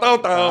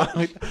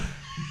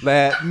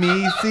 Let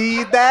me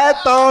see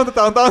that throne.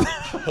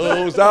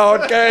 Who's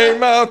out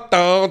came out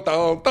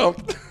throne.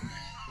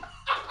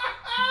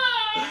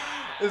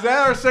 Is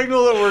that our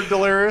signal that we're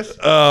delirious?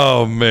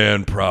 Oh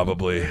man,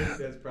 probably.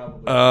 That's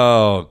probably.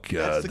 Oh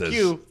god, that's the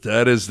cue.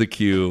 That is the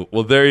cue.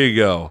 Well, there you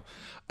go.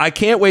 I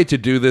can't wait to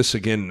do this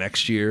again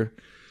next year,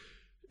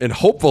 and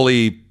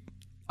hopefully,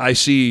 I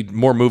see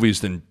more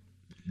movies than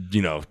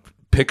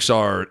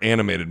Pixar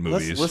animated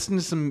movies. Let's listen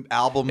to some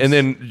albums, and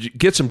then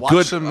get some watch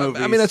good some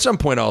movies. I mean, at some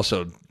point,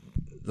 also,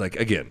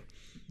 again,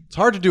 it's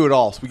hard to do it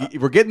all. So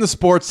we're getting the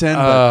sports in,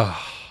 but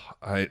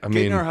I mean,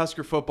 getting our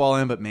Husker football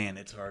in. But man,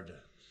 it's hard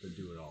to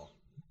do it all.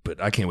 But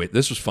I can't wait.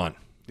 This was fun.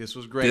 This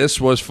was great. This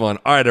was fun.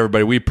 All right,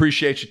 everybody. We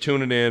appreciate you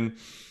tuning in.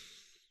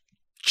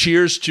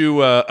 Cheers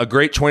to a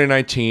great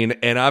 2019,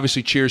 and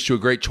obviously cheers to a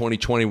great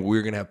 2020.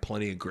 We're going to have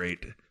plenty of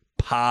great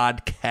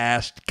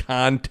podcast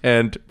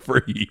content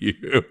for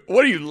you.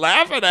 What are you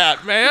laughing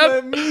at, man?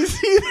 Let me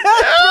see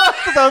that.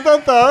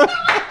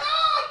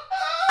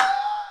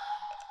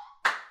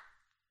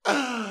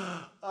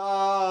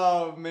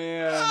 Oh,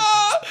 man.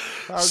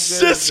 How good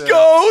Cisco.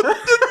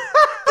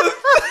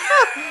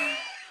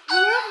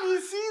 Let me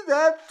see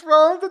that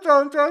throne.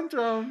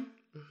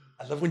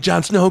 I love when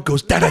Jon Snow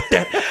goes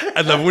da-da-da.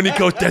 I love when he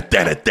goes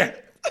da-da-da-da.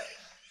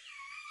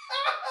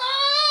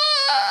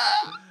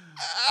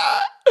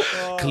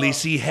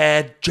 Khaleesi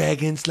had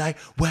dragons like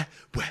what?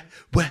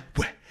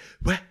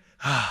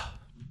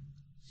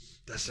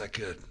 That's not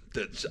good.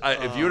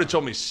 If you would have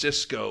told me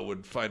Cisco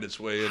would find its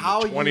way into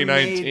 2019. How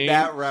you made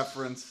that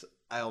reference,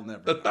 I'll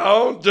never. The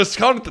thong? Just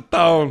call it the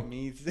thong.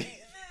 Me see.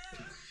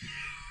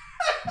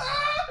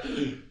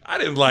 I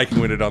didn't like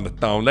when it on the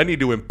thong. They need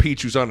to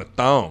impeach who's on the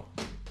thong.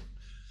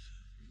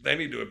 They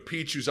need to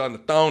impeach who's on the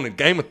thong in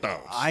Game of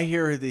Thrones. I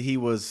hear that he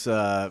was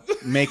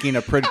making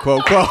a quid pro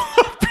quo.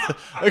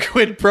 A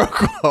quid pro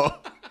quo.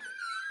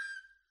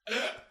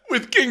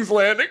 With King's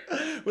Landing.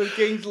 With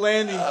King's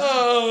Landing.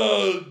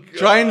 Oh,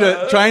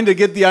 God. Trying to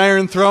get the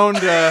Iron Throne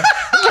to...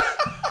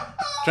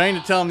 trying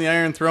to tell him the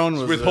Iron Throne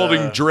was...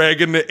 Withholding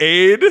Dragon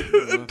Aid.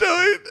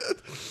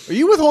 Are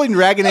you withholding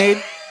Dragon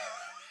Aid?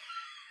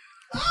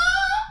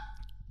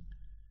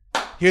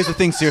 Here's the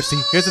thing,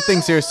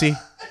 Cersei.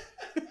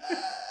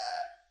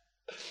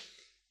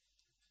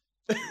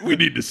 We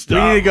need to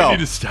stop. We need to go. We need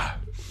to stop.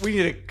 We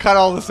need to cut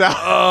all this out.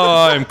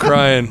 Oh, I'm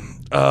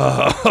crying.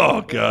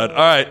 Oh, God. All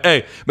right.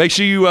 Hey, make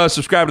sure you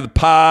subscribe to the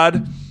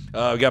pod.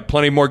 We got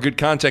plenty more good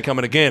content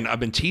coming. Again, I've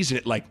been teasing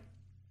it like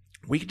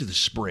we get to the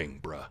spring,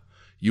 bruh.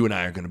 You and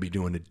I are going to be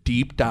doing a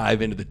deep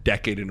dive into the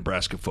decade in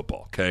Nebraska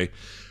football, okay?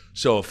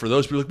 So for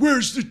those people like,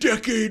 where's the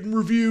decade in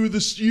review,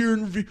 this year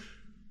in review?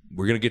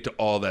 We're going to get to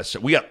all that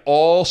stuff. We got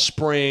all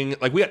spring.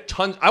 Like, we got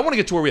tons. I want to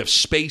get to where we have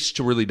space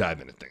to really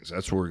dive into things.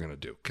 That's what we're going to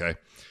do, okay?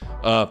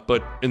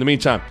 But in the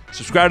meantime,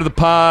 subscribe to the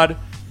pod.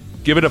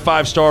 Give it a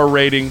 5-star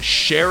rating.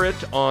 Share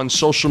it on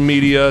social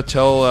media.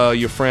 Tell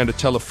your friend to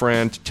tell a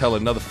friend to tell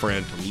another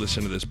friend to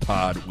listen to this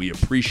pod. We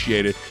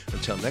appreciate it.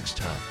 Until next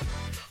time,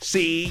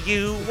 see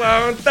you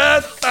on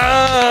the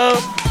thumb.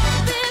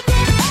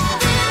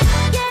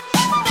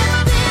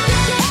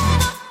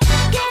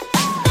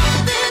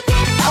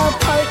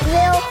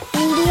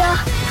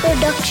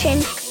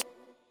 production.